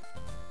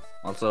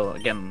 Also,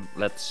 again,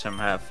 lets him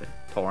have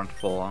Torrent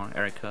for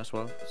Erica as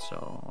well,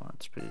 so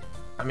it's pretty...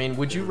 I mean,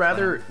 would you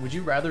rather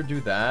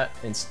do that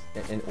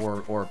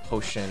or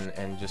Potion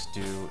and just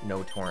do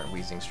no Torrent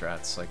Wheezing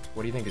strats? Like,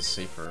 what do you think is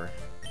safer?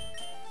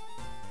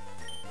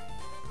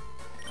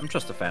 I'm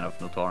just a fan of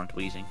no Torrent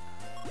Wheezing.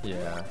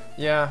 Yeah.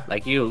 Yeah.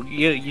 Like,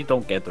 you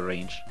don't get the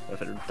range.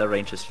 The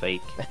range is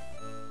fake.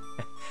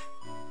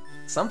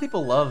 Some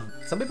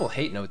people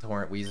hate no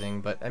Torrent Wheezing,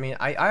 but I mean,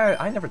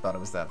 I never thought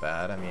it was that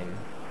bad. I mean...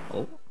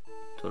 Oh,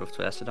 2 of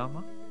 2 acid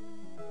armor.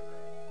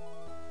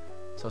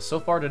 So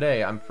far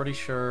today, I'm pretty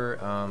sure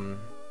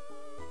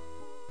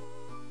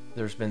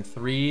there's been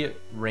 3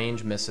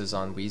 range misses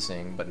on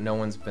Weezing, but no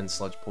one's been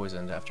sludge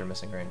poisoned after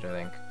missing range, I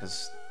think.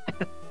 Cause,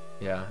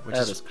 yeah, which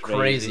is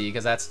crazy,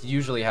 because that's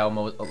usually how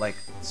like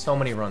so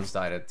many runs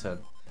died to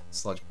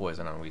sludge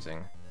poison on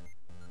Weezing.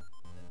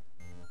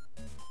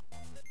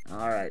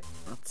 Alright,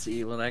 let's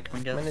see what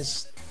Ekman gets. I mean,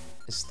 is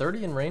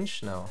 30 in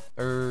range? No.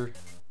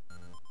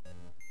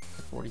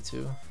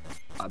 42?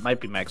 It might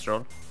be max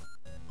roll.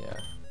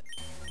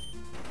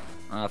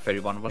 Yeah.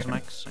 31 was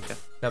max, okay.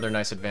 Another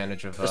nice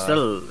advantage of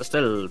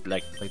still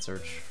like Late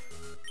Surge.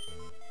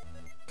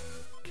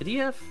 Could he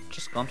have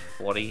just gone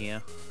for 40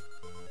 here?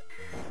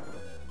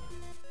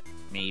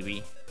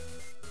 Maybe.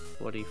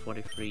 40,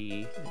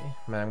 43. Okay.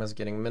 Magma's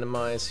getting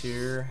minimized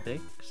here.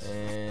 6.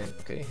 And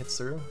okay, hits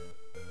through.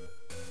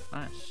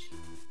 Nice.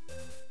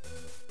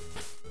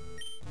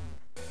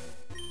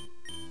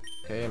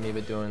 Okay,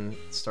 Amoeba doing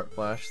start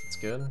flash, that's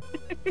good.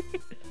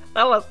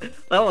 That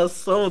was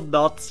so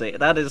not safe.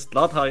 That is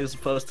not how you're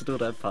supposed to do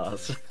that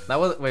pass. That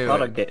was wait,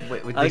 Okay.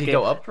 did he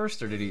go up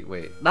first or did he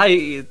wait? Now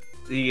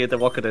the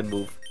walker didn't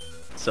move.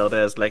 So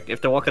there's like,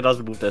 if the walker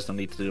doesn't move, there's no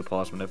need to do the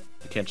pause manip.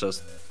 You can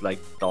just like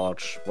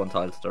dodge one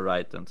tile to the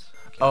right and.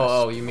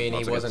 Oh, you mean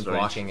he wasn't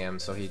blocking him,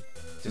 so he.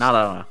 Just,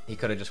 no. He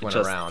could have just went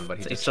around, but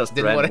he just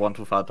didn't ran wanna... one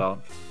too far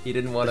down. He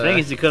didn't want to. The thing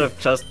is, he could have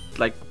just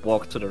like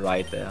walked to the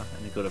right there,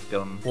 and he could have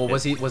gone. Well,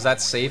 was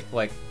that safe?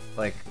 Like,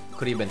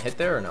 could he have been hit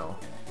there or no?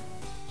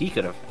 He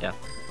could have, yeah.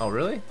 Oh,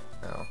 really?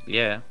 No.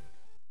 Yeah.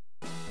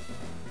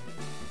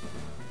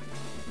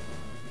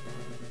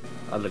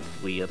 That looked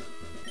weird.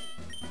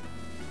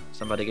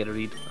 Somebody get a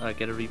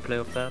replay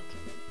of that.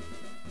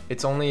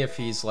 It's only if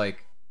he's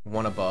like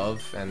one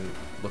above and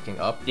looking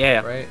up. Yeah.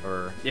 Right?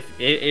 Or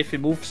if he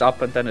moves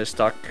up and then is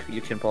stuck,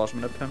 you can pause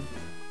manip him.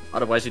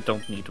 Otherwise, you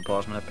don't need to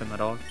pause manip him at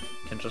all.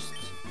 You can just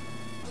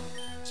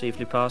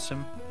safely pass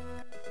him.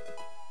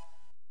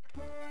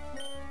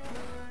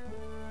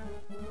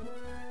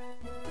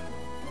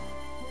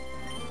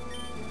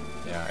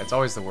 Yeah, it's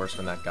always the worst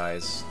when that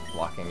guy's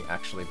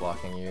actually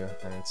blocking you,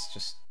 and it's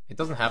just, it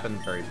doesn't happen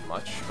very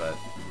much, but...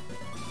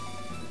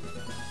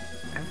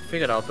 I haven't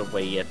figured out the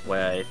way yet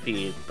where if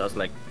he does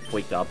like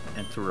wake up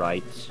and to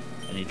right,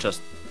 and he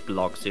just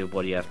blocks you,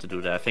 what do you have to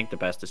do there? I think the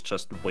best is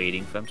just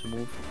waiting for him to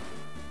move.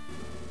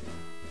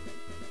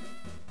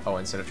 Oh,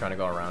 instead of trying to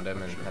go around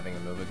him and having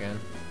him move again?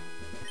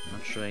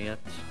 Not sure yet.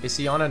 Is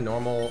he on a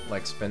normal,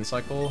 like, spin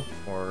cycle,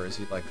 or is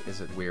he, like,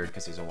 is it weird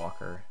because he's a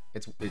walker?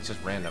 It's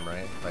just random,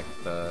 right? Like,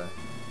 the...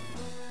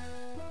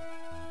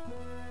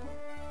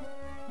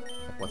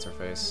 Like, what's her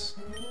face?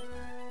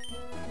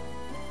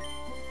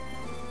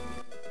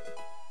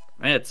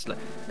 I mean, it's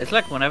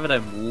like whenever they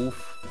move,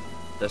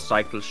 the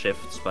cycle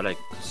shifts by like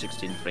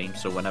 16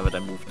 frames, so whenever they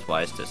move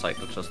twice, the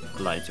cycle just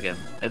aligns again.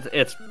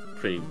 It's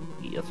pretty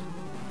weird.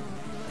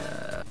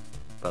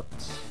 But...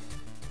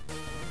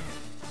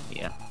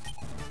 yeah.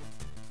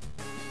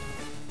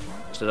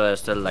 So they're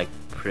still like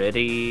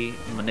pretty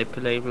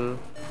manipulable.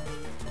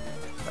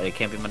 Or they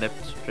can be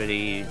manipulated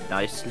pretty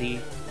nicely.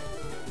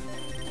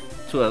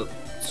 To a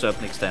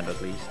certain extent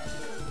at least.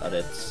 But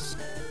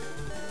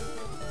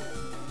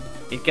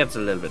it gets a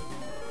little bit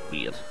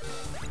weird.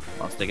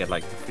 Once they get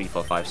like 3,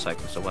 4, 5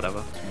 cycles or whatever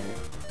to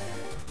move.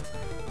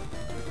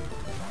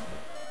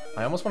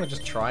 I almost want to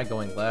just try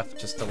going left,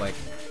 just to like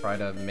try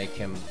to make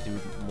him do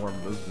more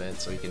movement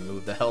so he can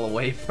move the hell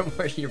away from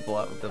where you're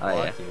blocking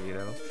you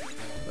know?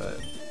 But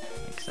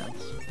makes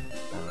sense.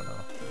 I don't know.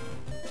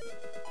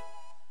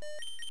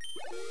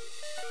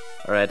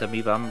 Alright,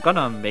 Amoeba, I'm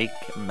gonna make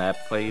a map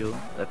for you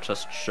that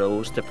just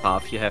shows the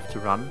path you have to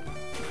run.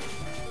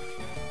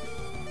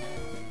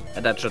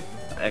 And that should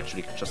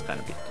actually just kind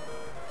of be it.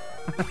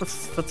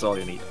 That's all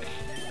you need.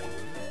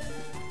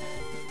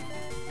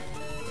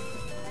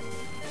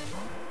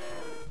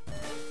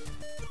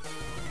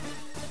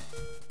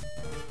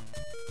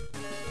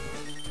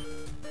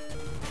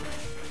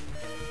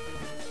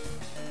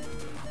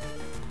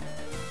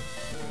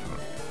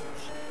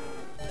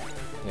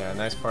 Yeah,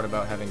 nice part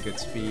about having good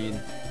speed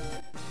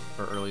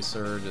for early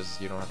surge is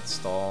you don't have to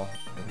stall,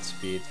 and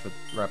speed for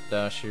rep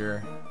dash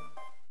here.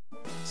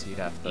 So you'd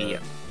have to,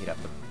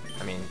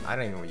 I mean, I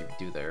don't even know what you would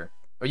do there.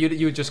 Or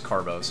you would just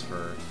carbos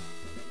for,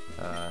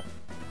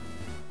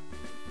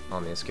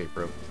 on the escape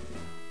rope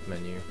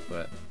menu,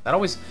 but that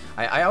always,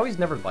 I always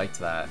never liked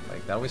that.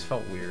 Like, that always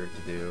felt weird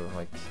to do,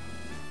 like,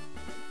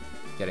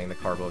 getting the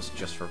carbos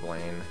just for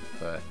Blaine,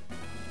 but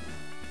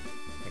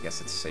I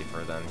guess it's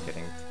safer than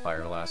getting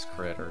Fire Blast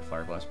crit or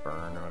Fire Blast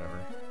burn or whatever.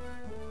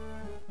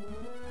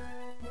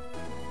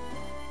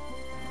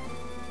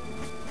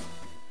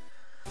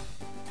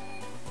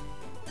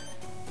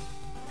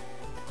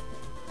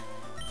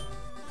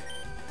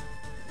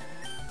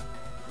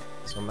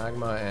 So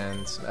Magma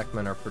and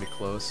Ekman are pretty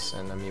close,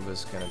 and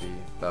Amoeba's gonna be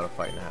about a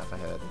fight and a half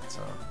ahead,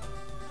 so...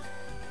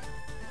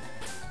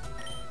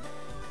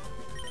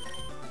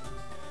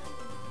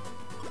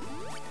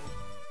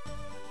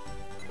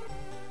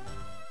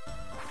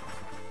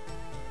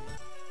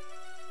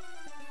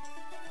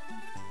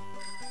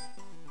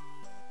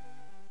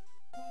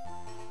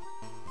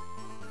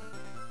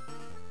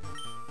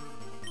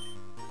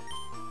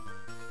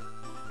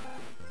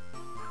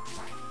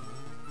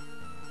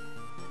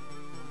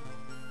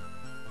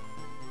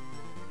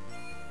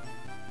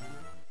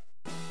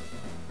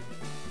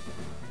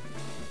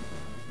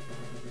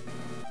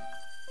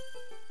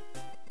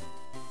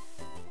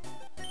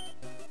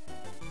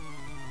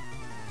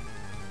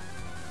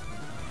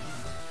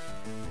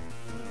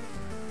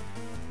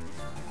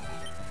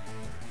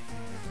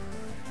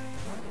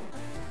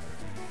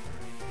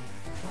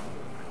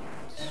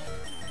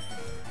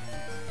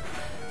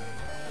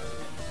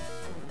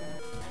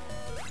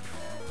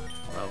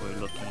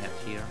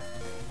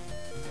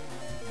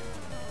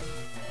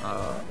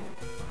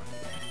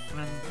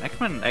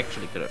 Ekman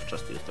actually could have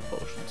just used the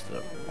potion instead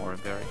of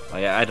Oranberry. Oh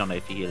yeah, I don't know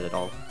if he healed at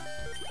all.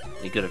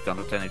 He could have gone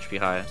to 10 HP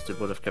higher, still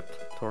would have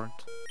kept Torrent.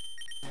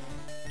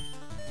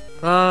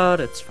 But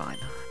it's fine.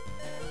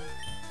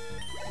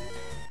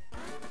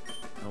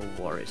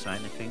 No worries or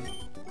anything.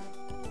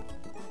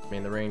 I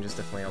mean, the range is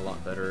definitely a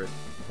lot better at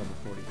level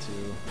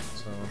 42,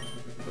 so...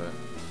 but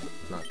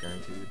not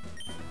guaranteed.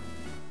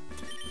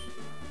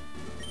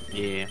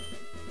 Yeah.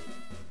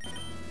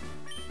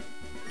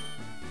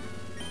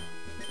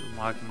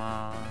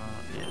 BluMagma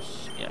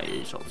is... yeah, it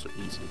is also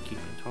easily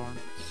keeping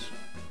torrents.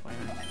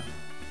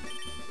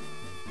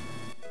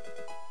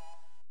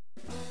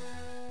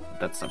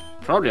 That's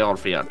probably all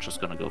three are just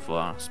gonna go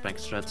for spec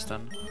strats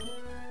then.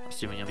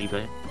 Assuming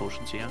Amoeba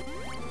potions here.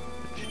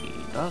 Which he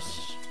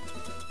does.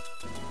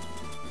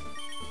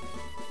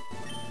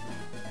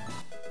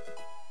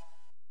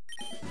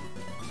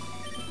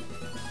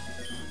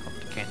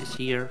 Candies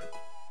here.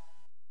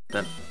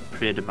 That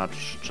pretty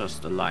much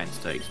just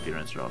aligns the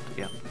experience route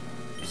again.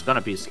 He's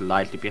gonna be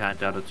slightly behind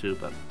the other two,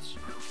 but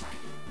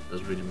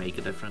doesn't really make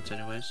a difference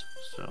anyways,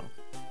 so...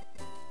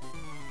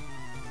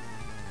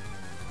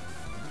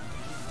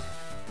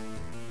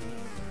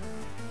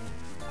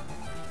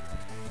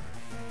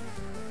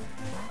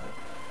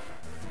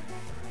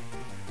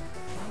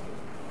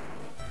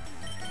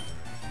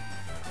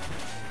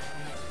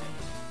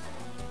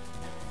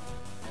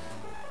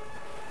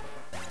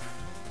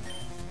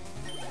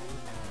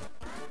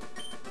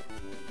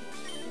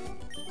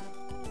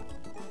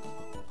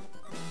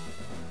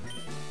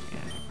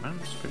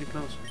 it's pretty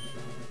close.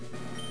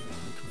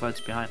 2 fights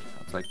behind.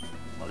 That's like,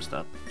 what is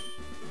that?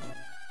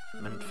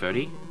 Minute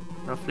 30,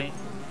 roughly.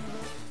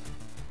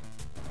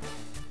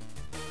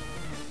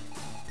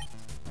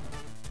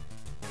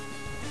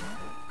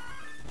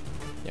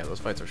 Yeah, those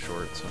fights are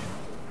short, so...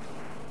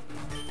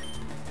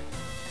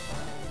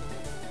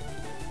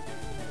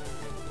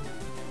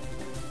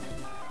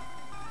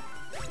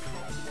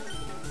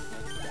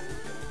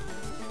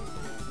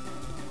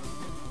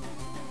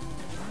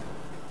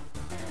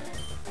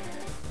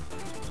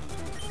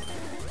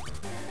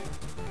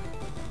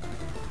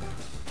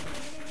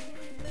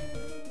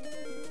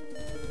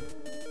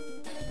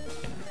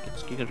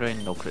 Giga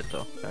Drain, no crit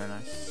though. Very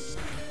nice.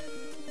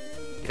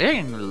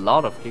 Getting a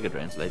lot of Giga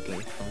Drains lately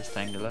from this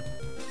Tangela.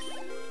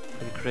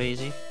 Pretty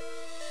crazy.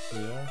 Yeah.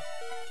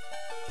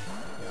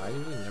 Yeah, I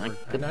usually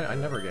never... I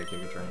never get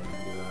Giga Drain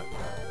and do that.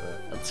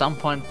 But... at some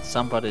point,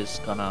 somebody's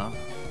gonna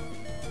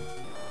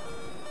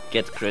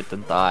get crit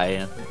and die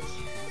and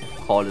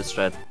call this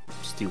strat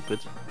stupid.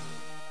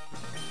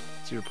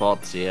 0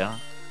 pots, yeah.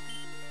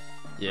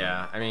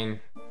 Yeah, I mean,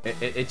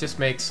 it just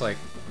makes, like,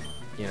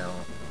 you know,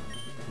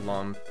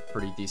 Lum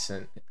pretty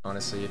decent,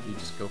 honestly, if you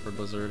just go for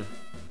Blizzard.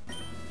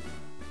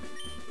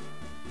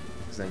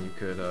 Because then you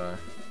could,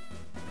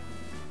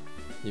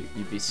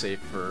 you'd be safe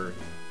for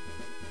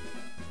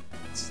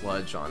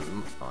Sludge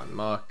on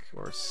Muck,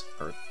 or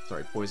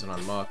sorry, Poison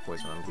on Muck,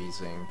 Poison on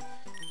Weezing,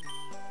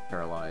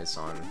 Paralyze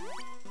on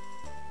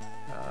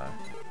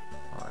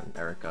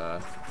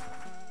Erica,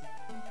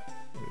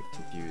 and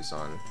Confuse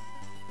on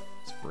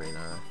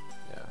Sabrina,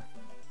 yeah.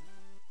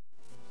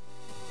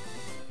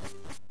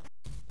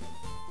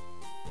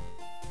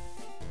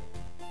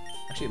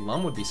 Actually,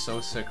 Lum would be so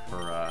sick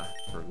for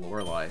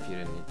Lorelei if you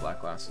didn't need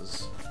Black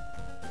Glasses.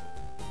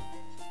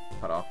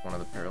 Cut off one of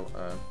the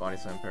Body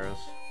Slam paras.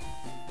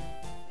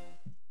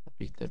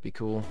 That'd be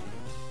cool.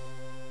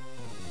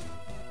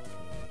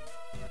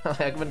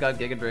 Eggman got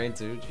Giga Drain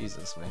too?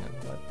 Jesus, man.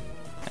 What?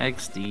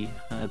 XD.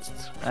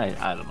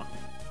 I don't know.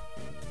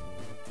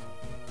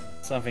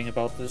 Something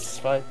about this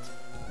fight.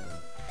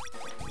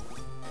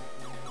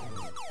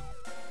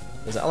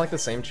 Is that like the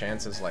same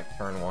chance as like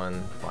turn 1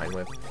 Vine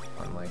Whip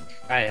on like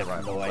I have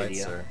rival no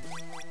fights, idea. or...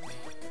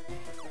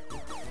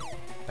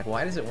 Like,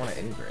 why does it want to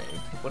ingrain?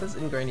 What does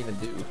ingrain even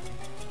do?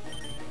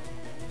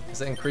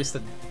 Does it increase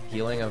the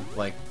healing of,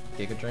 like,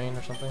 Giga Drain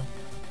or something?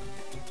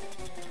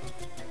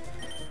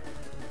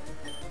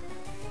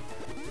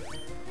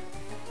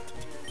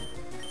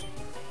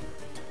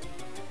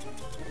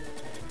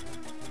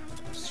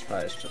 Let's try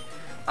it.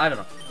 I don't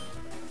know.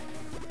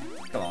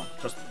 Come on,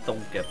 just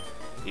don't get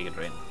Giga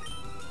Drain.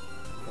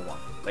 For one.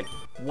 Like,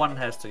 one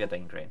has to get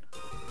Ingrain.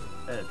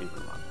 That'd be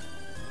good one.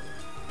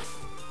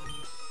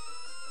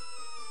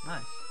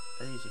 Nice.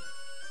 Very easy.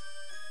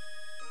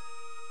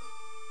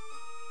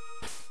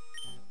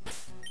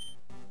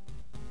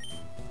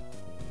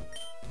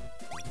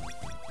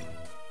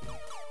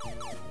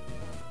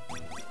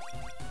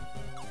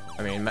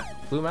 I mean,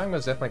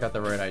 BluMagma's definitely got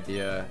the right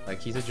idea. Like,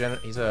 he's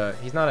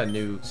not a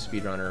new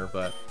speedrunner,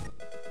 but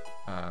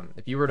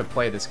if you were to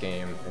play this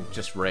game and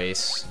just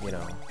race, you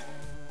know,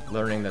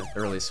 learning the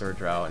early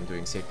surge route and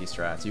doing safety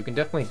strats, you can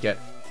definitely get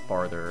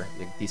farther,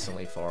 like,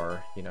 decently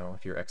far, you know,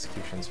 if your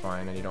execution's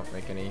fine and you don't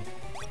make any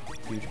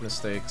huge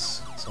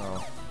mistakes.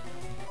 So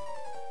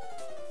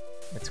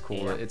it's cool.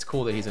 Yeah. It's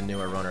cool that he's a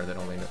newer runner that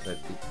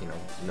you know,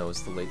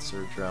 knows the late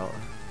surge route,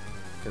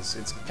 because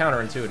it's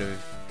counterintuitive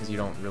because you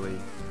don't really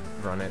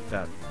run it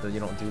that you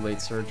don't do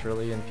late surge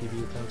really in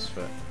PB attempts.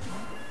 But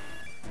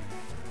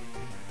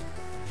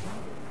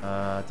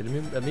did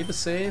Amoeba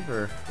save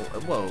or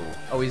whoa?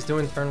 Oh, he's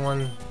doing turn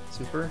 1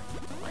 super.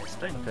 Nice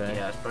thing. Okay.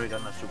 Yeah, it's probably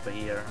gonna super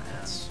here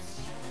and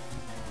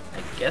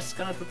I guess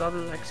gonna do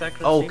double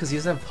accuracy. Oh, because he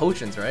doesn't have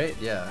potions, right?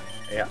 Yeah.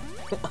 Yeah.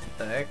 What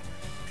the heck?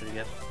 Pretty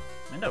good.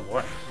 I mean that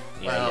works.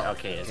 Yeah, Well, yeah,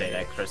 okay, it's 8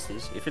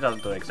 accuracies. If it doesn't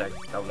do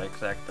double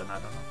exact, then I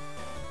don't know.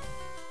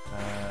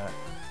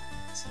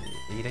 Let's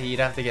see. He'd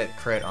have to get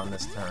crit on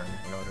this turn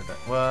in order to.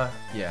 Well,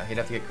 yeah, he'd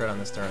have to get crit on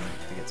this turn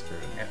to get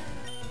spirited. Yeah.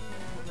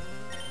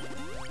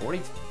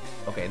 40.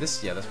 Okay,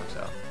 this works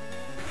out.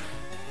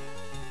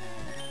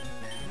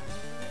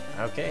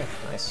 Okay,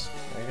 nice.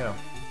 There you go.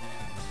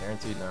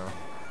 Guaranteed now.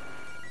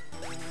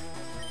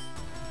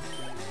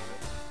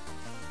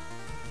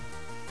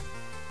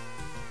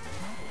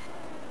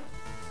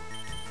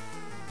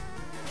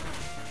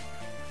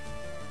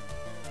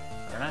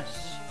 Very nice.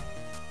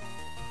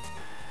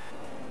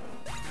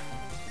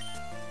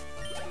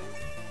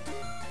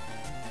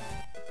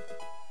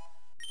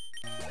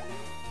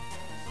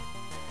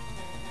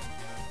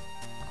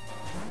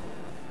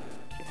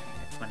 Okay,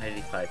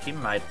 185. He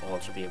might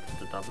also be able to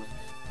do double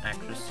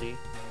accuracy.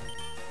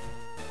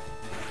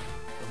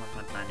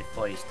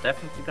 94. He's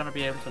definitely gonna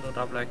be able to do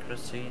double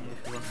accuracy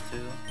if he wants to.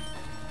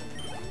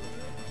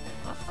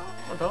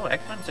 Although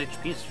Eggman's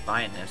HP is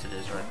fine as it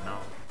is right now.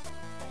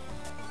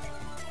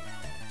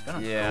 He's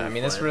gonna Yeah, go I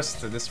mean for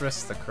this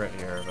risks the crit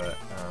here, but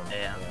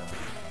Yeah.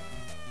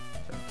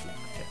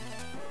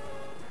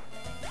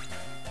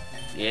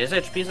 Yeah, his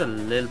HP is a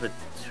little bit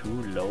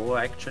too low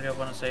actually, I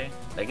wanna say.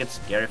 Like, it's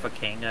scary for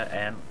Kanga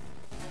and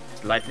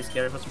slightly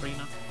scary for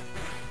Sabrina.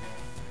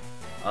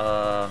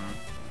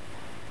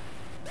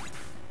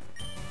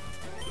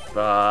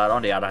 But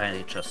on the other hand,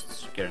 it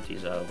just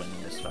guarantees a win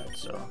in this fight,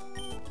 so.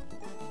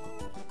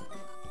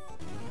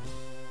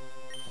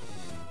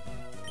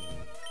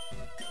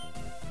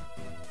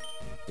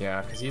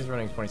 Yeah, because he's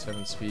running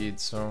 27 speed,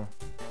 so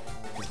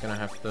he's gonna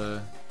have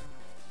to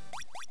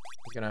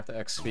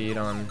X speed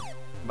on.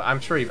 But I'm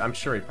sure he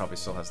probably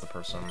still has the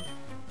person.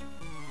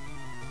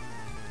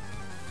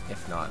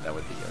 If not, that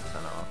would be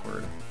kind of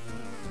awkward.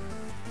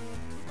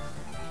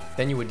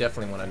 Then you would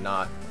definitely want to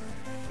not.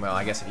 Well,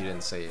 I guess if you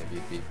didn't save,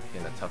 you'd be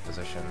in a tough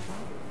position.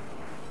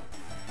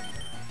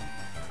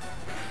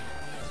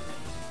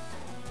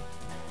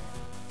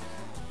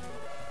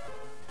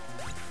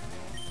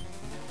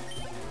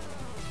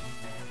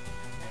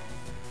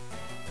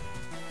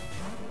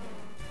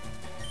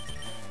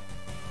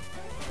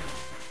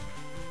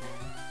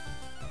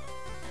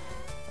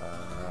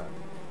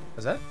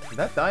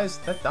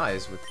 That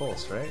dies with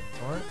pulse, right?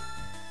 Torrent?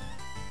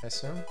 I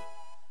assume?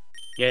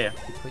 Yeah.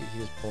 He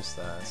just pulsed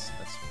that. That's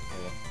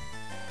cool.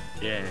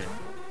 Yeah.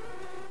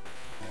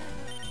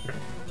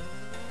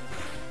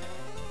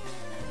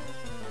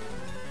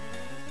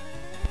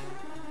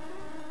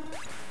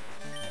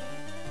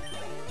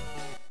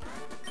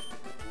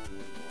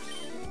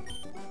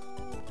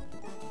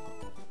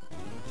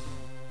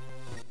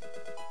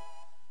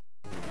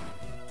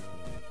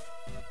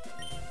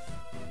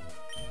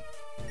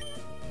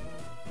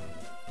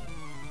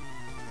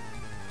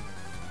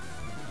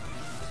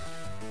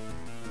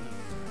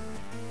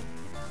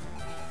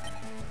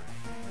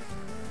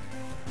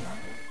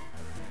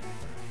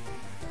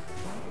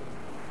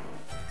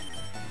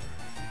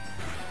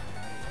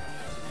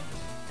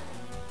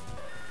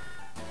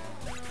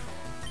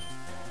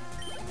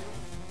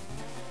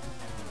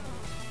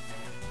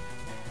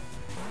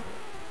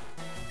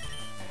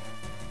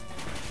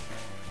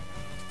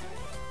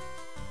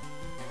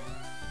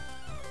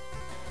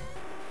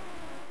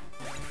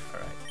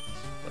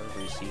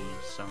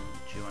 Some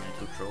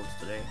G1A2 trolls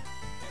today.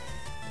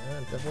 Yeah,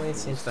 it definitely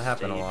seems to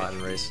happen a lot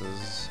in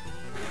races.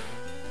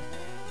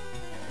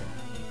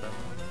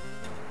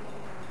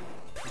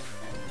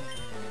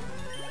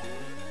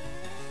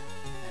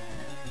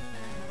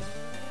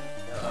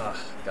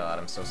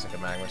 so sick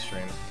of Magma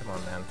stream. Come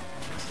on, man.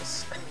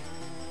 Jesus.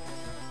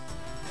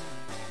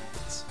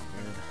 It's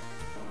weird.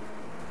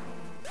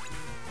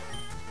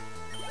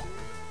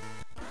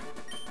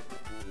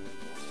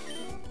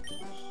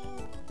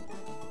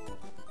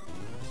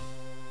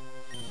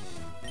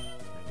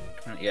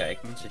 Yeah,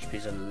 Eggman's HP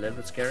is a little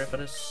bit scary for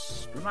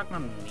this.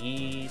 BluMagma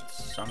needs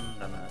some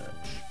damage.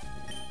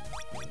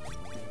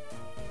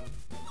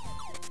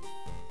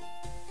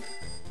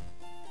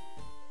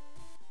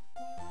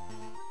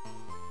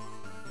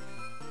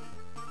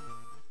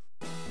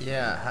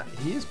 Yeah,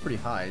 he is pretty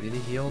high. Did he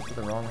heal to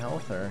the wrong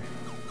health, or?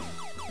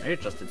 Maybe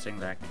just did sing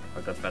back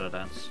or got better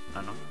dance. I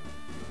don't know.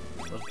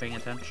 Wasn't paying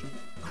attention.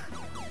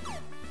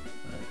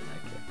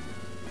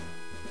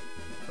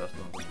 First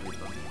one was really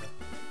fun either.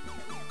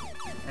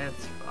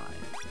 It's fine.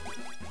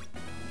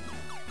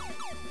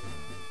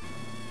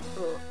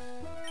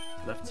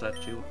 Left side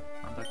too,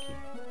 unlucky.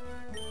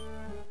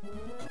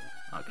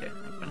 Okay,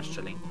 Eggman is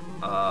chilling.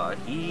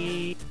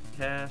 He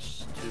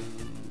has to...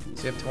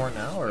 Does he have Torrent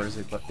now, or is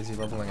he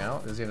leveling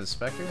out? Does he have a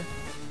Spectre?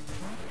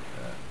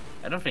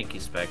 I don't think he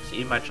specs.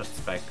 He might just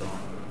spec on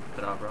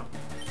Kadabra.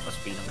 Or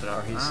speed on Kadabra.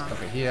 Or he's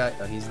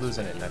okay. He's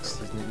losing it next.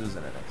 He's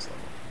losing it next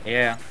level.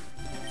 Yeah.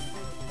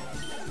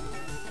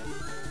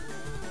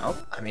 Oh,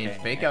 I mean, okay.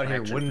 Fake Out here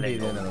Actually wouldn't be play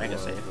the end of the Mega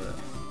world. Save.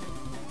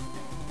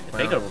 But... The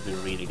Fake Out would be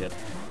really good.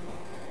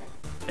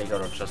 Fake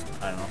Out or just,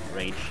 I don't know,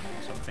 Rage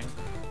or something.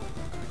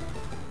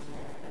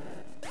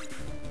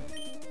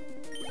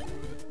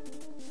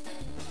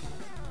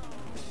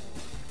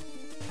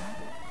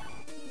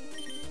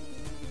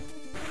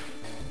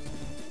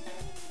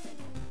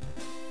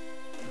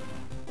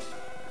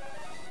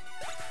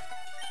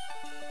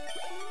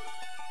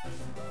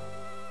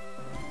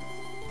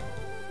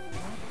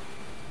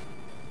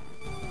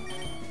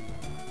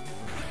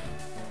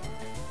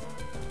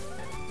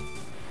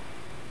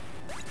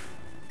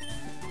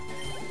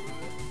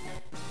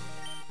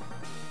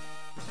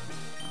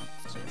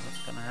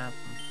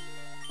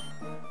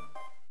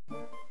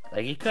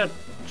 Like, he could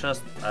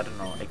just, I don't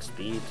know,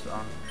 XP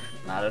on...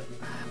 Nah,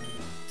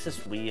 this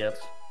is weird.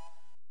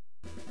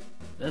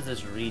 This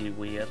is really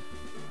weird.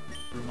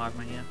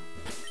 BluMagma here.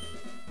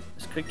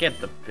 This could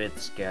get a bit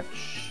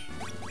sketch.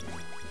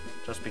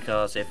 Just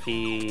because if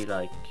he,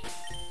 like...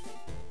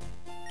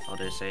 How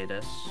do I say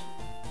this?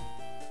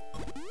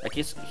 Like,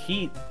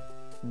 he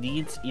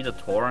needs either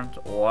Torrent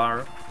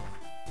or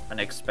an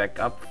X-Spec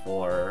up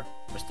for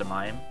Mr.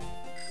 Mime.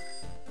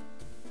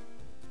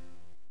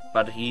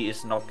 But he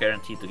is not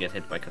guaranteed to get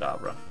hit by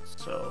Kadabra,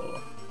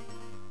 so...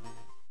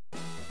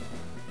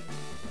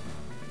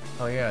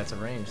 Oh yeah, it's a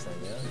range thing,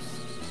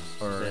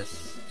 yeah? Or...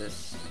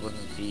 This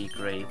wouldn't be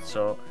great,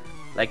 so...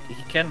 Like,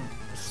 he can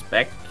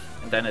spec,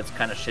 and then it's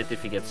kinda shit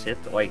if he gets hit,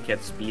 or he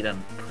gets speed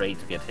and pray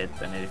to get hit,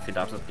 and if he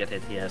doesn't get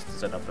hit, he has to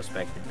set up a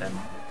spec, and then...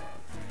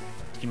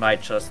 He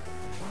might just...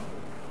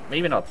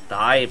 Maybe not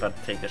die, but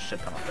take a shit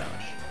ton of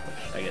damage,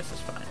 which I guess is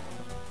fine.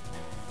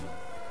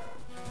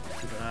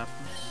 See what happens.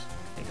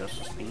 He goes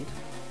to speed.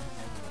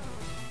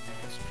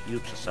 It's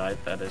future side,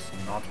 that is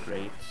not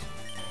great.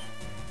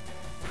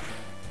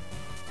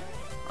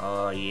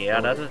 Oh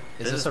yeah,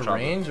 is this a trouble.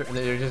 range, or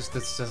this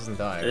doesn't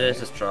die? This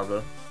right? is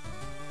trouble.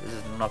 This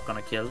is not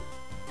gonna kill.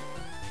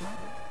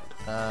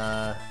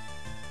 I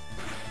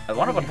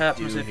wonder what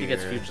happens if he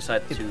gets future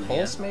side too.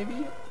 Pulse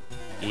maybe?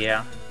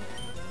 Yeah.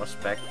 Or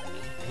spec.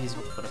 He's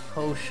for the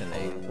potion.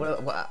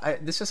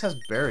 This just has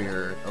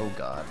barrier. Oh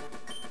god.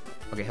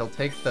 Okay, he'll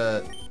take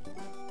the.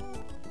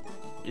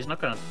 He's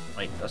not gonna.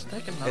 Wait, does it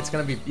take him now? It's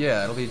gonna be,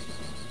 yeah, it'll be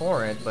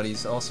Torrent, but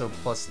he's also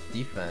plus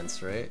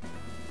defense, right?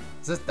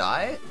 Does this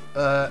die?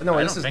 No,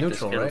 this is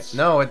neutral, right?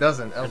 No, it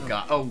doesn't.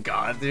 Oh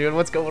god, dude,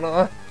 what's going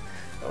on?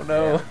 Oh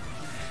no. Yeah.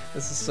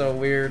 This is so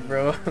weird,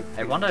 bro.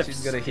 I wonder if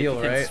she's gonna heal,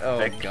 right?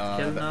 Oh god.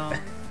 Kill now?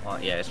 Oh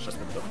yeah, it's just a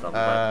bit of double,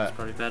 but it's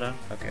probably better.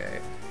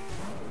 Okay.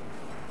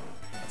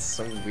 That's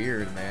so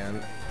weird,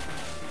 man.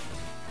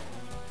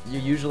 You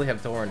usually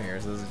have Torrent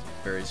here, so this is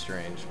very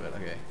strange, but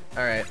okay.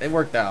 Alright, it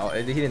worked out.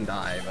 He didn't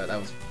die, but that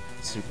was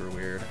super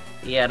weird.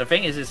 Yeah, the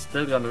thing is, he's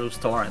still gonna lose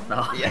Torrent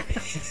now. Yeah.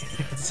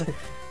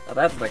 Oh,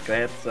 that's not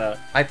great, so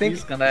I think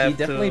he's gonna have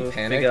definitely to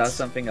panicked. figure out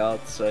something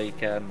out so he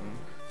can...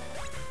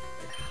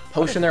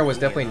 Potion there was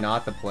definitely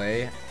not the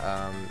play.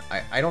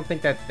 I don't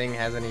think that thing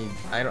has any...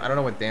 I don't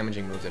know what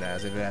damaging moves it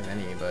has, if it has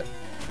any, but...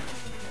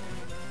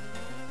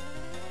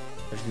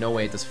 There's no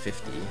way it does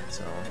 50,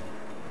 so...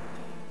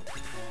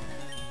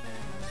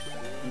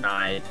 Nah,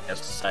 I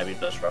guess Cyber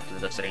does roughly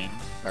the same.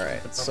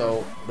 Alright,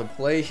 so the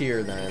play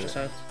here then...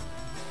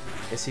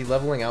 Is he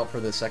leveling out for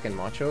the second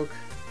Machoke?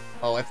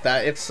 Oh,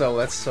 if so,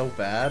 that's so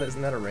bad.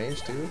 Isn't that a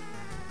range too?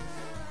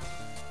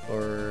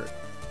 Or...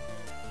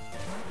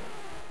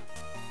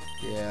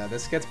 Yeah,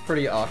 this gets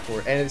pretty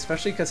awkward, and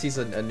especially because he's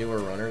a newer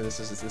runner. This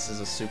is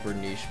a super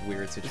niche,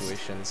 weird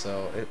situation.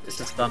 So this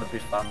is gonna be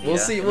fun. We'll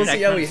see. We'll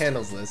see how he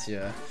handles this.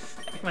 Yeah.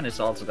 Eggman is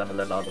also gonna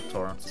let out of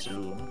Torrent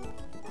soon.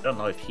 I don't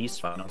know if he's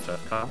fine on third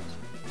card.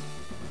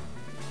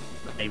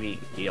 But maybe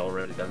he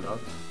already got out.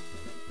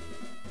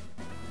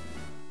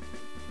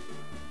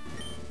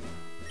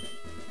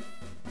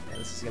 Yeah,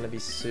 this is is gonna be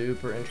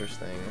super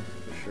interesting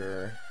for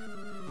sure.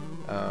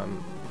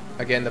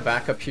 Again, the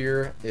backup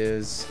here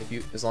is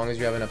as long as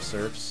you have enough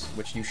surfs,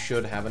 which you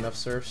should have enough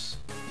surfs,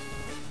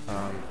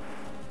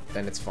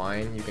 then it's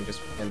fine. You can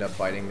just end up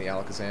biting the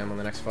Alakazam on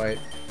the next fight.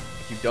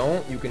 If you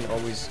don't, you can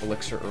always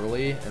elixir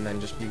early, and then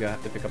you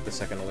have to pick up the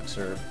second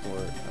elixir for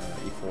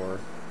E4.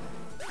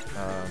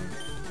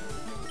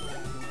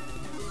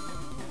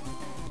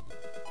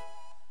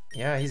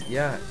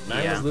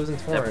 Magma's losing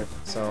Torrent,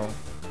 so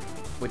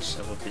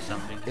that would be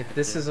something. If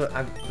this is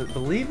I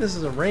believe this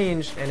is a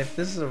range, and if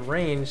this is a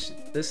range,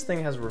 this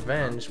thing has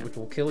revenge, which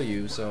will kill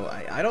you. So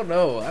I don't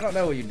know. I don't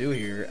know what you do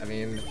here. I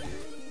mean,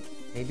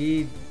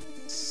 maybe,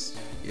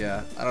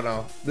 yeah, I don't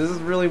know. This is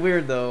really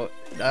weird though.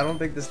 I don't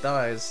think this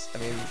dies. I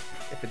mean,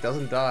 if it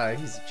doesn't die,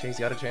 he's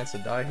got a chance to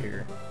die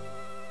here.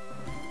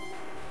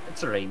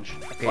 It's a range.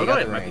 Okay, Although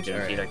it might be range,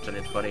 guaranteed actually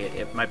at 48.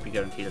 It might be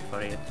guaranteed at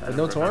 48. But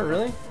no Torrent,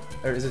 really?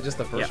 Or is it just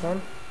the first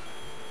one?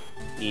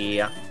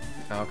 Yeah.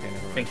 Oh, okay, never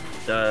mind. I think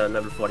the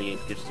level 48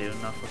 gives you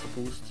enough of a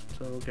boost,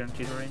 so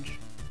guaranteed a range.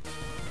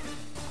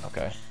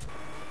 Okay.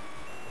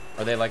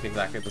 Are they like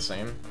exactly the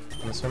same,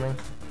 I'm assuming?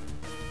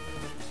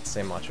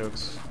 Same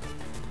Machoks?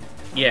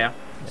 Yeah,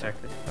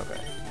 exactly.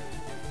 Okay.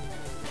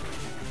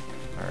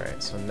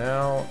 Alright, so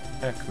now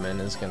Ekman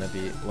is going to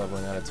be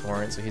leveling out a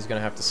Torrent, so he's going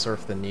to have to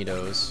surf the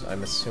Nidos.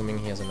 I'm assuming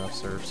he has enough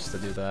surfs to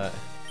do that.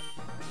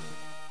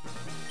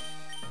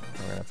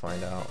 We're going to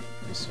find out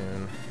pretty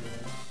soon.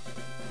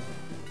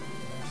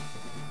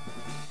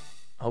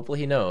 Hopefully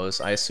he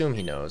knows. I assume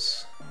he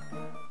knows.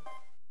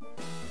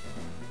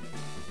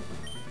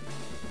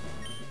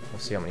 We'll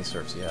see how many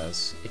surfs he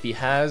has. If he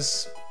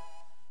has...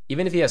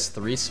 Even if he has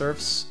 3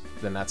 surfs,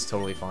 then that's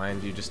totally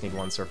fine. You just need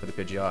 1 surf for the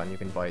Pidgeot, and you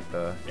can bite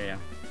the... Yeah.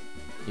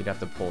 You'd have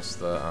to pulse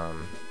the,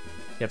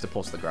 you have to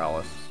pulse the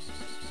Growlithe,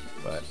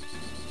 but...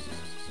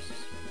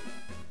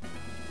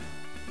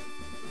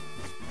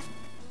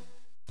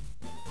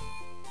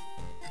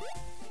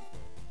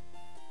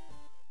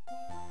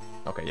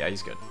 Okay, yeah,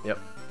 he's good. Yep.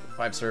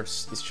 5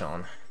 surfs, he's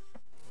chilling.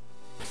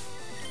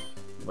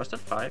 Was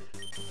that 5?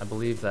 I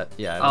believe that,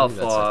 yeah, I believe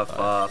that's like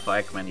 5. For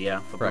Ekman,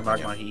 yeah. For Ekman,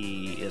 BluMagma, yeah.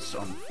 he is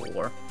on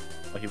 4.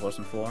 Or he was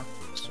on 4,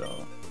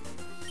 so...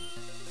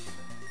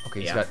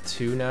 Okay, he's got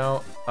 2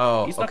 now.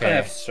 Oh, he's not okay. gonna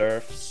have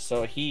surf,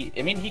 so he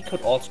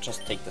could also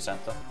just take the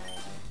center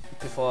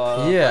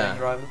before Yeah.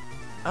 fighting rival.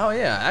 Oh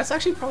yeah, that's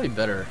actually probably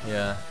better.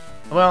 Yeah.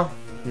 Well,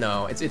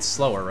 no, it's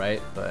slower,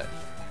 right? But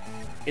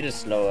It is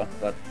slower,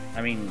 but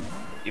I mean,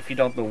 if you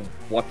don't know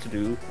what to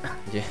do,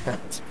 yeah,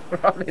 it's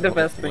probably the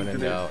best thing when to in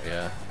do. doubt,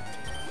 yeah.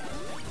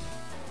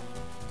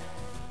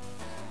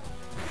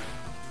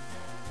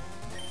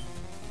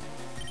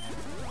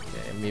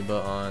 Okay,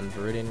 Amoeba on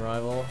Viridian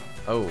Rival.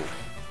 Oh.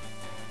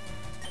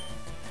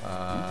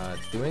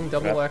 Doing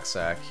double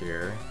X-Ack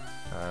here.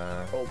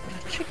 Oh,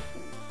 but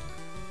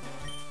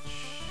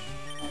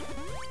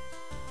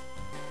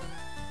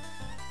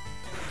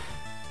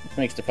it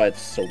makes the fight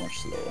so much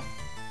slower.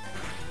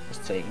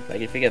 Just saying,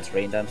 like if he gets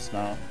Rain Dance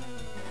now,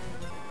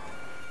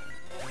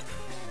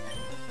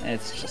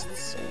 it's just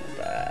so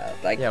bad.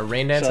 Like Yeah,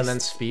 Rain Dance and then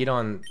speed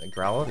on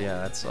Growlithe? Yeah,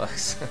 that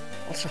sucks.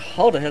 Also,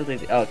 how the hell did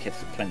they... Oh, okay,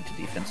 it's a 22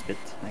 defense bit,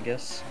 I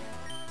guess.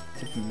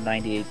 It's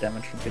 98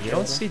 damage from Pidgeot. You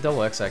don't see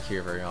double X-Ack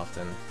here very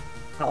often.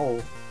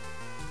 How?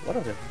 What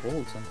are the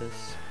rolls on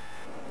this?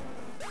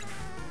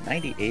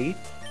 98?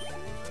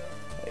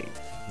 Wait.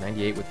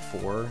 98 with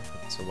 4,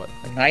 so what?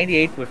 Like,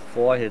 98 with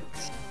 4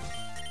 hits.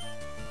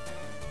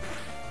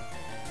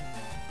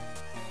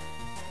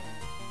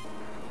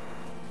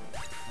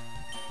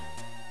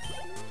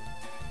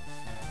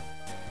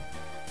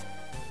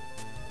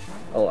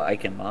 Oh, I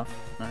can off.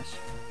 Nice.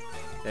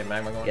 okay,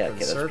 Magma going Yeah, for okay,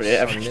 the that's surfs pretty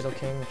on average. Middle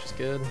King, which is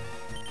good.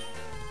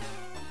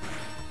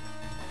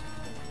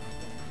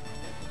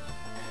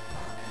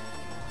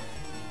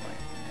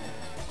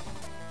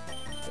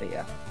 So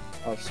yeah,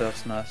 all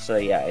surfs now. So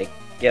yeah, I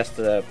guess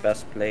the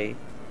best play,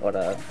 or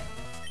the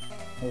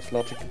most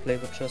logical play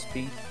would just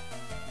be...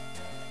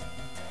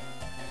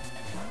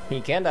 He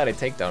can die to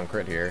takedown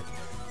crit here,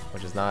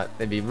 which is not,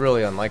 it'd be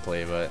really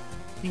unlikely, but...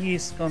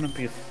 He's gonna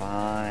be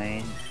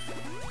fine.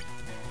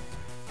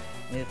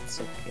 It's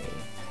okay.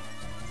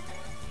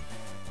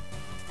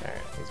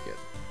 Alright, he's good.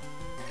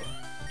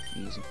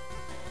 Easy.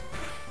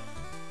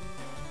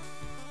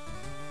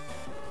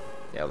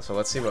 Yeah, so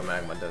let's see what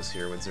Magma does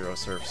here with 0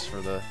 surfs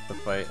for the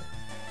fight.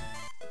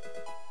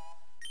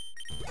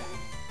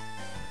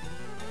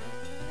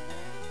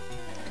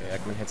 Okay,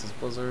 Ekman hits his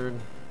Blizzard.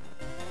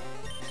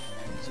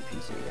 Easy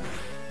peasy, yeah.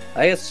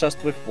 I guess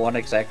just with 1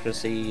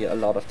 accuracy, a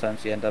lot of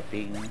times you end up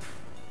being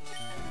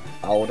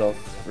out of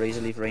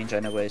Razor Leaf range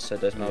anyway, so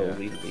there's no Yeah.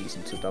 real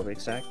reason to double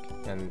exact.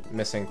 And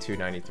missing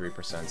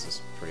 293%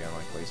 is pretty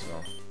unlikely,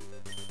 so...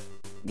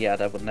 Yeah,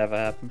 that would never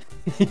happen.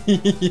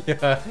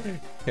 yeah.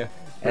 Yeah.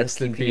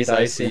 Rest in peace,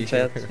 Icy. in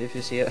chat, if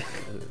you see it.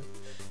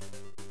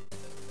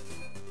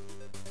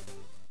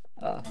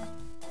 Ah,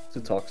 too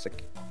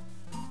toxic.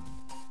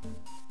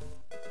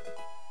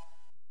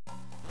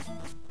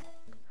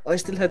 Oh, I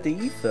still had the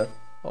ether.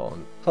 Oh,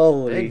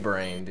 Holy. big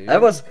brain, dude.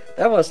 That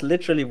was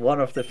literally one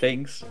of the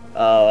things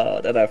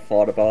that I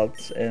thought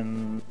about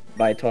in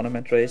my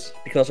tournament race,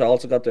 because I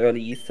also got the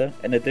early ether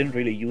and I didn't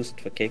really use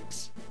it for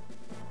kicks.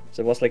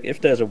 So it was like,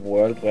 if there's a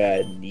world where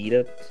I need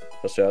it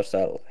for serves,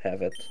 I'll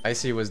have it.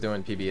 Icy was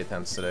doing PB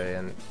attempts today,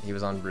 and he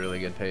was on really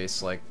good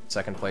pace, like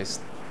second place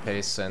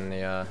pace, and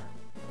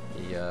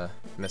he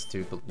missed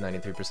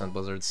 93%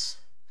 blizzards.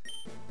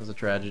 It was a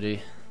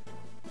tragedy.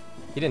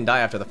 He didn't die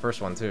after the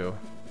first one too,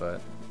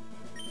 but.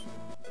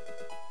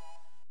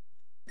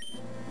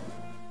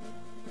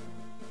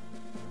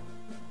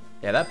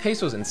 Yeah, that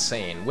pace was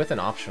insane. With an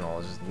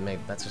optional,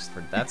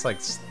 that's like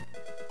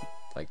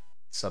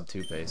sub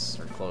 2 pace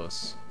or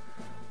close.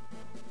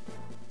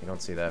 You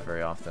don't see that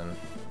very often.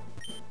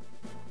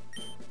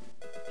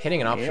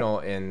 Hitting an optional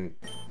in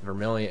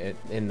Vermilion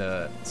in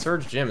the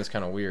Surge Gym is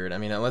kind of weird. I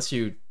mean, unless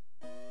you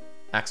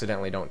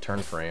accidentally don't turn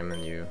frame,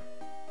 then you.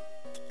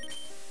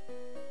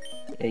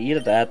 Yeah, either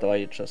that or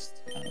you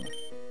just, I don't know.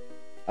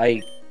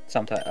 I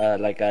sometimes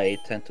I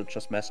tend to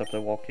just mess up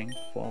the walking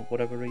for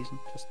whatever reason.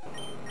 Just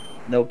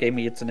no game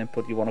it's an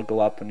input, you want to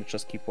go up and you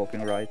just keep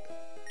walking right.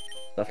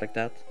 Stuff like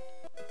that.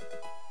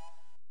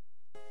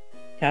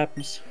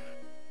 Happens.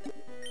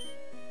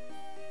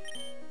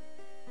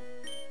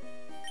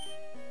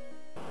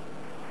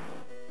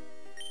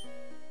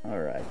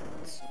 Alright.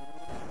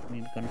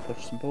 We're gonna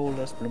push some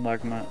boulders.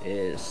 BluMagma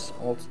is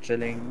also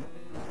chilling.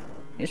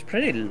 He's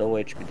pretty low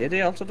HP. Did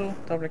he also do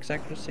double X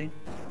accuracy?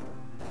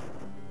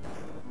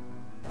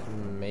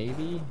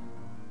 Maybe?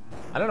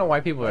 I don't know why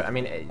people are. I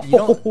mean, you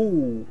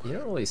don't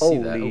really see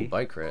that. Oh,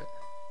 bite crit.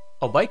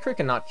 Oh, bite crit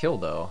cannot kill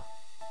though.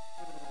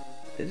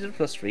 Did he do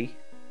 +3?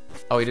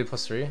 Oh, he did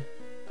 +3?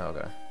 Oh,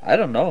 okay. I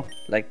don't know.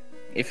 Like,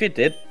 if he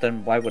did,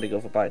 then why would he go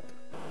for bite?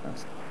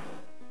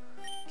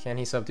 Can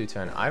he sub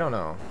 210? I don't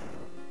know.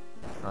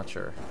 Not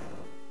sure.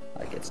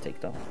 I get take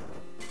down.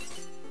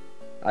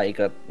 Ah, he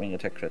got wing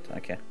attack crit.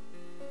 Okay.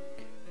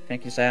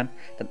 Thank you, Sam.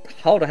 Then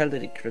how the hell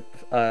did he crit?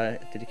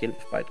 Did he kill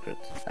with bite crit?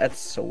 That's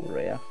so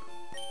rare.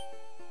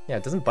 Yeah,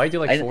 doesn't bite do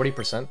like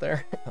 40%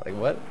 there? Like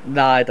what?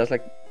 Nah, it does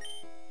like.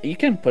 You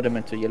can put him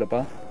into yellow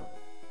bar.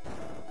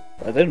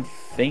 But I didn't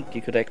think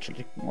you could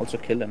actually also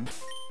kill him.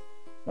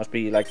 Must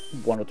be like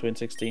 1 or 2 in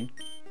 16.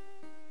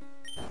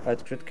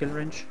 Bite crit kill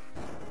range.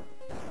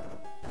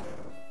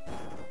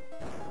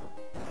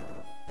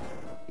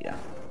 Yeah.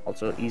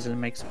 Also easily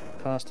makes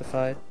past the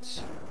fight.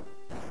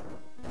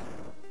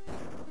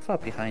 Far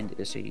behind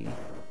is he?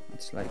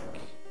 It's like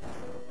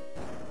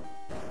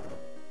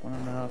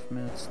 1.5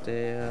 minutes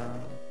there.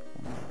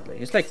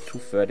 He's like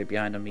 2:30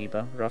 behind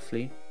Amoeba,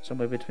 roughly.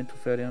 Somewhere between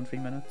 2:30 and 3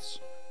 minutes.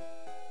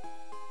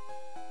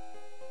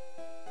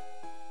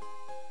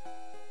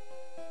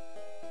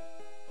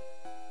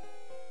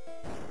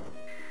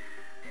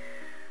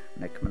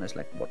 Neckman is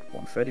like, what,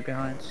 1:30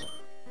 behind?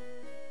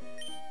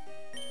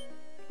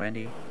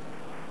 20.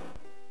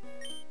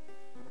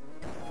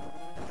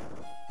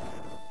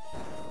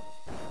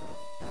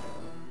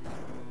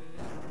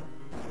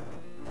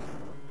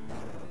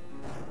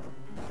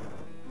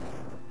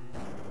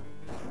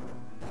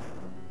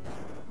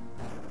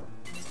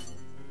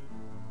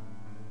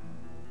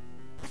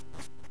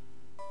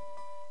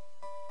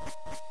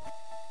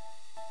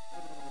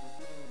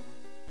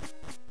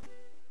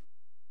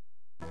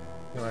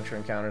 No extra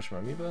encounters from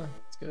Amoeba.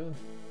 That's good.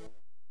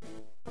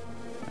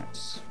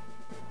 Nice.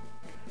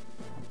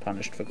 I'm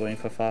punished for going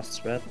for fast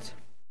spread.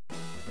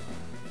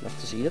 Love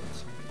to see it.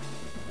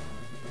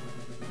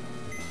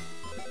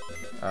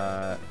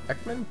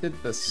 Ekman did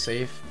the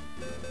safe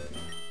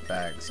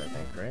bags, I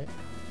think, right?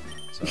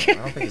 So I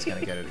don't think he's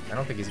gonna get it. I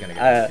don't think he's gonna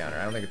get an encounter.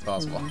 I don't think it's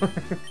possible.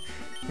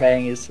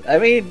 Bang is. I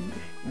mean,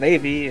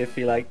 maybe if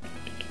he like,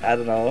 I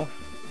don't know,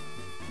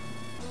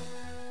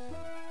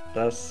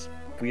 does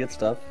weird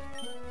stuff.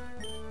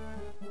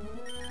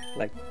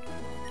 Like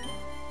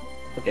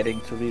forgetting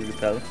to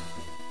re-repel.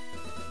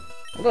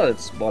 Although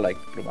it's more like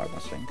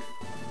BluMagma's thing.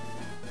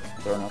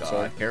 God,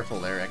 sorry. Careful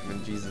there,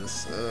 Ekman,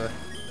 Jesus.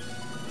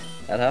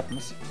 That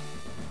happens.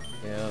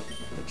 Yeah.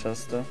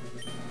 Just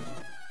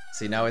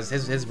see, now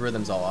his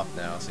rhythm's all off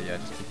now, so yeah,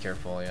 just be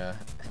careful, yeah.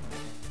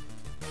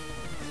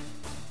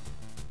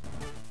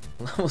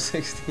 Level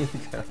 16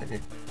 counter.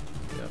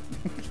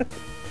 Yep.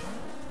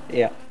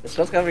 Yeah, it's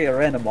just gonna be a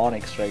random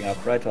Onyx string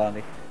up, right,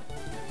 Andy?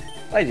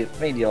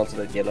 Mainly also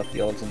that yellow,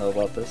 you also know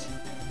about this.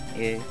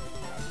 Yeah.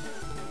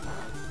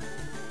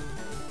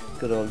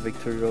 Good old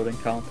Victory Road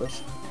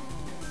encounters.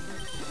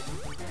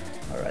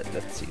 Alright,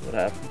 let's see what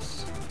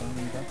happens.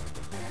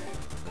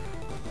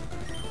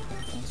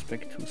 1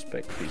 spec, 2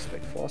 spec, 3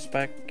 spec, 4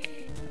 spec.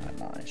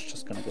 Nah, it's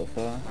just gonna go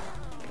for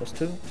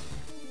 +2.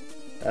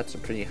 That's a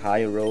pretty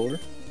high roll.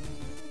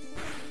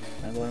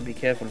 I want to be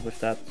careful with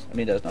that. I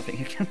mean, there's nothing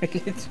you can really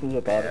do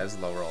about it. Yeah, there's a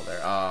low roll there.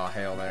 Oh,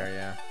 hail there,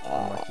 yeah.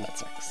 Oh, that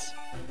sucks.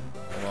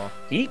 Well,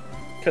 he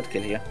could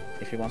kill here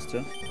if he wants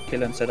to.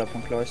 Kill and set up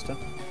on Cloister.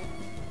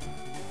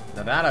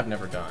 Now that I've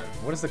never done.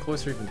 What does the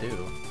Cloister even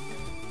do?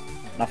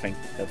 Nothing.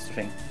 That's the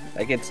thing.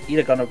 Like, it's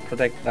either gonna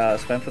protect,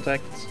 spam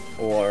protect,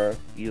 or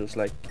use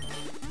like.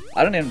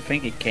 I don't even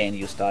think it can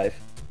use dive.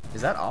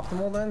 Is that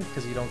optimal then?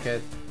 Because you don't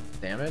get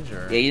damage,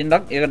 or? Yeah, you're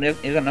not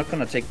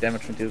gonna take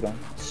damage from Dugong,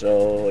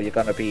 so you're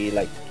gonna be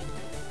like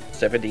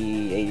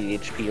 70, 80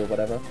 HP or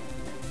whatever.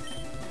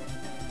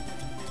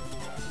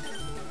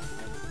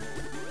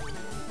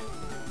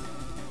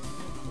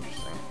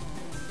 Interesting.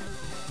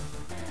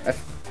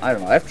 I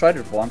don't know. I've tried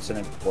it once and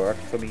it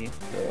worked for me.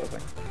 So I was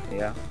like,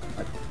 yeah,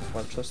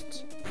 I'll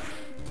just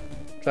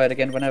try it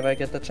again whenever I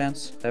get the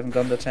chance. I haven't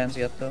gotten the chance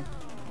yet though.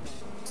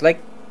 It's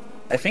like,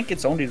 I think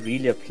it's only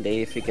really a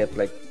play if you get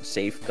like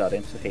Safeguard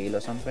into Hail or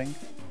something.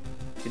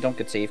 If you don't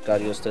get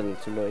Safeguard, you're still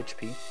too low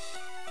HP.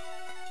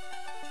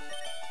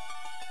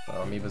 So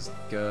Amoeba's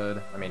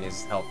good. I mean,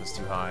 his health is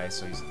too high,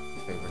 so he's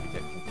favored to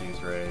get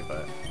Confused Ray,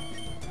 but,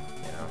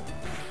 you know.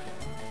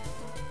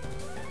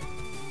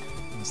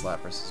 This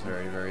Lapras is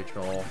very, very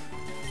troll.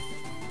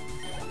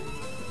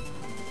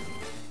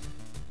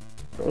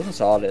 Frozen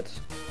solid.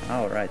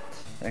 Alright.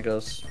 There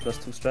goes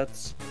 +2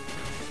 strats.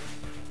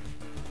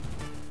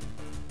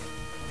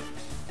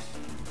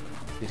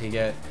 Did he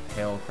get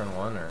Hail turn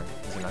 1, or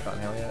has he not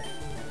gotten Hail yet?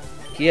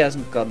 He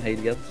hasn't gotten Hail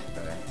yet.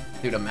 Okay.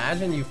 Dude,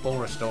 imagine you full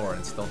restore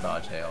and still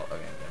dodge Hail.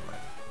 Okay, never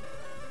mind.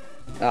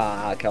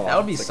 Ah, come on. That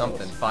would be so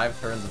something. close. 5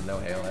 turns of no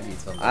Hail, that'd be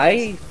something.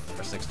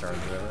 Or 6 turns,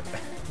 whatever.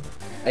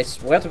 I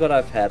swear to God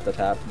I've had that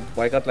happen.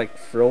 Where I got like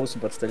frozen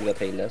but still got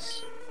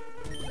Hailless.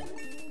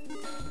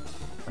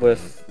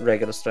 With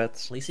regular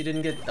strats. At least he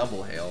didn't get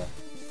double Hail.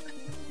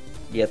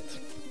 Yet.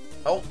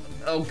 Oh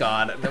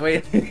god.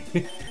 Wait.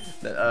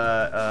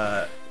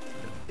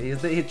 He's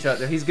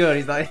good.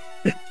 He's not.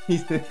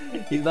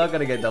 He's not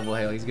gonna get double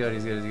Hail. He's good.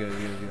 He's good.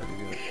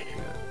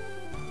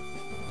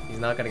 He's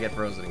not gonna get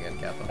frozen again,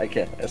 Kappa. I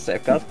can't. A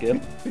Safeguard,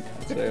 good.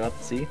 That's what I want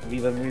to see.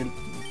 We were real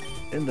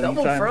in the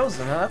Double meantime.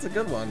 frozen, huh? That's a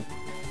good one.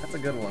 That's a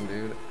good one,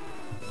 dude.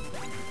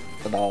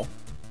 For now.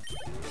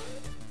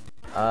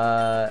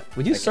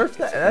 Would you I surf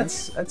guess that?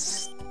 it's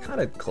That's kind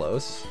of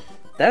close.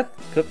 That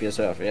could be a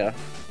surf, yeah.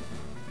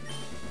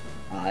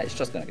 It's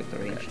just gonna get the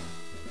range.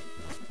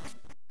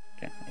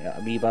 Okay, yeah,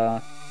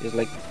 Amoeba is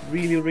like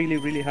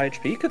really high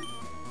HP. Could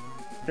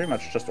pretty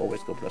much just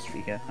always go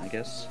 +3 here, I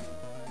guess.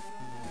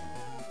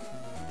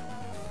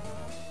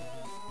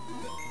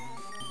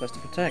 Plus to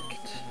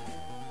protect.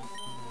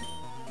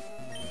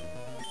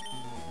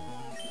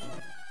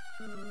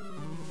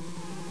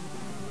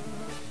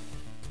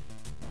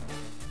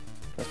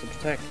 Plus to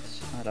protect.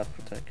 I love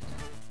protect.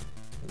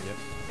 Yep.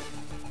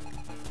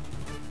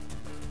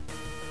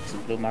 It's a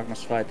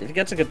BluMagma's fight. If he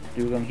gets a good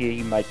Dugong here,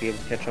 he might be able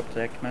to catch up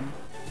to Eggman.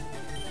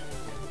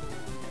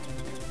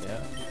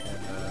 Yeah.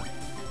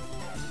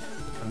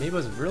 And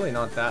Amoeba's really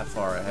not that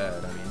far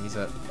ahead. I mean, he's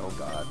at. Oh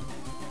god.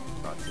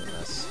 Not doing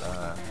this.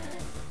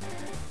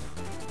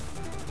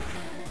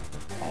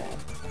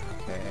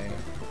 Okay.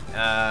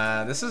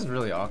 This is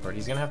really awkward.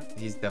 He's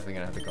definitely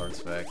gonna have to guard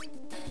spec.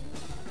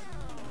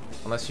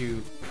 Unless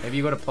you, maybe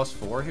you go to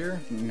 +4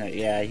 here? No,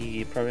 yeah,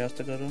 he probably has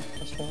to go to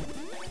 +4.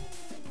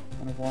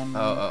 1 of 1.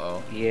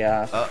 Oh,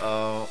 Yeah.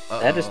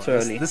 That is too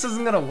early. This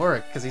isn't gonna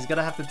work, because he's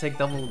gonna have to take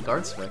double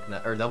guard spec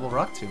now, or double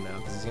rock tomb now,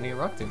 because he's gonna get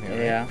rock tomb here,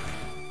 Yeah. right?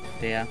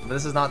 Yeah. But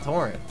this is not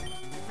Torrent.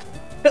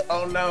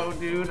 Oh no,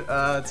 dude.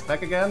 It's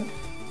spec again?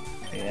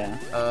 Yeah.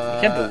 You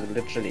can't do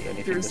literally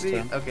anything this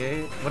Accuracy? turn.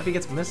 Okay. What if he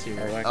gets miss here?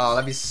 Correct. Oh,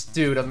 that'd be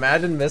dude,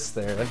 imagine miss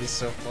there. That'd be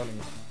so funny.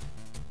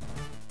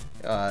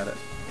 God.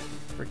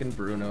 Freaking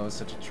Bruno is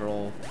such a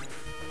troll.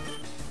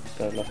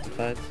 Gotta love to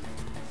fight.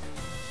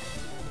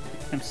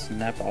 You can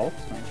snap out,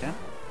 okay.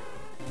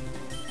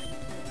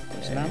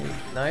 Snap.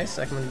 Nice.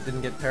 Ekman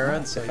didn't get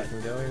parried, so good you fight.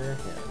 can go here.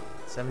 Yeah.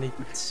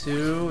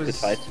 72 is... Good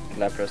fight.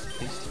 Lapras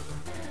at least.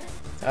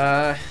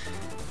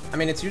 I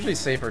mean, it's usually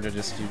safer to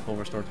just do full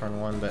restore turn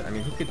 1, but I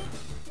mean, he could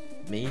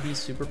maybe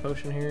super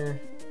potion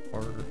here,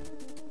 or,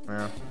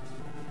 well,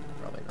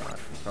 probably not.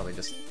 Probably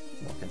just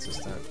more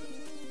consistent.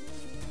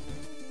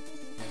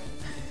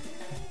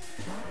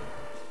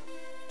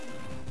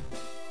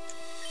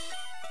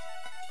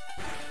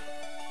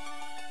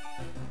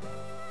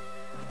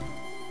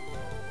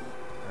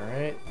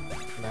 Alright,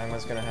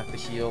 Magma's gonna have to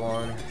heal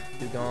on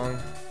Dugong.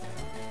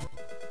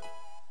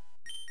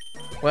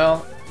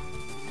 Well,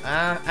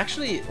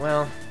 actually,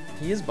 well,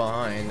 he is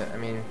behind. I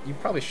mean, you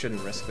probably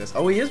shouldn't risk this.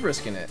 Oh, he is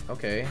risking it.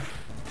 Okay.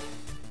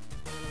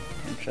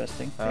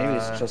 Interesting. Maybe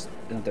it's just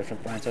in a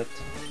different mindset.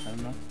 I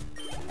don't know.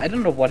 I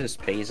don't know what his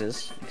pace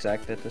is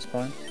exactly at this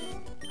point.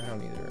 I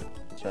don't either.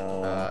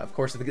 So Of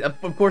course,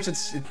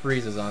 it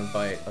freezes on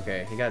bite.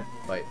 Okay, he got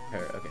bite.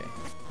 Okay.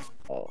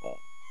 oh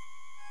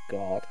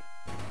god.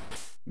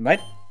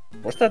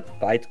 Was that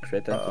bite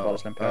crit into Water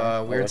Slam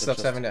Power? Weird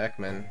stuff's happened to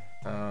Ekman.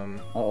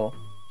 Uh-oh.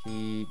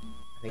 I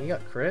think he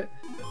got crit.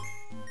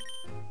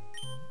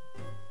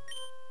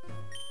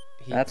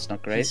 That's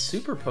not great. He's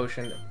super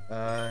potioned.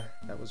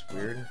 That was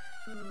weird.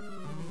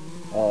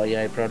 Oh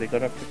yeah, he probably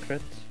got up to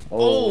crit.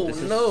 Oh, this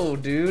is... no,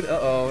 dude.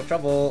 Uh-oh,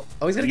 trouble.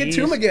 Oh, he's gonna get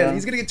Tomb again.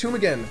 He's gonna get Tomb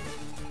again.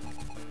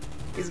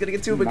 He's gonna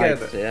get Tomb again.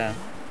 Yeah,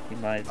 he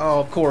might. Oh,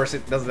 of course,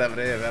 it doesn't have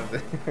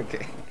it.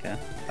 Okay. Okay.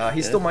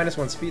 He's still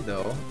 -1 speed,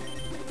 though.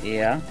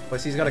 Yeah.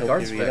 But he's got a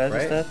guard spec,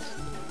 right? That.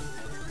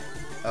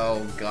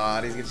 Oh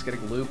god, he's just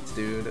getting looped,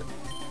 dude.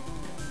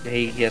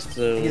 He has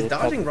to. He's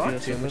dodging pop a few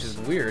Rock Tomb, which is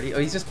surface. weird.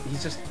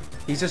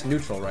 He's just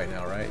neutral right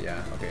now, right?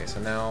 Yeah. Okay, so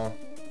now.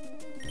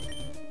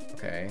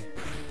 Okay.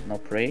 No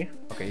prey.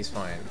 Okay, he's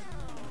fine.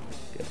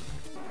 Good.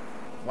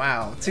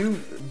 Wow, two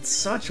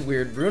such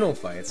weird Bruno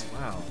fights.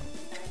 Wow.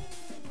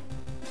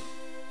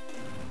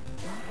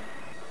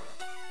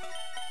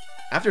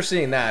 After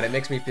seeing that, it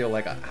makes me feel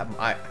like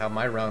how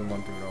my round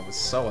 1 Bruno was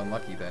so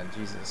unlucky then.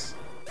 Jesus.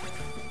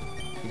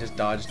 He just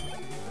dodged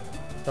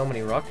so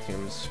many Rock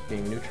Tombs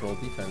being neutral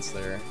defense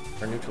there,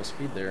 or neutral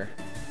speed there.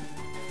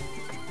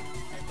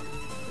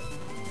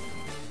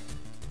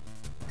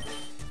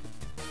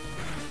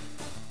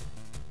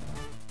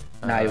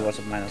 Nah, he was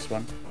at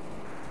 -1.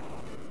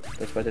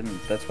 That's why I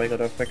didn't. That's why I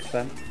got off quick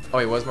spam. Oh,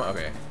 he was my.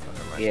 Okay. Oh,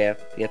 never mind. Yeah,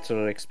 he had to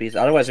XP.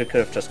 Otherwise, we could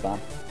have just gone.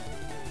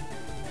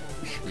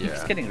 He's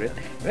Yeah. getting rid.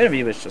 Maybe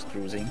he was just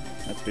cruising.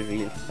 Let's be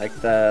real. Like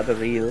the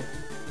real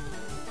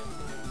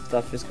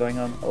stuff is going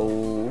on.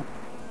 Oh,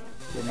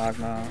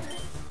 BluMagma.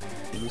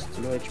 He's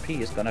too low HP.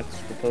 He's gonna have to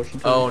super potion.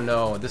 Too. Oh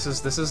no, this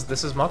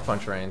is Mach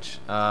Punch range.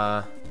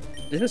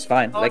 This is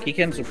fine. Like he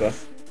can super.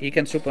 He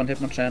can super on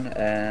Hypnochan,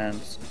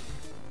 and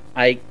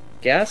I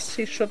guess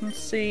he shouldn't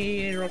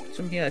see Rocket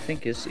Tomb here. I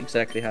think he's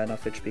exactly high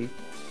enough HP.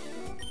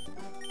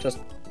 Just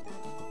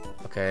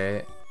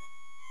okay.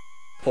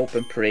 hope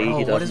and pray Oh,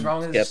 he doesn't what is wrong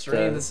with get this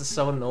stream? This is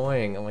so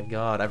annoying. Oh my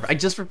god, I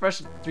just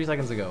refreshed 3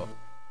 seconds ago.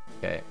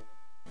 Okay.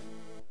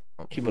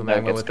 Oh, Keyboard now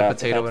BluMagma gets with the guarded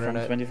potato from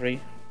internet.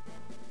 23.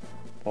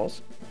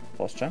 Pause.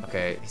 Pause jump.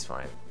 Okay, he's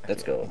fine.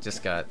 Let's go. He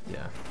just got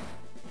yeah.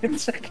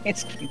 It's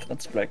against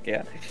Kingdom's Black,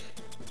 yeah.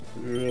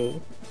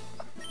 Real.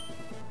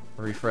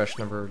 Refresh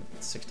number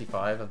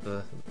 65 of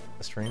the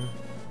stream.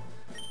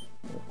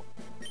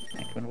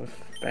 Eggman with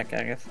back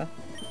Agatha.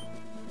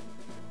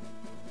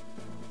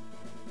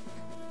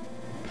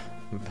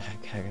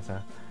 Back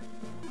Agatha.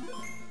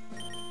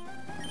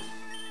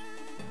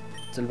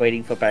 Still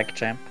waiting for back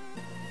champ.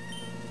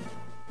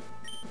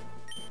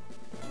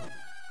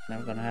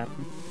 Never gonna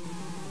happen.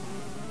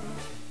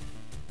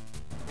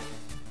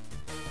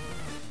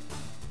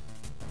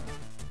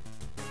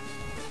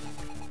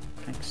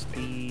 Back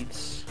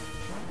speeds.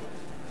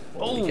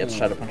 Oh, he gets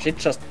Shadow Punch. It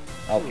just.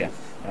 Okay,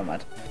 never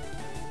mind.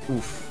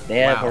 Oof.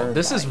 Never Wow,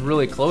 this is mind.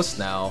 really close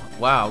now.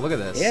 Wow, look at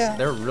this. Yeah.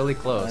 They're really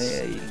close.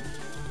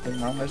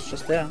 BluMagma's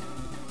just there.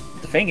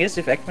 The thing is,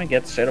 if Eggman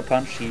gets Shadow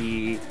Punch,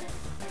 he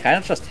kind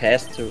of just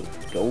has to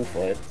go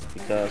for it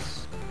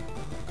because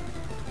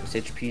his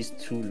HP is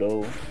too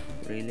low,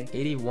 really.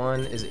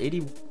 81 is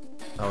 80.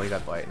 Oh, he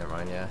got bite. Never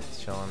mind. Yeah, he's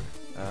chilling.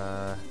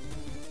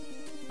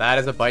 That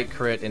is a bite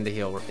crit into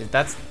heal.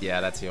 That's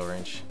heal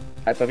range.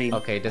 Hyper Beam.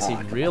 Okay, does he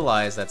come on.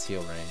 realize that's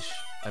heal range?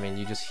 I mean,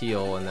 you just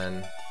heal and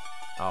then.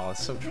 Oh,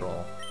 it's so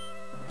troll.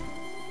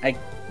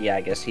 Yeah,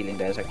 I guess healing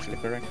there is actually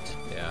correct.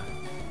 Yeah.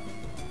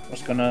 I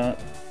was gonna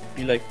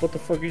be like, what the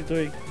fuck are you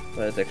doing?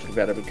 But it's actually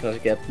better because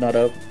you get not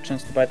a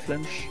chance to bite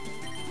flinch.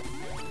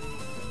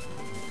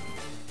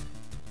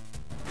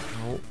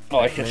 Oh,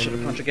 I hit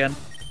Shadow Punch again.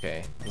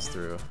 Okay, he's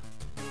through.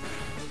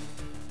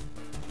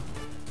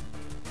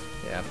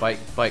 Yeah,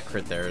 bite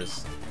crit there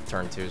is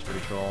turn 2 is pretty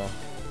troll.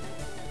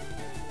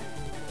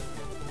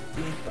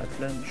 Bite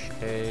flinch.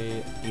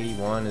 Okay,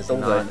 81 is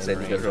Don't go not and say in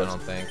the range, I good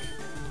don't think.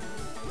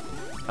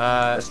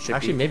 That's chippy.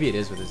 Actually, maybe it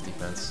is with his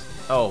defense.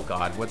 Oh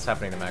god, what's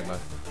happening to Magma?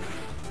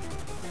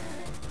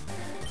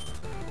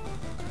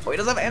 Oh, he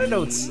doesn't have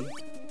antidotes!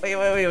 Wait.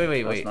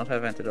 Does not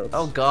have antidotes.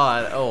 Oh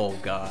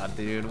god,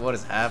 dude, what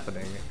is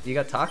happening? You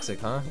got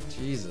toxic, huh?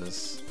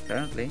 Jesus.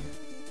 Apparently.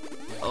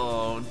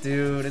 Oh,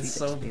 dude, it's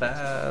so Speed it.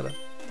 bad.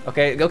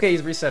 Okay,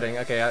 he's resetting.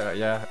 Okay,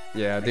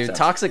 yeah, dude, sense.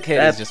 toxic hit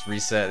That- is just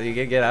reset. You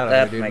get out of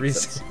that there, dude.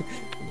 makes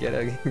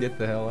Reset. Get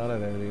the hell out of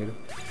there, dude.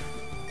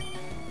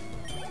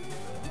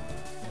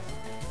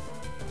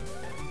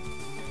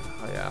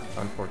 Oh yeah,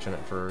 unfortunate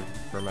for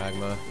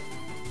Magma.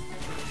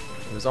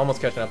 He was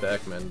almost catching up to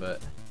Ekman, but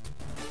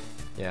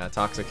yeah,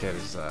 toxic hit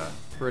is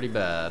pretty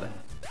bad.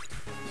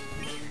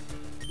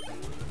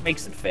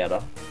 Makes it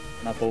fairer.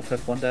 Not both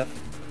have one death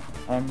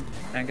on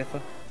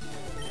Agatha.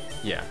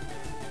 Yeah.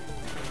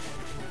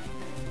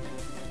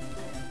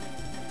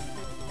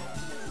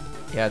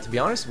 Yeah, to be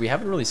honest, we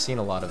haven't really seen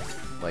a lot of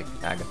like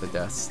Agatha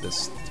deaths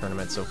this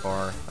tournament so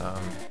far.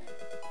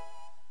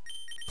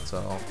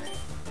 So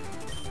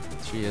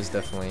she can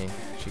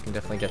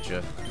definitely get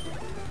you.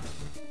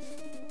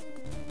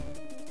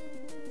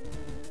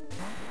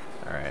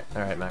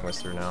 All right, Magma's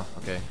through now.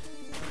 Okay.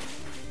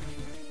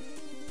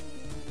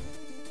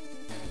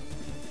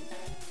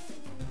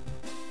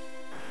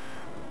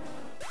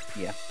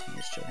 Yeah,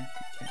 he's chilling.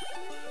 Okay.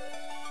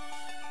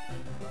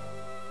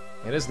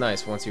 It is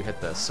nice once you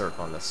hit the circ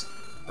on this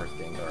first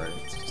game guard.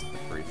 It's just a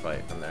free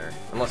fight from there,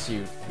 unless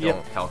you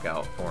don't calc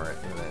out for it,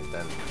 and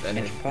then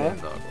Any it's power?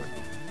 awkward.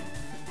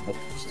 No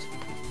boost.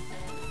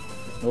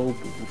 No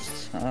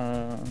boost.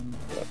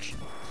 Watch.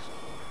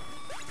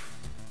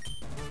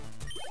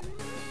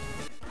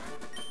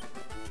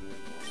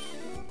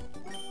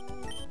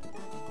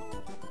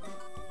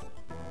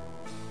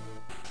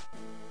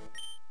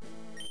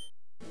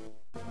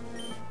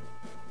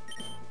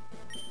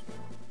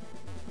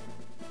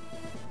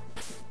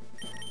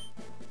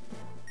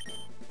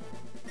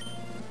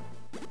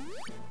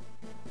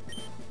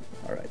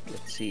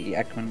 see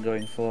Ekman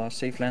going for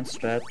safe land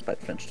strat, but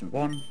flinched in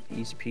 1,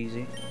 easy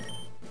peasy.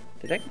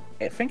 Did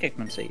I think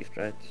Ekman saved,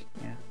 right?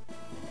 Yeah.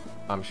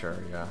 I'm sure,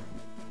 yeah.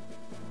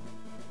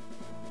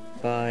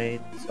 Bite.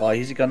 Oh,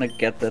 is he gonna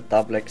get the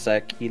double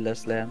exact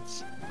keyless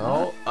lands?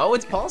 Oh,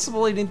 it's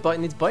possible he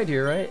needs bite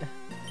here, right?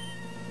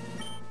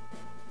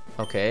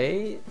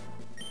 Okay.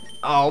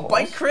 Oh,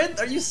 bite crit?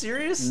 Are you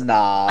serious?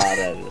 Nah,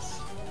 that is.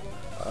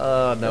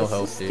 Oh, no That's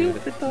hope, so dude.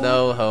 stupid, though.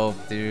 No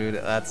hope, dude.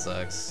 That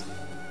sucks.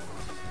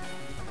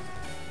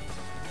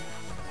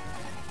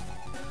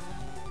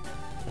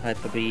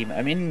 Hyper beam.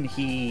 I mean,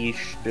 he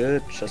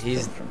should just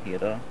hit from here,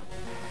 though.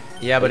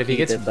 Yeah, but Like if he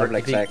gets double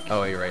exact.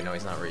 oh, you're right. No,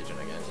 he's not raging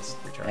again. He's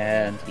recharging.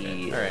 And Okay.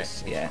 he Alright,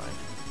 is, he's yeah.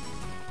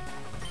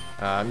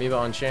 fine. Amoeba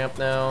on champ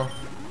now.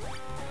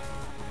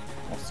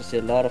 Wants to see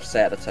a lot of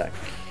sad attack.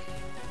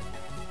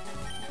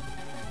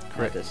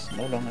 Crit. That is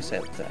no longer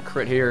sad attack.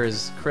 Crit here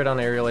is crit on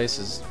aerial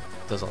ace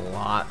does a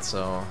lot,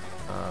 so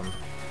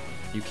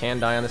you can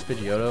die on this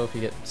Pidgeotto if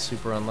you get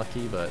super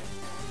unlucky, but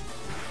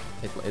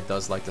it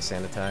does like the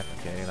sand attack.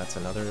 Okay, that's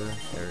another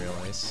aerial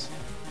ace.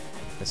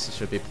 This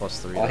should be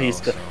 +3. Oh,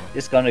 though,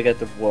 he's gonna get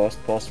the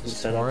worst possible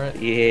setup. Torrent?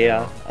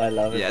 Yeah, Oh. I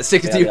love it. Yeah,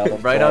 60 Barely out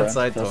of right Torrent,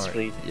 outside plus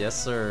Torrent. 3.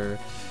 Yes, sir.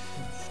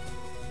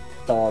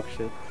 Dog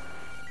shit.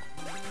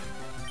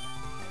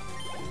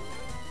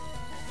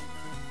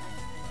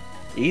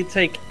 You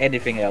take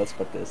anything else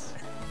but this.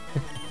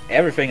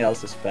 Everything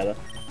else is better.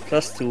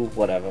 +2,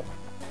 whatever.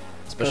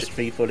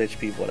 Especially, +3 full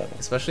HP, whatever.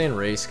 especially in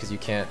race, because you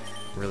can't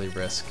really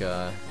risk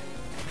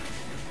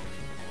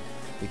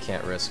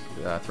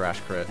Thrash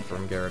crit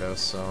from Gyarados,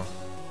 so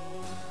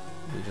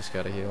you just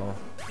gotta heal.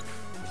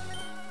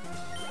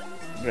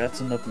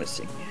 Congrats on not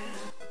missing.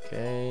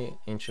 Okay,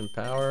 Ancient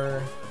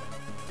Power.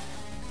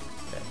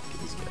 Okay,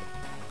 he's good.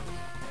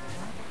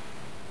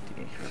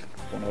 Okay,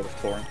 1 out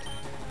of Torrent.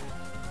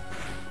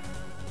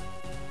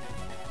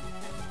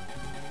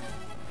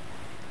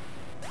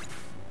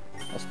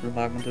 What's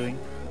BluMagma doing?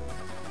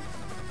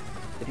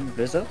 Hitting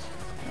Blizzard?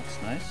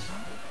 That's nice.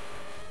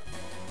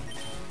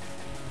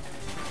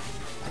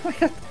 Oh my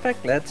god, the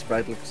backlit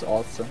sprite looks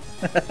awesome.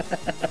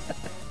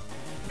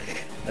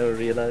 Never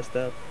realized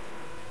that.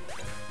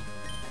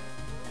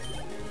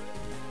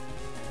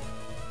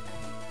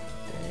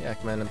 Okay,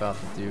 Ekman about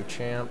to do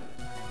champ.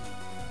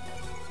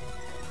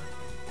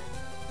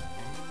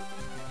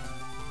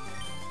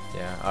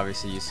 Yeah,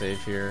 obviously you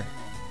save here.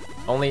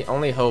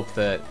 Only hope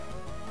that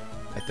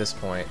at this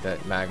point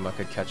that Magma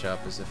could catch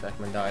up is if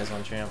Ekman dies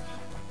on champ.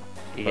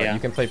 But Yeah. you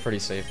can play pretty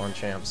safe on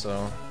champ,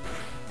 so.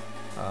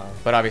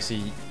 But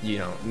obviously, you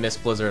know, miss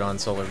Blizzard on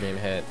Solar Beam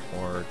hit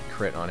or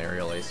crit on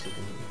Aerial Ace, you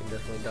can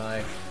definitely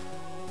die.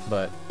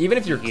 But even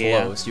if you're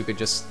close, you could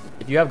just,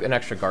 if you have an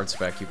extra guard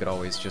spec, you could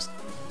always just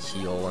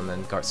heal and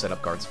then set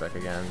up guard spec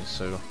again.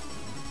 So,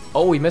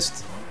 oh, we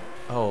missed.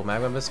 Oh,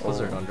 Magma missed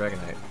Blizzard on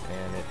Dragonite,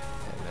 and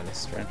then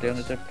it's Currently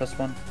only did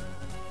 +1.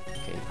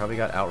 Okay, he probably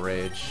got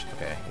outrage.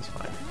 Okay, he's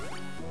fine.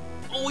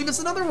 Oh, we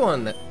missed another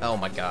one! Oh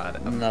my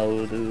god.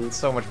 No, dude.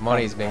 So much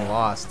money is being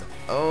lost.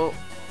 Oh.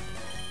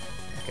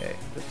 Okay.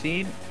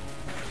 15.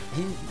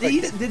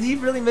 Did he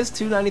really miss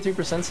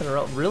 293% in a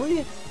row?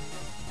 Really?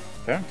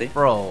 Apparently.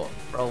 Bro,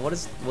 what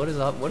is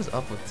up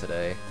with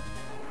today?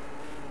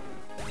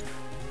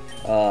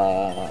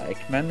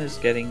 Ekman is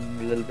getting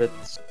a little bit.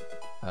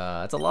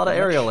 It's a lot of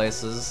aerial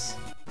aces.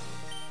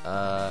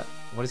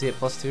 What is he at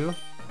 +2?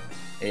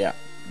 Yeah.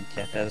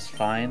 Okay, that is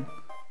fine.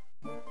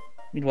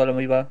 Meanwhile,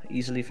 Amoeba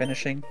easily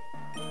finishing.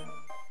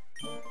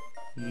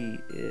 He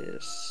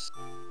is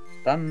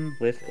done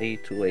with a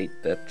 2-8.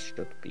 That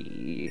should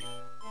be.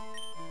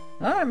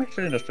 I'm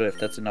actually not sure if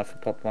that's enough for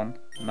pot 1.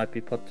 It might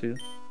be pot 2.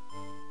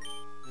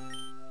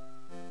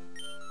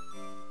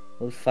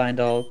 We'll find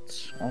out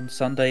on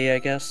Sunday, I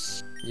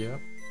guess. Yeah.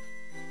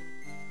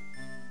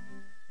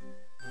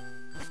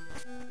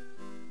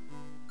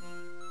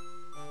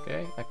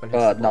 Okay, Ekman hits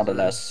But the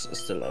nonetheless,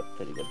 still a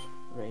pretty good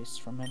race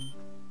from him.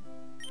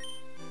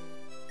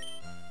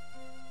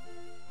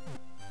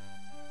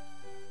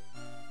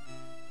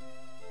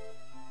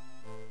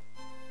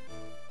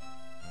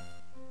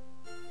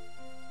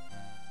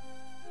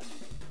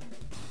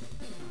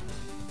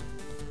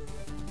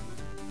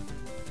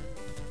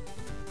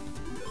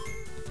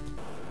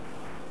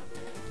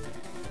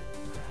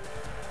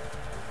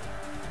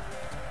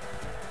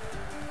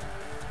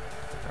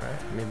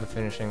 Alright, Amoeba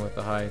finishing with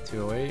the high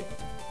 208.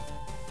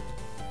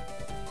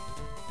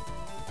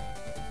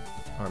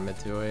 Or mid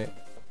 208.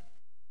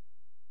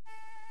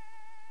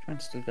 I'm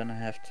still gonna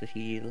have to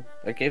heal.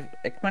 Like, if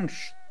Ekman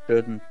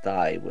shouldn't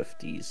die with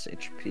these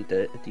HP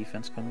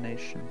defense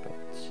combination,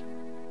 but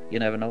you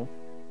never know.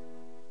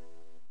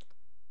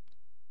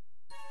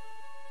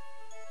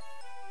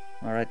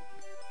 Alright,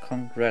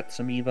 congrats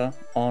Amoeba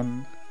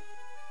on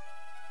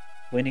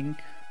winning.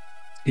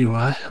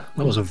 UI,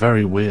 that was a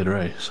very weird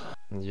race.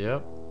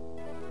 Yep.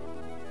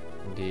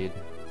 Indeed.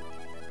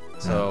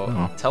 So,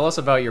 Oh. tell us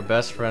about your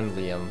best friend,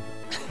 Liam.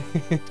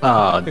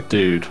 Ah,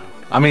 dude.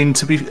 I mean,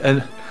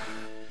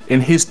 In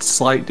his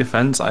slight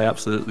defense, I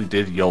absolutely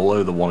did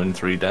YOLO the 1 in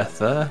 3 death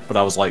there, but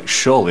I was like,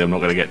 surely I'm not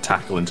going to get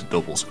tackled into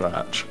double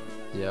scratch.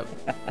 Yep.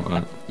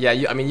 Right.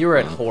 Yeah, I mean, you were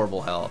at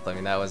horrible health. I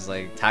mean, that was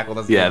like tackle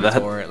doesn't give you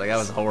torrent. Like that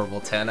was horrible.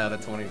 10 out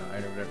of 29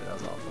 or whatever. That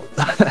was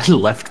awful.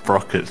 Left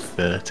Brock at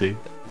 30.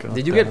 God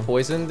Did you damn. get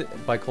poisoned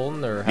by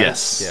Colton or?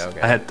 Yes. Yeah.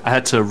 Okay. I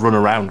had to run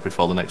around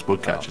before the next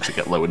bug catcher to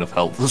get low enough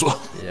health as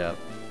well. Yep.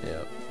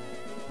 Yep.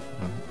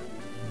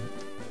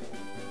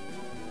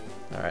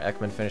 All right,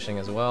 Ekman finishing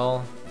as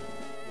well.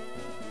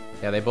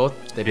 Yeah, they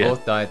both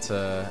died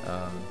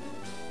to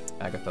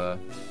Agatha.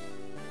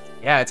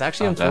 Yeah, it's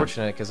actually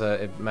unfortunate because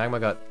Magma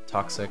got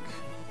toxic.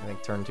 I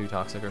think turn 2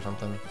 toxic or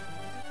something.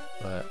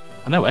 But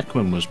I know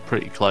Ekman was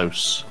pretty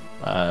close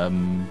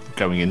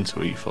going into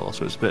E4,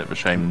 so it's a bit of a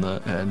shame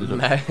that it ended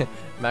up.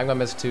 Magma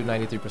missed 2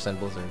 93%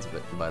 blizzards,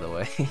 by the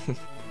way.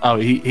 Oh,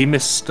 he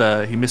missed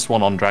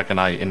one on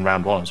Dragonite in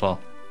round 1 as well.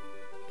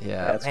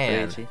 Yeah, that's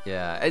crazy.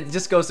 Yeah, it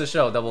just goes to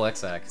show double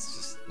X-Act. It's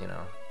just, you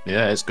know.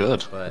 Yeah, it's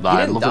good. But I he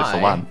didn't love die. it for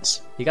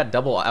Lance. He got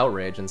double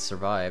outrage and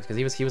survived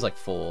because he was like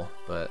full,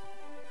 but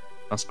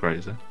That's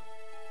crazy.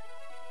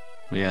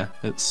 But yeah,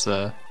 it's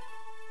yeah,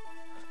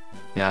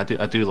 I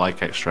do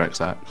like extra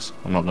X-Acts.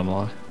 I'm not gonna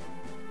lie.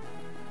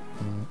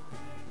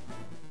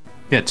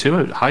 Yeah,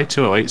 high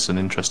 208's an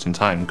interesting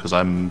time because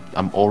I'm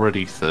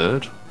already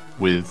third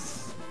with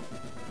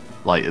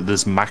like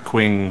there's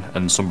Macwing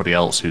and somebody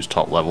else who's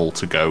top level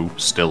to go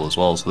still as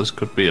well. So this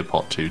could be a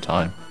pot 2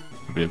 time.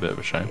 Could be a bit of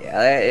a shame.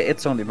 Yeah,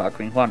 it's only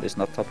Mark-Green 1 is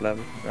not top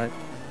level, right?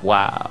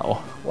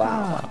 Wow.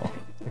 Wow.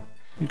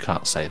 You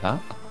can't say that.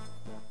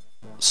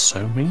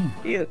 So mean.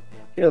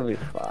 He'll be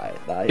fine.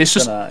 Nah,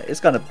 It's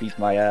gonna beat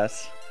my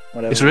ass.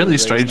 It's really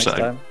strange though.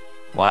 though.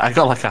 Like, I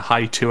got like a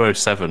high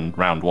 207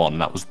 round 1.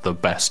 That was the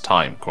best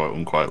time, quote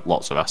unquote.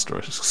 Lots of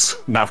asterisks.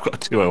 Now I've got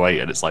a 208,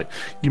 and it's like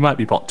you might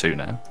be pot 2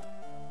 now.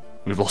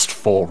 We've lost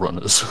 4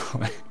 runners.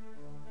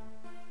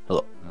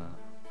 Hello.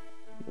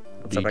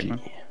 What's up, Ekman?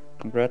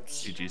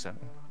 Congrats. GG's out.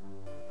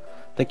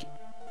 Thank you.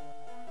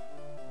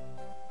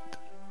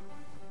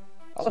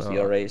 How was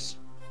your race?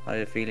 How are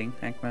you feeling,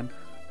 Hankman?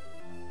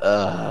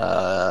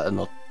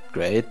 Not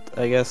great,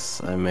 I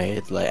guess. I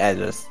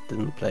just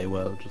didn't play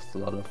well. Just a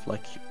lot of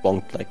like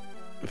bonked, like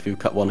if you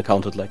want to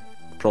count it, like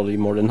probably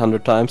more than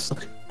 100 times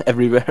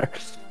everywhere.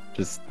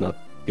 Just not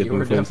good. You were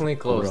movements definitely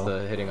close overall.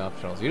 to hitting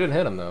optionals. You didn't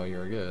hit them though. You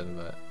were good,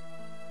 but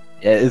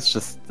Yeah, it's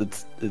just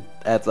it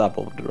adds up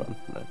over the run.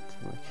 Right?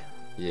 Like,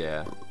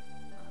 yeah.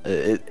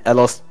 I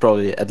lost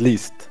probably at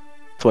least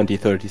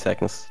 20-30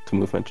 seconds to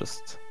movement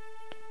just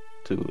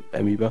to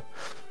Amoeba,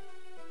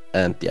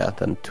 and yeah,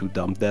 then 2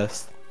 dumb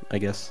deaths, I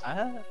guess.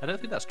 I don't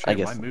think that's I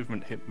true. guess. My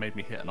movement made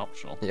me hit an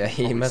optional. Yeah,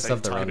 he Probably messed saved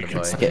up the time run to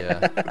against bike.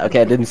 it. Yeah.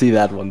 Okay, I didn't see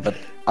that one, but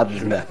other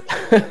than that,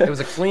 It was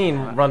a clean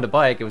run to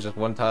bike. It was just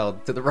one tile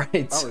to the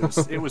right. Oh,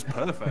 so- it was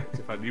perfect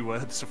if I knew where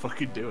to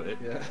fucking do it.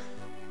 Yeah.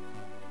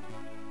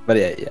 but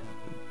yeah.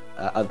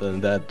 Other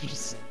than that,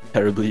 just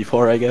terribly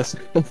E4, I guess.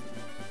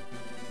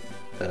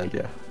 And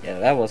yeah. Yeah,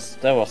 that was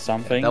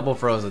something. Double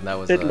frozen. That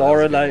was. Shit that was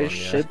a good Lorelei, one, yeah.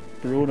 shit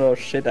Bruno,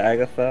 shit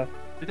Agatha.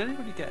 Did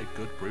anybody get a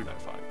good Bruno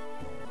fight?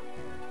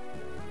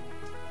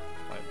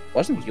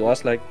 Wasn't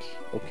yours like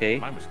okay?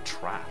 Mine was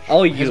trash.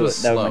 Oh, His you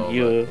was never slow, mind,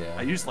 you but, yeah.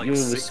 I used like you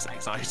 6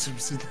 X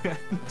items in the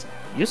end.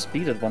 you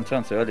speeded 1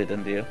 turn too early,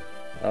 didn't you?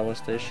 That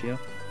was the issue.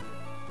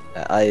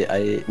 I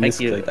Thank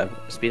you.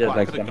 misclicked. Speeded Well, I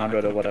like could've- 100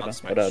 or could've whatever,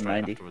 gunsmoked or straight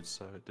 90. afterwards,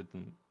 so it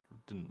didn't.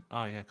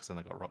 Oh yeah, because then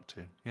I got rocked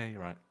too. Yeah,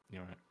 you're right.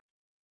 You're right.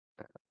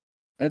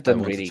 It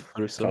didn't wanted really to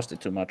first, so- cost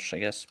it too much, I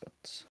guess,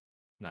 but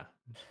No.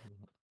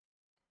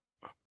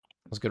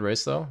 It was a good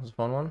race though. It was a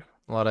fun one.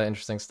 A lot of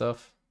interesting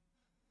stuff.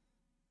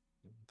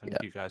 Thank Yeah.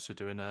 you guys for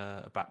doing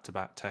a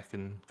back-to-back tech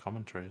and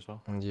commentary as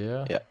well. And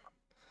yeah. Yeah.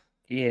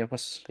 yeah, it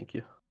was Thank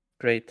you.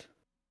 great.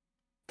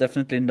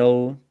 Definitely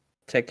no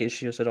tech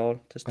issues at all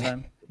this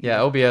time.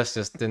 Yeah, OBS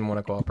just didn't want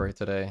to cooperate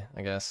today,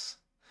 I guess.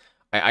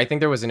 I think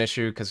there was an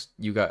issue because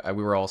we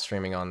were all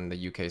streaming on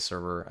the UK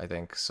server, I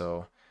think,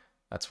 so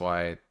that's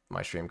why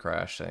my stream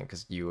crashed. I think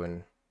because you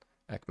and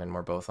Ekman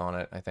were both on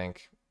it. I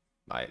think.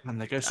 And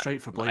they go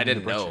straight for blaming I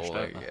didn't the know. British,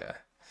 Like, don't they? yeah.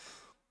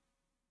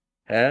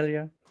 Hell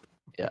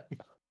yeah.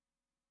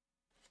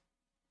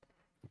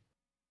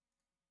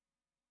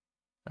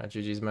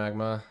 GG's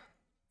Magma.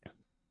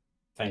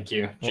 Thank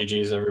you.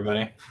 GG's,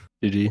 everybody.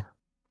 GG.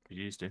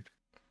 GG's, dude.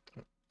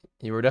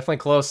 You were definitely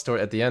close to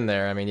at the end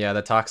there. I mean, yeah,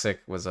 the toxic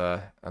was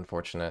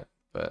unfortunate,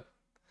 but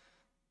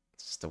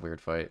it's just a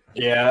weird fight.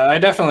 Yeah, I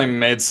definitely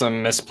made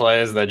some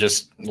misplays that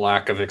just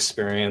lack of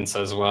experience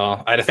as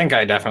well. I think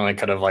I definitely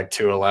could have like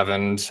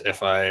 211'd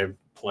if I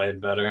played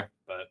better,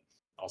 but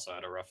also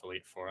had a rough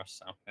Elite Four,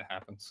 so it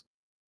happens.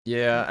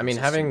 Yeah, I mean,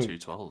 Consistent having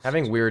 212s.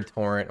 having weird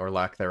torrent or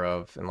lack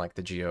thereof in like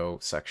the Geo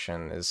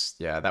section is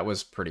that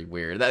was pretty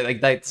weird.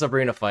 That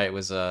Sabrina fight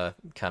was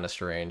kind of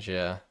strange.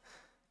 Yeah.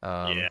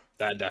 Yeah,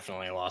 that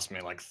definitely lost me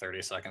like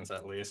 30 seconds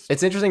at least.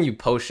 It's interesting you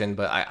potion,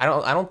 but I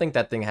don't think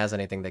that thing has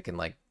anything that can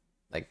like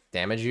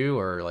damage you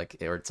or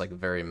it's like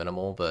very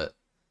minimal. But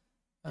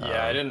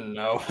Yeah, I Um, didn't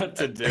know what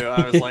to do.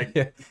 I was like,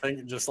 Yeah.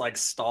 thinking just like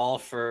stall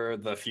for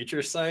the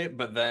future site,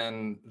 but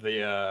then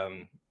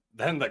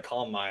the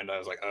calm mind, I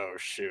was like, oh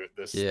shoot,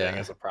 this thing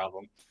is a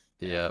problem.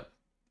 Yeah,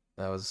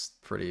 that was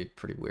pretty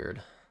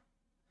weird.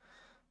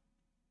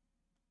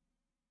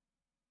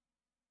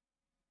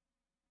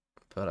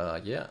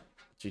 But yeah,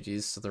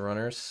 GG's to the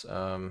runners.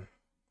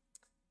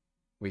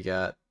 We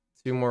got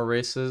 2 more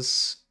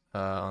races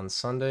on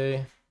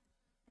Sunday.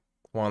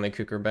 Wanley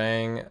Cooker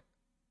Bang.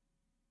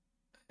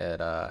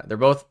 They're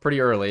both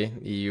pretty early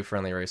EU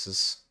friendly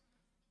races.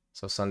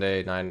 So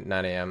Sunday 9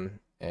 a.m.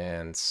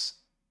 and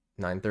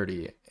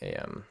 9:30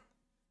 a.m.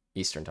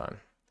 Eastern time.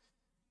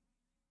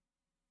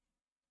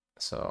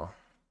 So,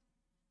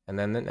 and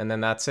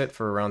then that's it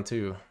for round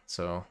 2.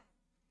 So,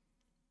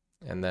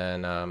 and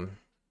then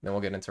we'll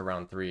get into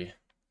round 3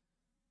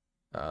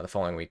 the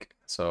following week.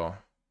 So,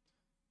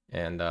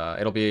 and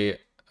it'll be,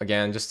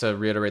 again, just to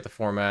reiterate the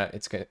format,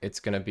 it's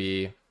gonna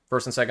be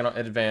first and second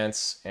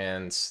advance,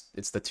 and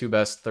it's the 2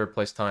 best third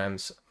place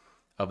times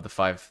of the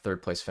 5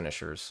 third place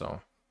finishers.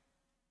 So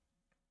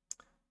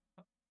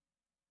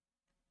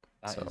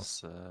That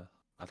is,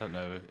 I don't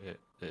know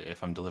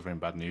if I'm delivering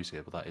bad news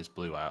here, but that is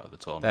blue out of the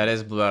tournament. that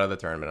is blue out of the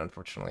tournament,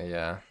 unfortunately.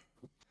 Yeah.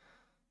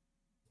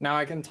 Now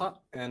I can talk,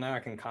 and now I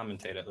can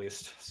commentate at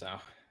least. So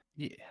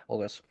Yeah.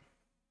 Always.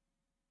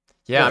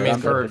 Yeah, I I've mean, done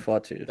that for before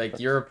too, like,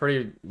 but- you're a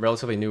pretty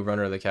relatively new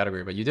runner of the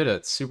category, but you did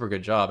a super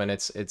good job, and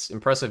it's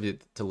impressive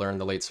to learn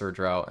the late surge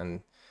route,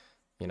 and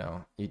you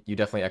know, you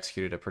definitely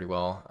executed it pretty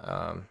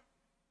well.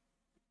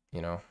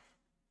 You know,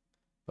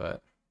 but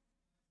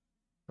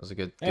it was a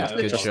good Yeah,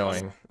 good just-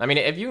 showing. I mean,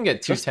 if you can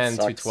get Just 210,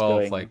 sucks 212,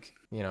 going- like,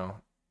 you know,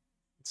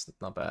 it's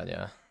not bad.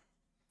 Yeah.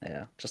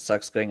 Yeah, just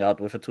sucks going out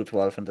with a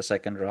 212 in the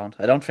second round.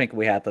 I don't think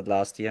we had that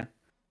last year.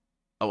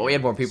 Oh, well, we Yeah,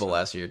 had more people so-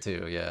 last year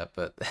too. Yeah,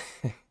 but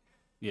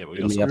Yeah, but we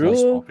Didn't got we have some like-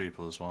 small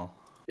people as well.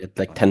 We had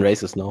like 10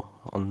 races now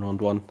on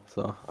round 1,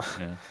 so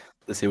Yeah.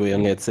 this year we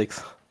only had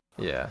 6.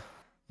 yeah,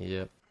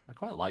 yep. I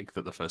quite like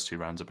that the first 2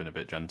 rounds have been a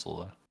bit gentle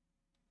though.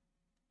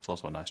 It's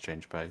also a nice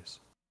change of pace.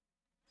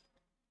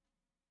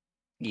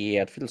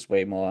 Yeah, it feels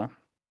way more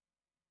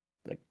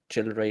like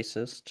chill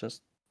races,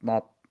 just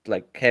not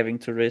like having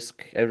to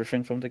risk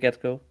everything from the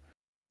get-go.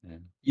 Yeah.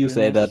 You Very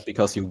say nice. that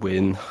because you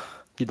win.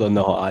 You don't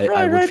know how I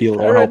would Right, feel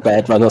or how right.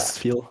 bad runners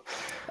feel.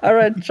 All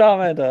right,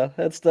 Charmander,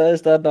 is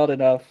that not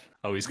enough?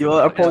 Oh, he's Your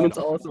gonna play opponents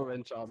now. also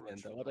ran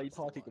Charmander. What are you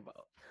talking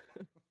about?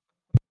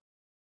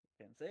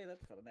 Can say that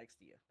for the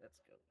next year. Let's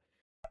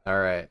go. All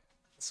right.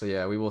 So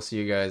yeah, we will see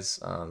you guys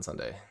on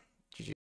Sunday.